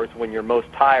hours when you're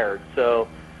most tired. So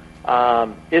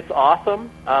it's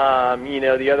awesome.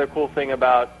 The other cool thing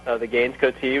about the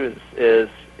Gainesco team is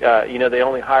they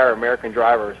only hire American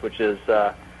drivers, which is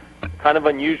kind of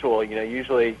unusual.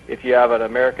 Usually if you have an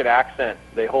American accent,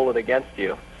 they hold it against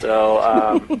you.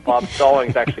 So Bob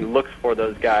Stallings actually looks for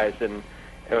those guys, and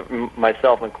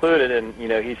myself included, and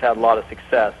he's had a lot of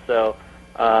success. So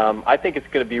I think it's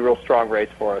going to be a real strong race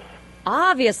for us.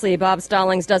 Obviously, Bob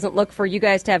Stallings doesn't look for you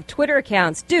guys to have Twitter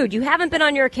accounts. Dude, you haven't been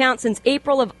on your account since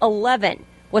April of 11.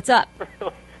 What's up?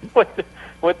 What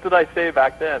did I say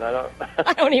back then?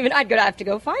 I don't even. I'd have to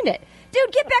go find it.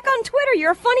 Dude, get back on Twitter.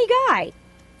 You're a funny guy.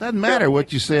 Doesn't matter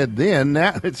what you said then.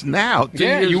 Now it's now.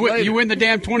 Yeah, you win the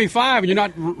damn 25, and you're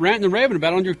not ranting and raving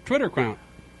about it on your Twitter account.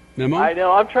 Memo? I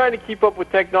know. I'm trying to keep up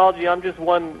with technology. I'm just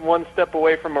one step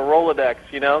away from a Rolodex,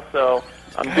 so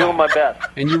I'm doing my best.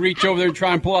 And you reach over there and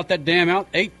try and pull out that damn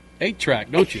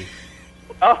 8-track, don't you?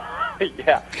 Oh,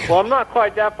 yeah. Well, I'm not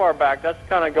quite that far back. That's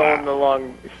kind of going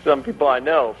along some people I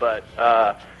know, but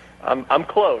I'm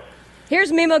close.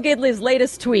 Here's Memo Gidley's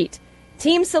latest tweet.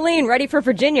 Team Celine ready for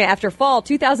Virginia after fall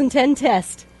 2010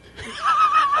 test.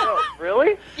 Oh,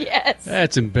 really? Yes.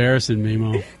 That's embarrassing,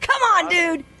 Memo. Come on,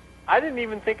 dude. I didn't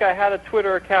even think I had a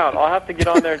Twitter account. I'll have to get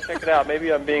on there and check it out.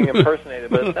 Maybe I'm being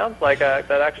impersonated, but it sounds like that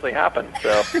actually happened.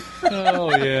 So.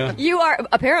 Oh, yeah. You are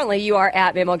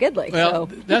at Memo Gidley. Well,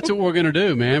 that's what we're going to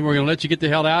do, man. We're going to let you get the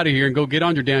hell out of here and go get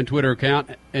on your damn Twitter account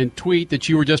and tweet that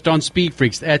you were just on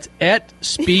SpeedFreaks. That's at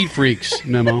SpeedFreaks,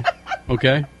 Memo.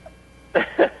 Okay?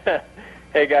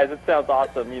 Hey, guys, it sounds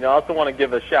awesome. I also want to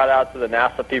give a shout-out to the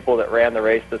NASA people that ran the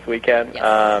race this weekend.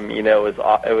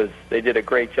 Yes. They did a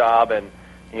great job, and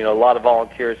a lot of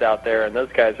volunteers out there, and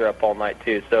those guys are up all night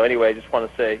too. So anyway, I just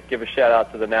want to give a shout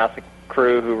out to the NASA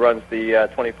crew who runs the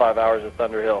 25 hours at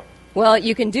Thunderhill. Well,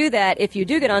 you can do that if you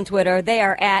do get on Twitter. They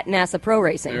are at NASA Pro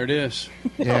Racing. There it is.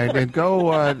 Yeah, and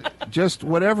go, just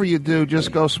whatever you do,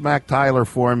 just go smack Tyler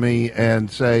for me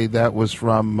and say that was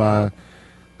from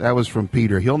That was from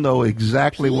Peter. He'll know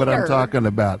exactly what I'm talking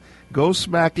about. Go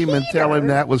smack him and tell him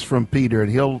that was from Peter,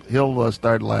 and he'll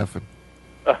start laughing.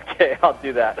 Okay, I'll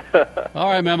do that. All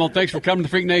right, Memo. Thanks for coming to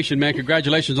Freak Nation, man.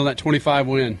 Congratulations on that 25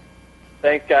 win.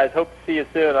 Thanks, guys. Hope to see you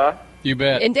soon, huh? You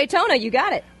bet. In Daytona, you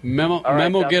got it. Memo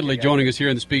Gidley joining us here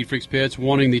in the Speed Freaks pits,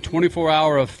 wanting the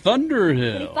 24-hour of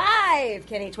Thunderhill. 25,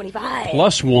 Kenny, 25.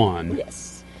 +1.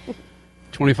 Yes.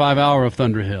 25-hour of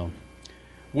Thunderhill.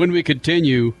 When we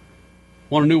continue,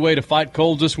 want a new way to fight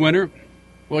colds this winter?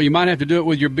 Well, you might have to do it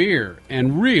with your beer.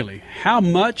 And really, how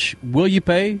much will you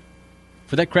pay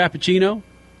for that Crappuccino?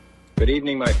 Good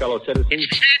evening, my fellow citizens.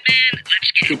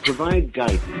 To provide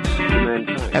guidance to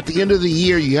mankind. At the end of the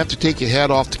year, you have to take your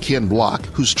hat off to Ken Block,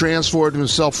 who's transformed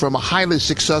himself from a highly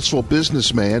successful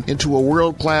businessman into a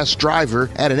world-class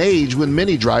driver at an age when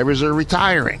many drivers are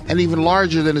retiring. And even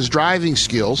larger than his driving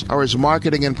skills are his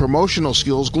marketing and promotional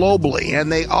skills globally,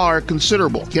 and they are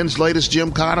considerable. Ken's latest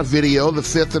Gymkhana video, the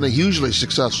fifth in a hugely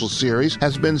successful series,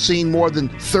 has been seen more than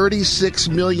 36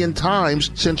 million times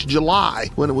since July,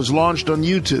 when it was launched on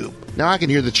YouTube. Now I can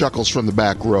hear the chuckles from the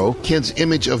back row. Ken's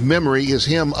image of memory is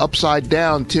him upside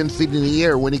down 10 feet in the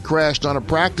air when he crashed on a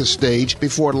practice stage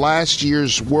before last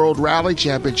year's World Rally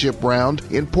Championship round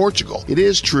in Portugal. It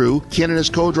is true, Ken and his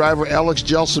co-driver Alex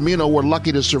Gelsomino were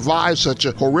lucky to survive such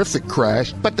a horrific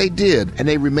crash, but they did, and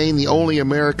they remain the only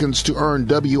Americans to earn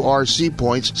WRC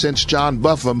points since John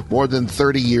Buffum more than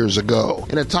 30 years ago.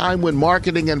 In a time when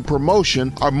marketing and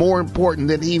promotion are more important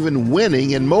than even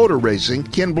winning in motor racing,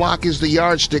 Ken Block is the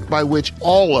yardstick by which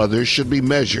all others should be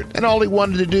measured. And all he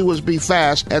wanted to do was be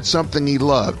fast at something he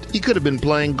loved. He could have been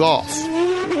playing golf.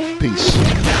 Peace.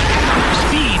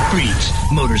 Speed Freaks,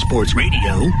 Motorsports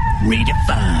Radio,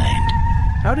 redefined.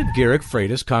 How did Garrick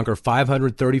Freitas conquer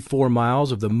 534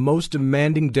 miles of the most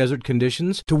demanding desert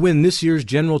conditions to win this year's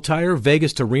General Tire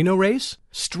Vegas to Reno race?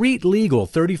 Street legal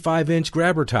 35-inch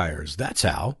grabber tires, that's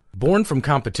how. Born from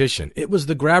competition, it was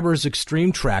the grabber's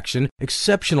extreme traction,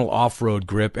 exceptional off-road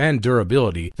grip, and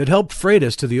durability that helped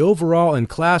Freitas to the overall and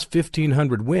Class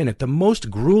 1500 win at the most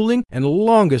grueling and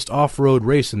longest off-road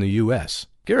race in the U.S.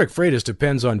 Garrick Freitas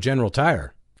depends on General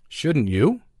Tire. Shouldn't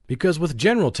you? Because with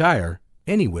General Tire,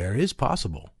 anywhere is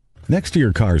possible. Next to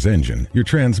your car's engine, your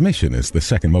transmission is the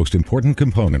second most important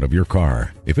component of your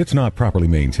car. If it's not properly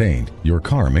maintained, your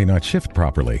car may not shift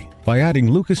properly. By adding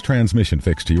Lucas Transmission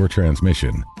Fix to your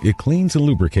transmission, it cleans and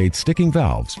lubricates sticking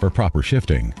valves for proper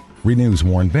shifting, renews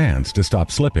worn bands to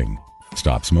stop slipping,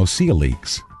 stops most seal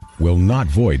leaks, will not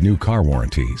void new car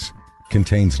warranties,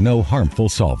 contains no harmful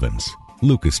solvents.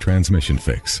 Lucas Transmission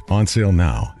Fix, on sale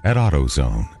now at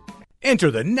AutoZone.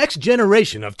 Enter the next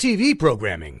generation of TV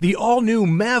programming. The all-new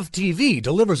MAV TV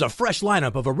delivers a fresh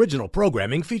lineup of original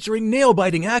programming featuring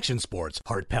nail-biting action sports,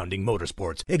 heart-pounding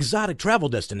motorsports, exotic travel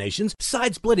destinations,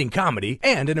 side-splitting comedy,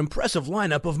 and an impressive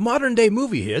lineup of modern-day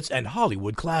movie hits and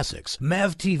Hollywood classics.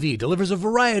 MAV TV delivers a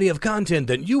variety of content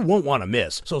that you won't want to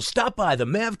miss, so stop by the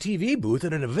MAV TV booth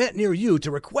at an event near you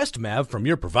to request MAV from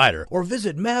your provider or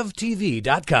visit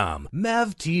mavtv.com.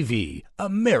 MAV TV,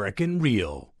 American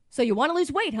Real. So you want to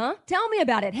lose weight, huh? Tell me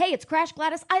about it. Hey, it's Crash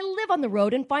Gladys. I live on the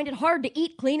road and find it hard to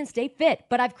eat clean and stay fit,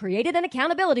 but I've created an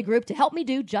accountability group to help me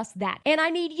do just that. And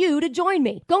I need you to join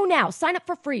me. Go now. Sign up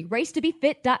for free.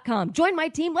 Racetobefit.com. Join my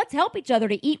team. Let's help each other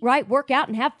to eat right, work out,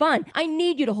 and have fun. I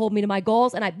need you to hold me to my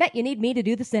goals, and I bet you need me to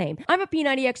do the same. I'm a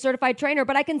P90X certified trainer,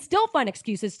 but I can still find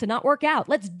excuses to not work out.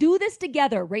 Let's do this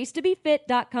together.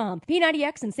 Racetobefit.com.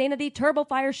 P90X, Insanity,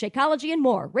 TurboFire, Shakeology, and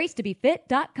more.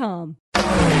 Racetobefit.com.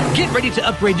 Get ready to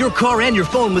upgrade your car and your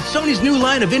phone with Sony's new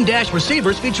line of in-dash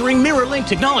receivers featuring mirror link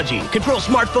technology. Control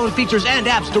smartphone features and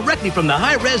apps directly from the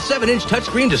high-res 7-inch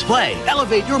touchscreen display.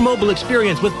 Elevate your mobile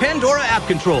experience with Pandora app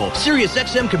control, Sirius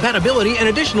XM compatibility, and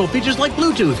additional features like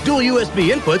Bluetooth, dual USB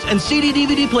inputs, and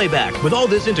CD-DVD playback. With all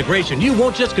this integration, you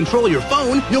won't just control your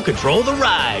phone, you'll control the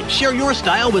ride. Share your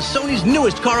style with Sony's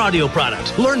newest car audio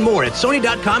products. Learn more at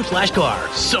sony.com/car.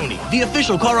 Sony, the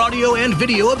official car audio and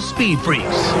video of Speed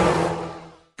Freaks.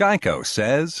 Geico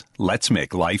says, let's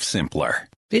make life simpler.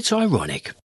 It's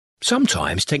ironic.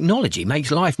 Sometimes technology makes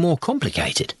life more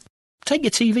complicated. Take your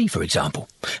TV, for example.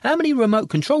 How many remote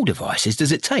control devices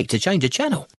does it take to change a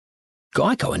channel?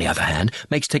 Geico, on the other hand,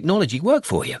 makes technology work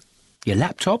for you. Your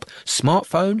laptop,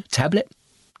 smartphone, tablet.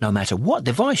 No matter what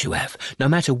device you have, no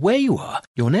matter where you are,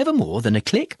 you're never more than a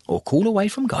click or call away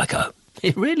from Geico.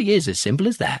 It really is as simple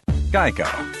as that. Geico.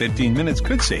 15 minutes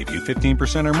could save you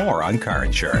 15% or more on car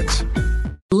insurance.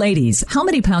 Ladies, how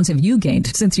many pounds have you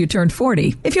gained since you turned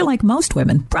 40? If you're like most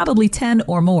women, probably 10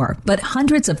 or more. But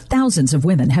hundreds of thousands of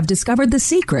women have discovered the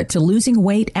secret to losing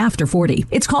weight after 40.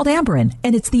 It's called Amberen,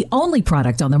 and it's the only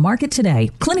product on the market today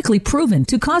clinically proven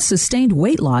to cause sustained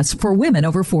weight loss for women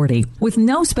over 40. With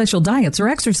no special diets or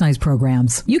exercise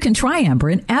programs, you can try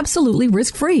Amberen absolutely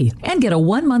risk-free and get a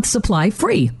 1-month supply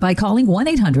free by calling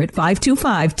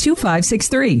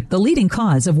 1-800-525-2563. The leading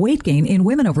cause of weight gain in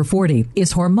women over 40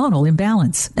 is hormonal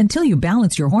imbalance. Until you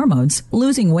balance your hormones,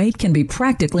 losing weight can be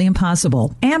practically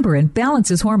impossible. Amberen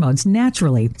balances hormones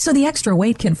naturally, so the extra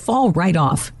weight can fall right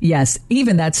off. Yes,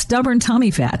 even that stubborn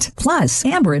tummy fat. Plus,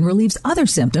 Amberen relieves other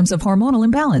symptoms of hormonal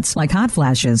imbalance, like hot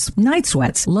flashes, night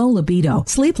sweats, low libido,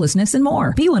 sleeplessness, and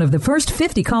more. Be one of the first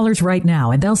 50 callers right now,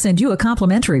 and they'll send you a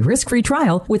complimentary risk-free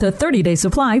trial with a 30-day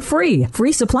supply free.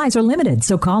 Free supplies are limited,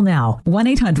 so call now.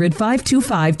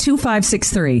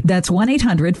 1-800-525-2563. That's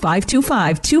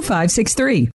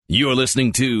 1-800-525-2563. You're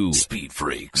listening to Speed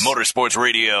Freaks, Motorsports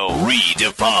Radio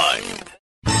Redefined.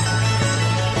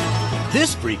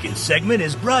 This freaking segment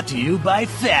is brought to you by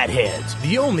Fatheads,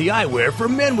 the only eyewear for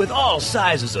men with all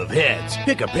sizes of heads.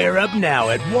 Pick a pair up now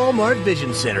at Walmart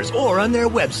Vision Centers or on their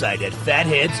website at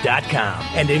fatheads.com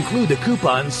and include the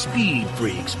coupon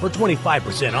SpeedFreaks for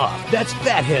 25% off. That's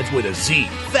Fatheads with a Z.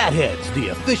 Fatheads, the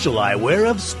official eyewear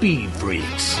of Speed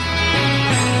Freaks.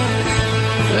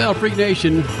 Well, Freak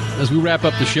Nation, as we wrap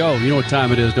up the show, you know what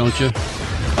time it is, don't you?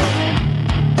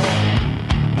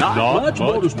 Not much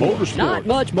motorsport. Not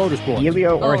much motorsport.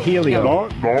 Helio or Helio?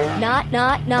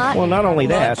 Not. Well, not only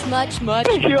that. Much.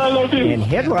 Thank you, I love you. And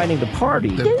headlining the party.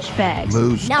 Douchebags.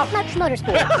 Moose. Not much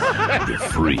motorsport. The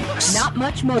Freaks. Not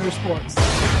much motorsports.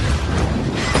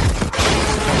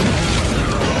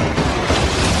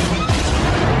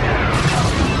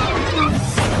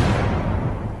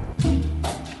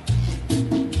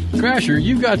 Crasher,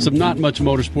 you've got some not much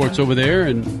motorsports over there,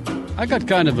 and I got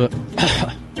kind of a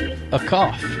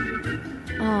cough.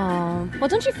 Oh, well,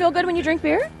 don't you feel good when you drink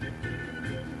beer?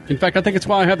 In fact, I think it's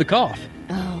why I have the cough.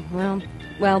 Oh,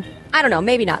 well, I don't know,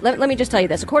 maybe not. Let me just tell you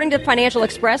this. According to Financial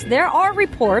Express, there are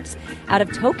reports out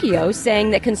of Tokyo saying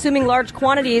that consuming large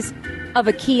quantities of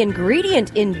a key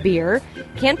ingredient in beer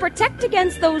can protect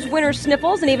against those winter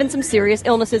sniffles and even some serious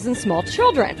illnesses in small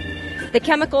children. The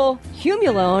chemical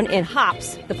humulone in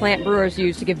hops, the plant brewers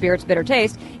use to give beer its bitter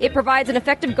taste, it provides an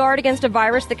effective guard against a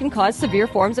virus that can cause severe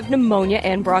forms of pneumonia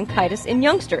and bronchitis in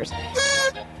youngsters.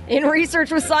 In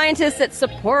research with scientists at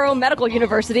Sapporo Medical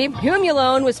University,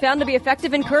 humulone was found to be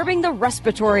effective in curbing the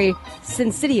respiratory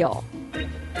syncytial.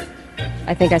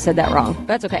 I think I said that wrong.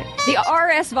 That's okay. The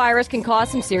RS virus can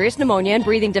cause some serious pneumonia and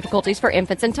breathing difficulties for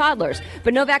infants and toddlers,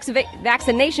 but no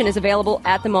vaccination is available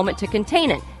at the moment to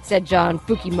contain it, said John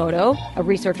Fukimoto, a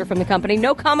researcher from the company.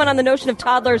 No comment on the notion of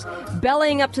toddlers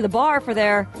bellying up to the bar for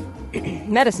their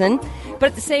medicine,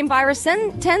 but the same virus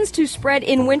tends to spread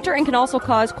in winter and can also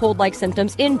cause cold-like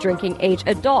symptoms in drinking-age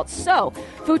adults. So,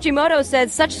 Fukimoto said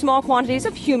such small quantities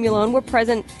of humulone were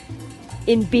present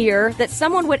in beer that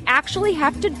someone would actually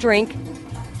have to drink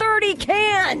 30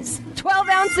 cans, 12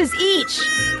 ounces each,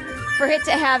 for it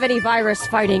to have any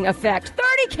virus-fighting effect.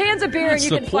 30 cans of beer and you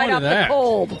can fight off the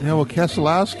cold. Yeah, well,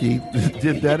 Keselowski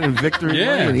did that in Victory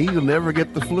Lane. He'll never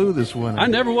get the flu this winter. I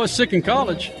never was sick in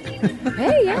college.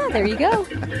 Hey, yeah, there you go.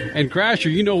 And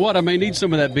Crasher, you know what? I may need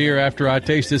some of that beer after I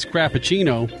taste this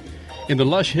Crappuccino in the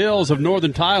lush hills of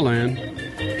northern Thailand.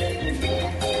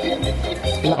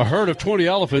 A herd of 20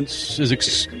 elephants is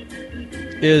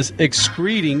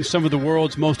excreting some of the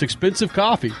world's most expensive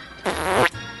coffee.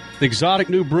 The exotic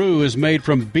new brew is made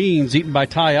from beans eaten by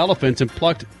Thai elephants and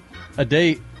plucked a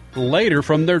day later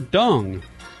from their dung.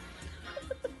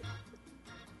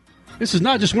 This is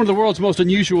not just one of the world's most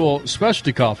unusual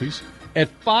specialty coffees.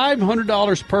 At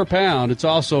 $500 per pound, it's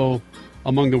also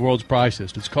among the world's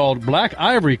priciest. It's called Black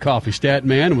Ivory Coffee,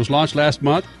 Statman, and was launched last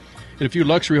month in a few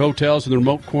luxury hotels in the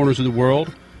remote corners of the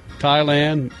world.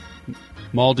 Thailand,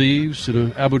 Maldives,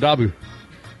 and Abu Dhabi.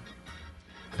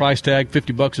 Price tag,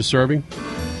 $50 a serving.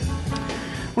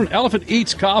 When an elephant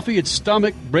eats coffee, its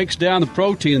stomach breaks down the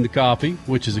protein in the coffee,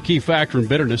 which is a key factor in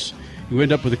bitterness. You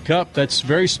end up with a cup that's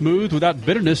very smooth without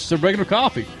bitterness of regular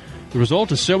coffee. The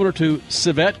result is similar to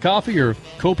civet coffee or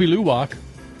Kopi Luwak,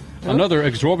 another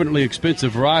exorbitantly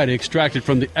expensive variety extracted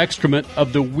from the excrement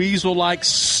of the weasel-like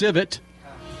civet.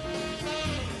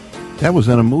 That was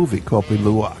in a movie, Kopi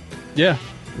Luwak. Yeah.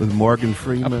 With Morgan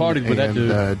Freeman I partied with that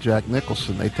dude. Jack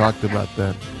Nicholson. They talked about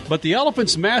that. But the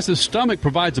elephant's massive stomach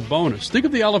provides a bonus. Think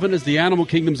of the elephant as the animal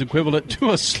kingdom's equivalent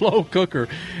to a slow cooker.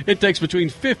 It takes between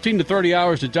 15 to 30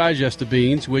 hours to digest the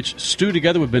beans, which stew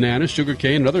together with bananas, sugar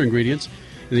cane, and other ingredients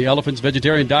in the elephant's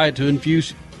vegetarian diet to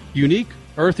infuse unique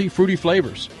earthy, fruity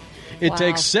flavors. It Wow.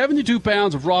 takes 72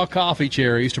 pounds of raw coffee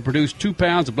cherries to produce 2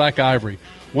 pounds of black ivory.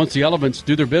 Once the elephants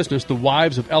do their business, the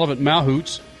wives of elephant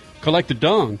mahouts collect the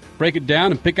dung, break it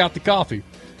down, and pick out the coffee.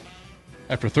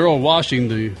 After thorough washing,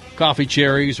 the coffee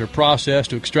cherries are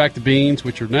processed to extract the beans,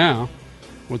 which are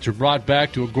brought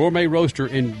back to a gourmet roaster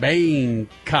in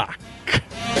Bangkok.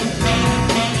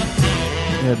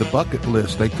 Yeah, the bucket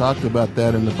list. They talked about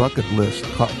that in the bucket list.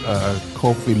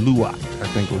 Kofi Luwak, I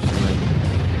think was his name.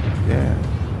 Yeah.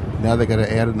 Now they got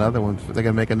to add another one. They got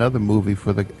to make another movie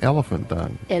for the elephant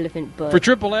dung. Elephant butt. For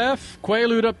Triple F,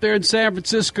 Quaalude up there in San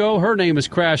Francisco. Her name is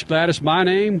Crash Gladys. My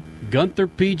name, Gunther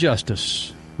P.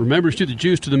 Justice. Remembers to the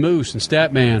juice to the moose and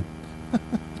Statman.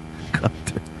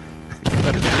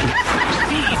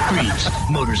 SpeedFreaks,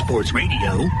 Motorsports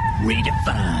Radio,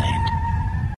 redefined.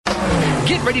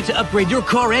 Get ready to upgrade your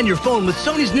car and your phone with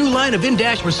Sony's new line of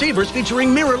in-dash receivers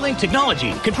featuring mirror link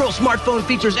technology. Control smartphone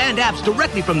features and apps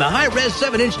directly from the high-res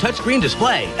 7-inch touchscreen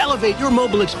display. Elevate your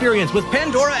mobile experience with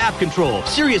Pandora app control,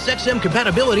 Sirius XM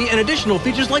compatibility, and additional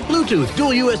features like Bluetooth,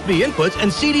 dual USB inputs,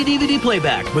 and CD-DVD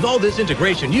playback. With all this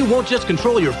integration, you won't just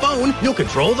control your phone, you'll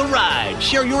control the ride.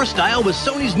 Share your style with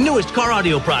Sony's newest car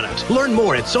audio products. Learn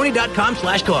more at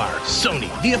sony.com/car.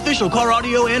 Sony, the official car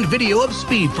audio and video of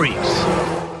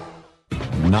SpeedFreaks.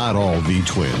 Not all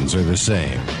V-twins are the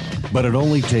same, but it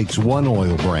only takes one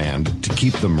oil brand to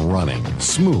keep them running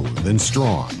smooth and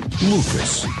strong.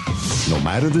 Lucas. No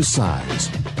matter the size,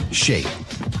 shape,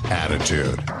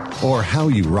 attitude, or how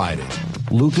you ride it,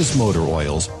 Lucas motor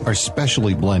oils are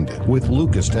specially blended with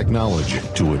Lucas technology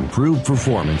to improve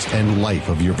performance and life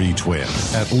of your V-twin.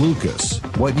 At Lucas,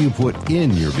 what you put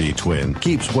in your V-twin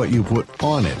keeps what you put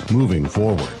on it moving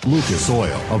forward. Lucas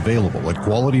oil, available at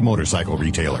quality motorcycle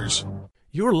retailers.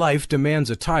 Your life demands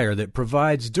a tire that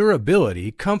provides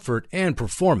durability, comfort, and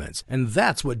performance, and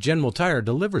that's what General Tire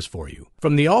delivers for you.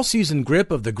 From the all-season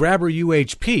grip of the Grabber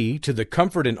UHP to the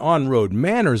comfort and on-road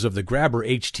manners of the Grabber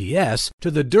HTS to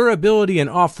the durability and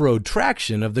off-road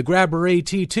traction of the Grabber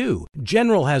AT2,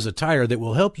 General has a tire that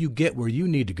will help you get where you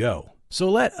need to go. So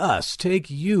let us take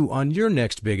you on your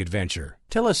next big adventure.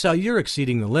 Tell us how you're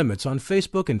exceeding the limits on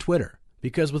Facebook and Twitter,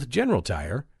 because with General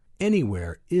Tire,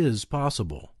 anywhere is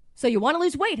possible. So you want to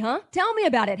lose weight, huh? Tell me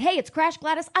about it. Hey, it's Crash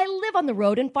Gladys. I live on the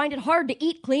road and find it hard to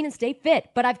eat clean and stay fit,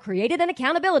 but I've created an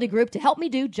accountability group to help me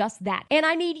do just that. And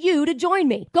I need you to join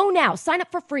me. Go now. Sign up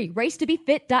for free.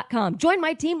 Racetobefit.com. Join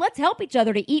my team. Let's help each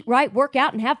other to eat right, work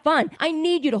out, and have fun. I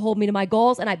need you to hold me to my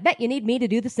goals, and I bet you need me to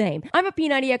do the same. I'm a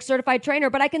P90X certified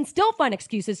trainer, but I can still find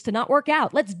excuses to not work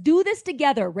out. Let's do this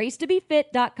together.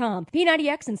 Racetobefit.com.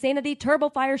 P90X, Insanity,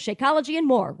 TurboFire, Shakeology, and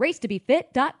more.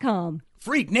 Racetobefit.com.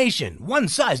 Freak Nation, one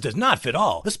size does not fit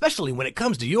all, especially when it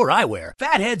comes to your eyewear.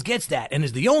 Fatheads gets that and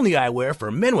is the only eyewear for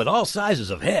men with all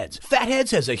sizes of heads. Fatheads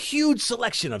has a huge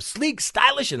selection of sleek,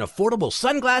 stylish, and affordable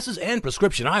sunglasses and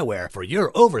prescription eyewear for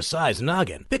your oversized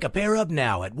noggin. Pick a pair up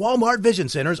now at Walmart Vision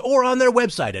Centers or on their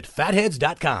website at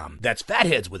fatheads.com. That's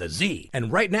Fatheads with a Z.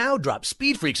 And right now, drop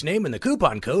SpeedFreaks name in the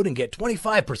coupon code and get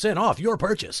 25% off your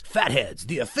purchase. Fatheads,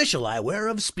 the official eyewear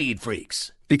of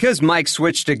SpeedFreaks. Because Mike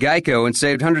switched to Geico and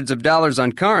saved hundreds of dollars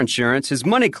on car insurance, his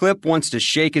money clip wants to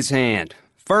shake his hand.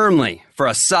 Firmly, for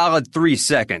a solid 3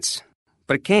 seconds.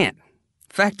 But it can't.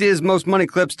 Fact is, most money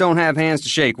clips don't have hands to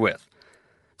shake with.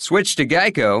 Switch to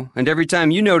Geico, and every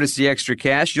time you notice the extra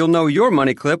cash, you'll know your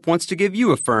money clip wants to give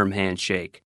you a firm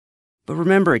handshake. But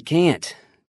remember, it can't.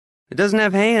 It doesn't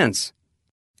have hands.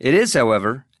 It is,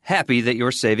 however, happy that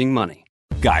you're saving money.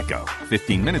 Geico.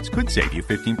 15 minutes could save you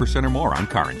 15% or more on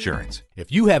car insurance. If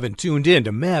you haven't tuned in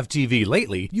to MAV TV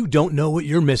lately, you don't know what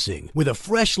you're missing. With a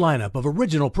fresh lineup of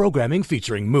original programming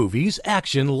featuring movies,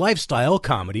 action, lifestyle,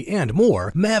 comedy, and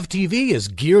more, MAV TV is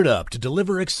geared up to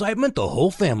deliver excitement the whole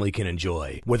family can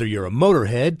enjoy. Whether you're a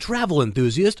motorhead, travel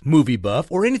enthusiast, movie buff,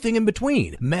 or anything in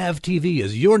between, MAV TV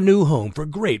is your new home for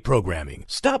great programming.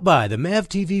 Stop by the MAV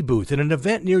TV booth at an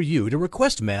event near you to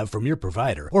request MAV from your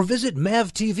provider, or visit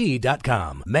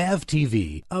mavtv.com. MAV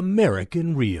TV,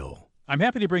 American Real. I'm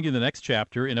happy to bring you the next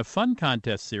chapter in a fun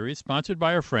contest series sponsored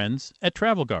by our friends at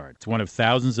Travel Guard. It's one of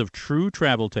thousands of true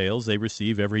travel tales they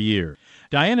receive every year.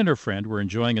 Diane and her friend were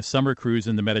enjoying a summer cruise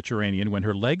in the Mediterranean when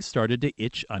her legs started to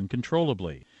itch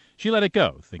uncontrollably. She let it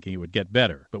go, thinking it would get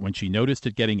better, but when she noticed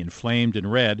it getting inflamed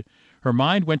and red, her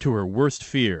mind went to her worst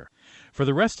fear. For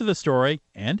the rest of the story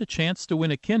and a chance to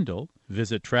win a Kindle,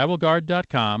 visit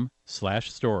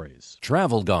TravelGuard.com/stories.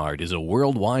 Travel Guard is a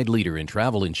worldwide leader in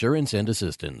travel insurance and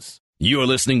assistance. You're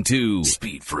listening to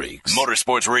Speed Freaks,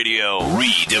 Motorsports Radio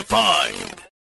Redefined.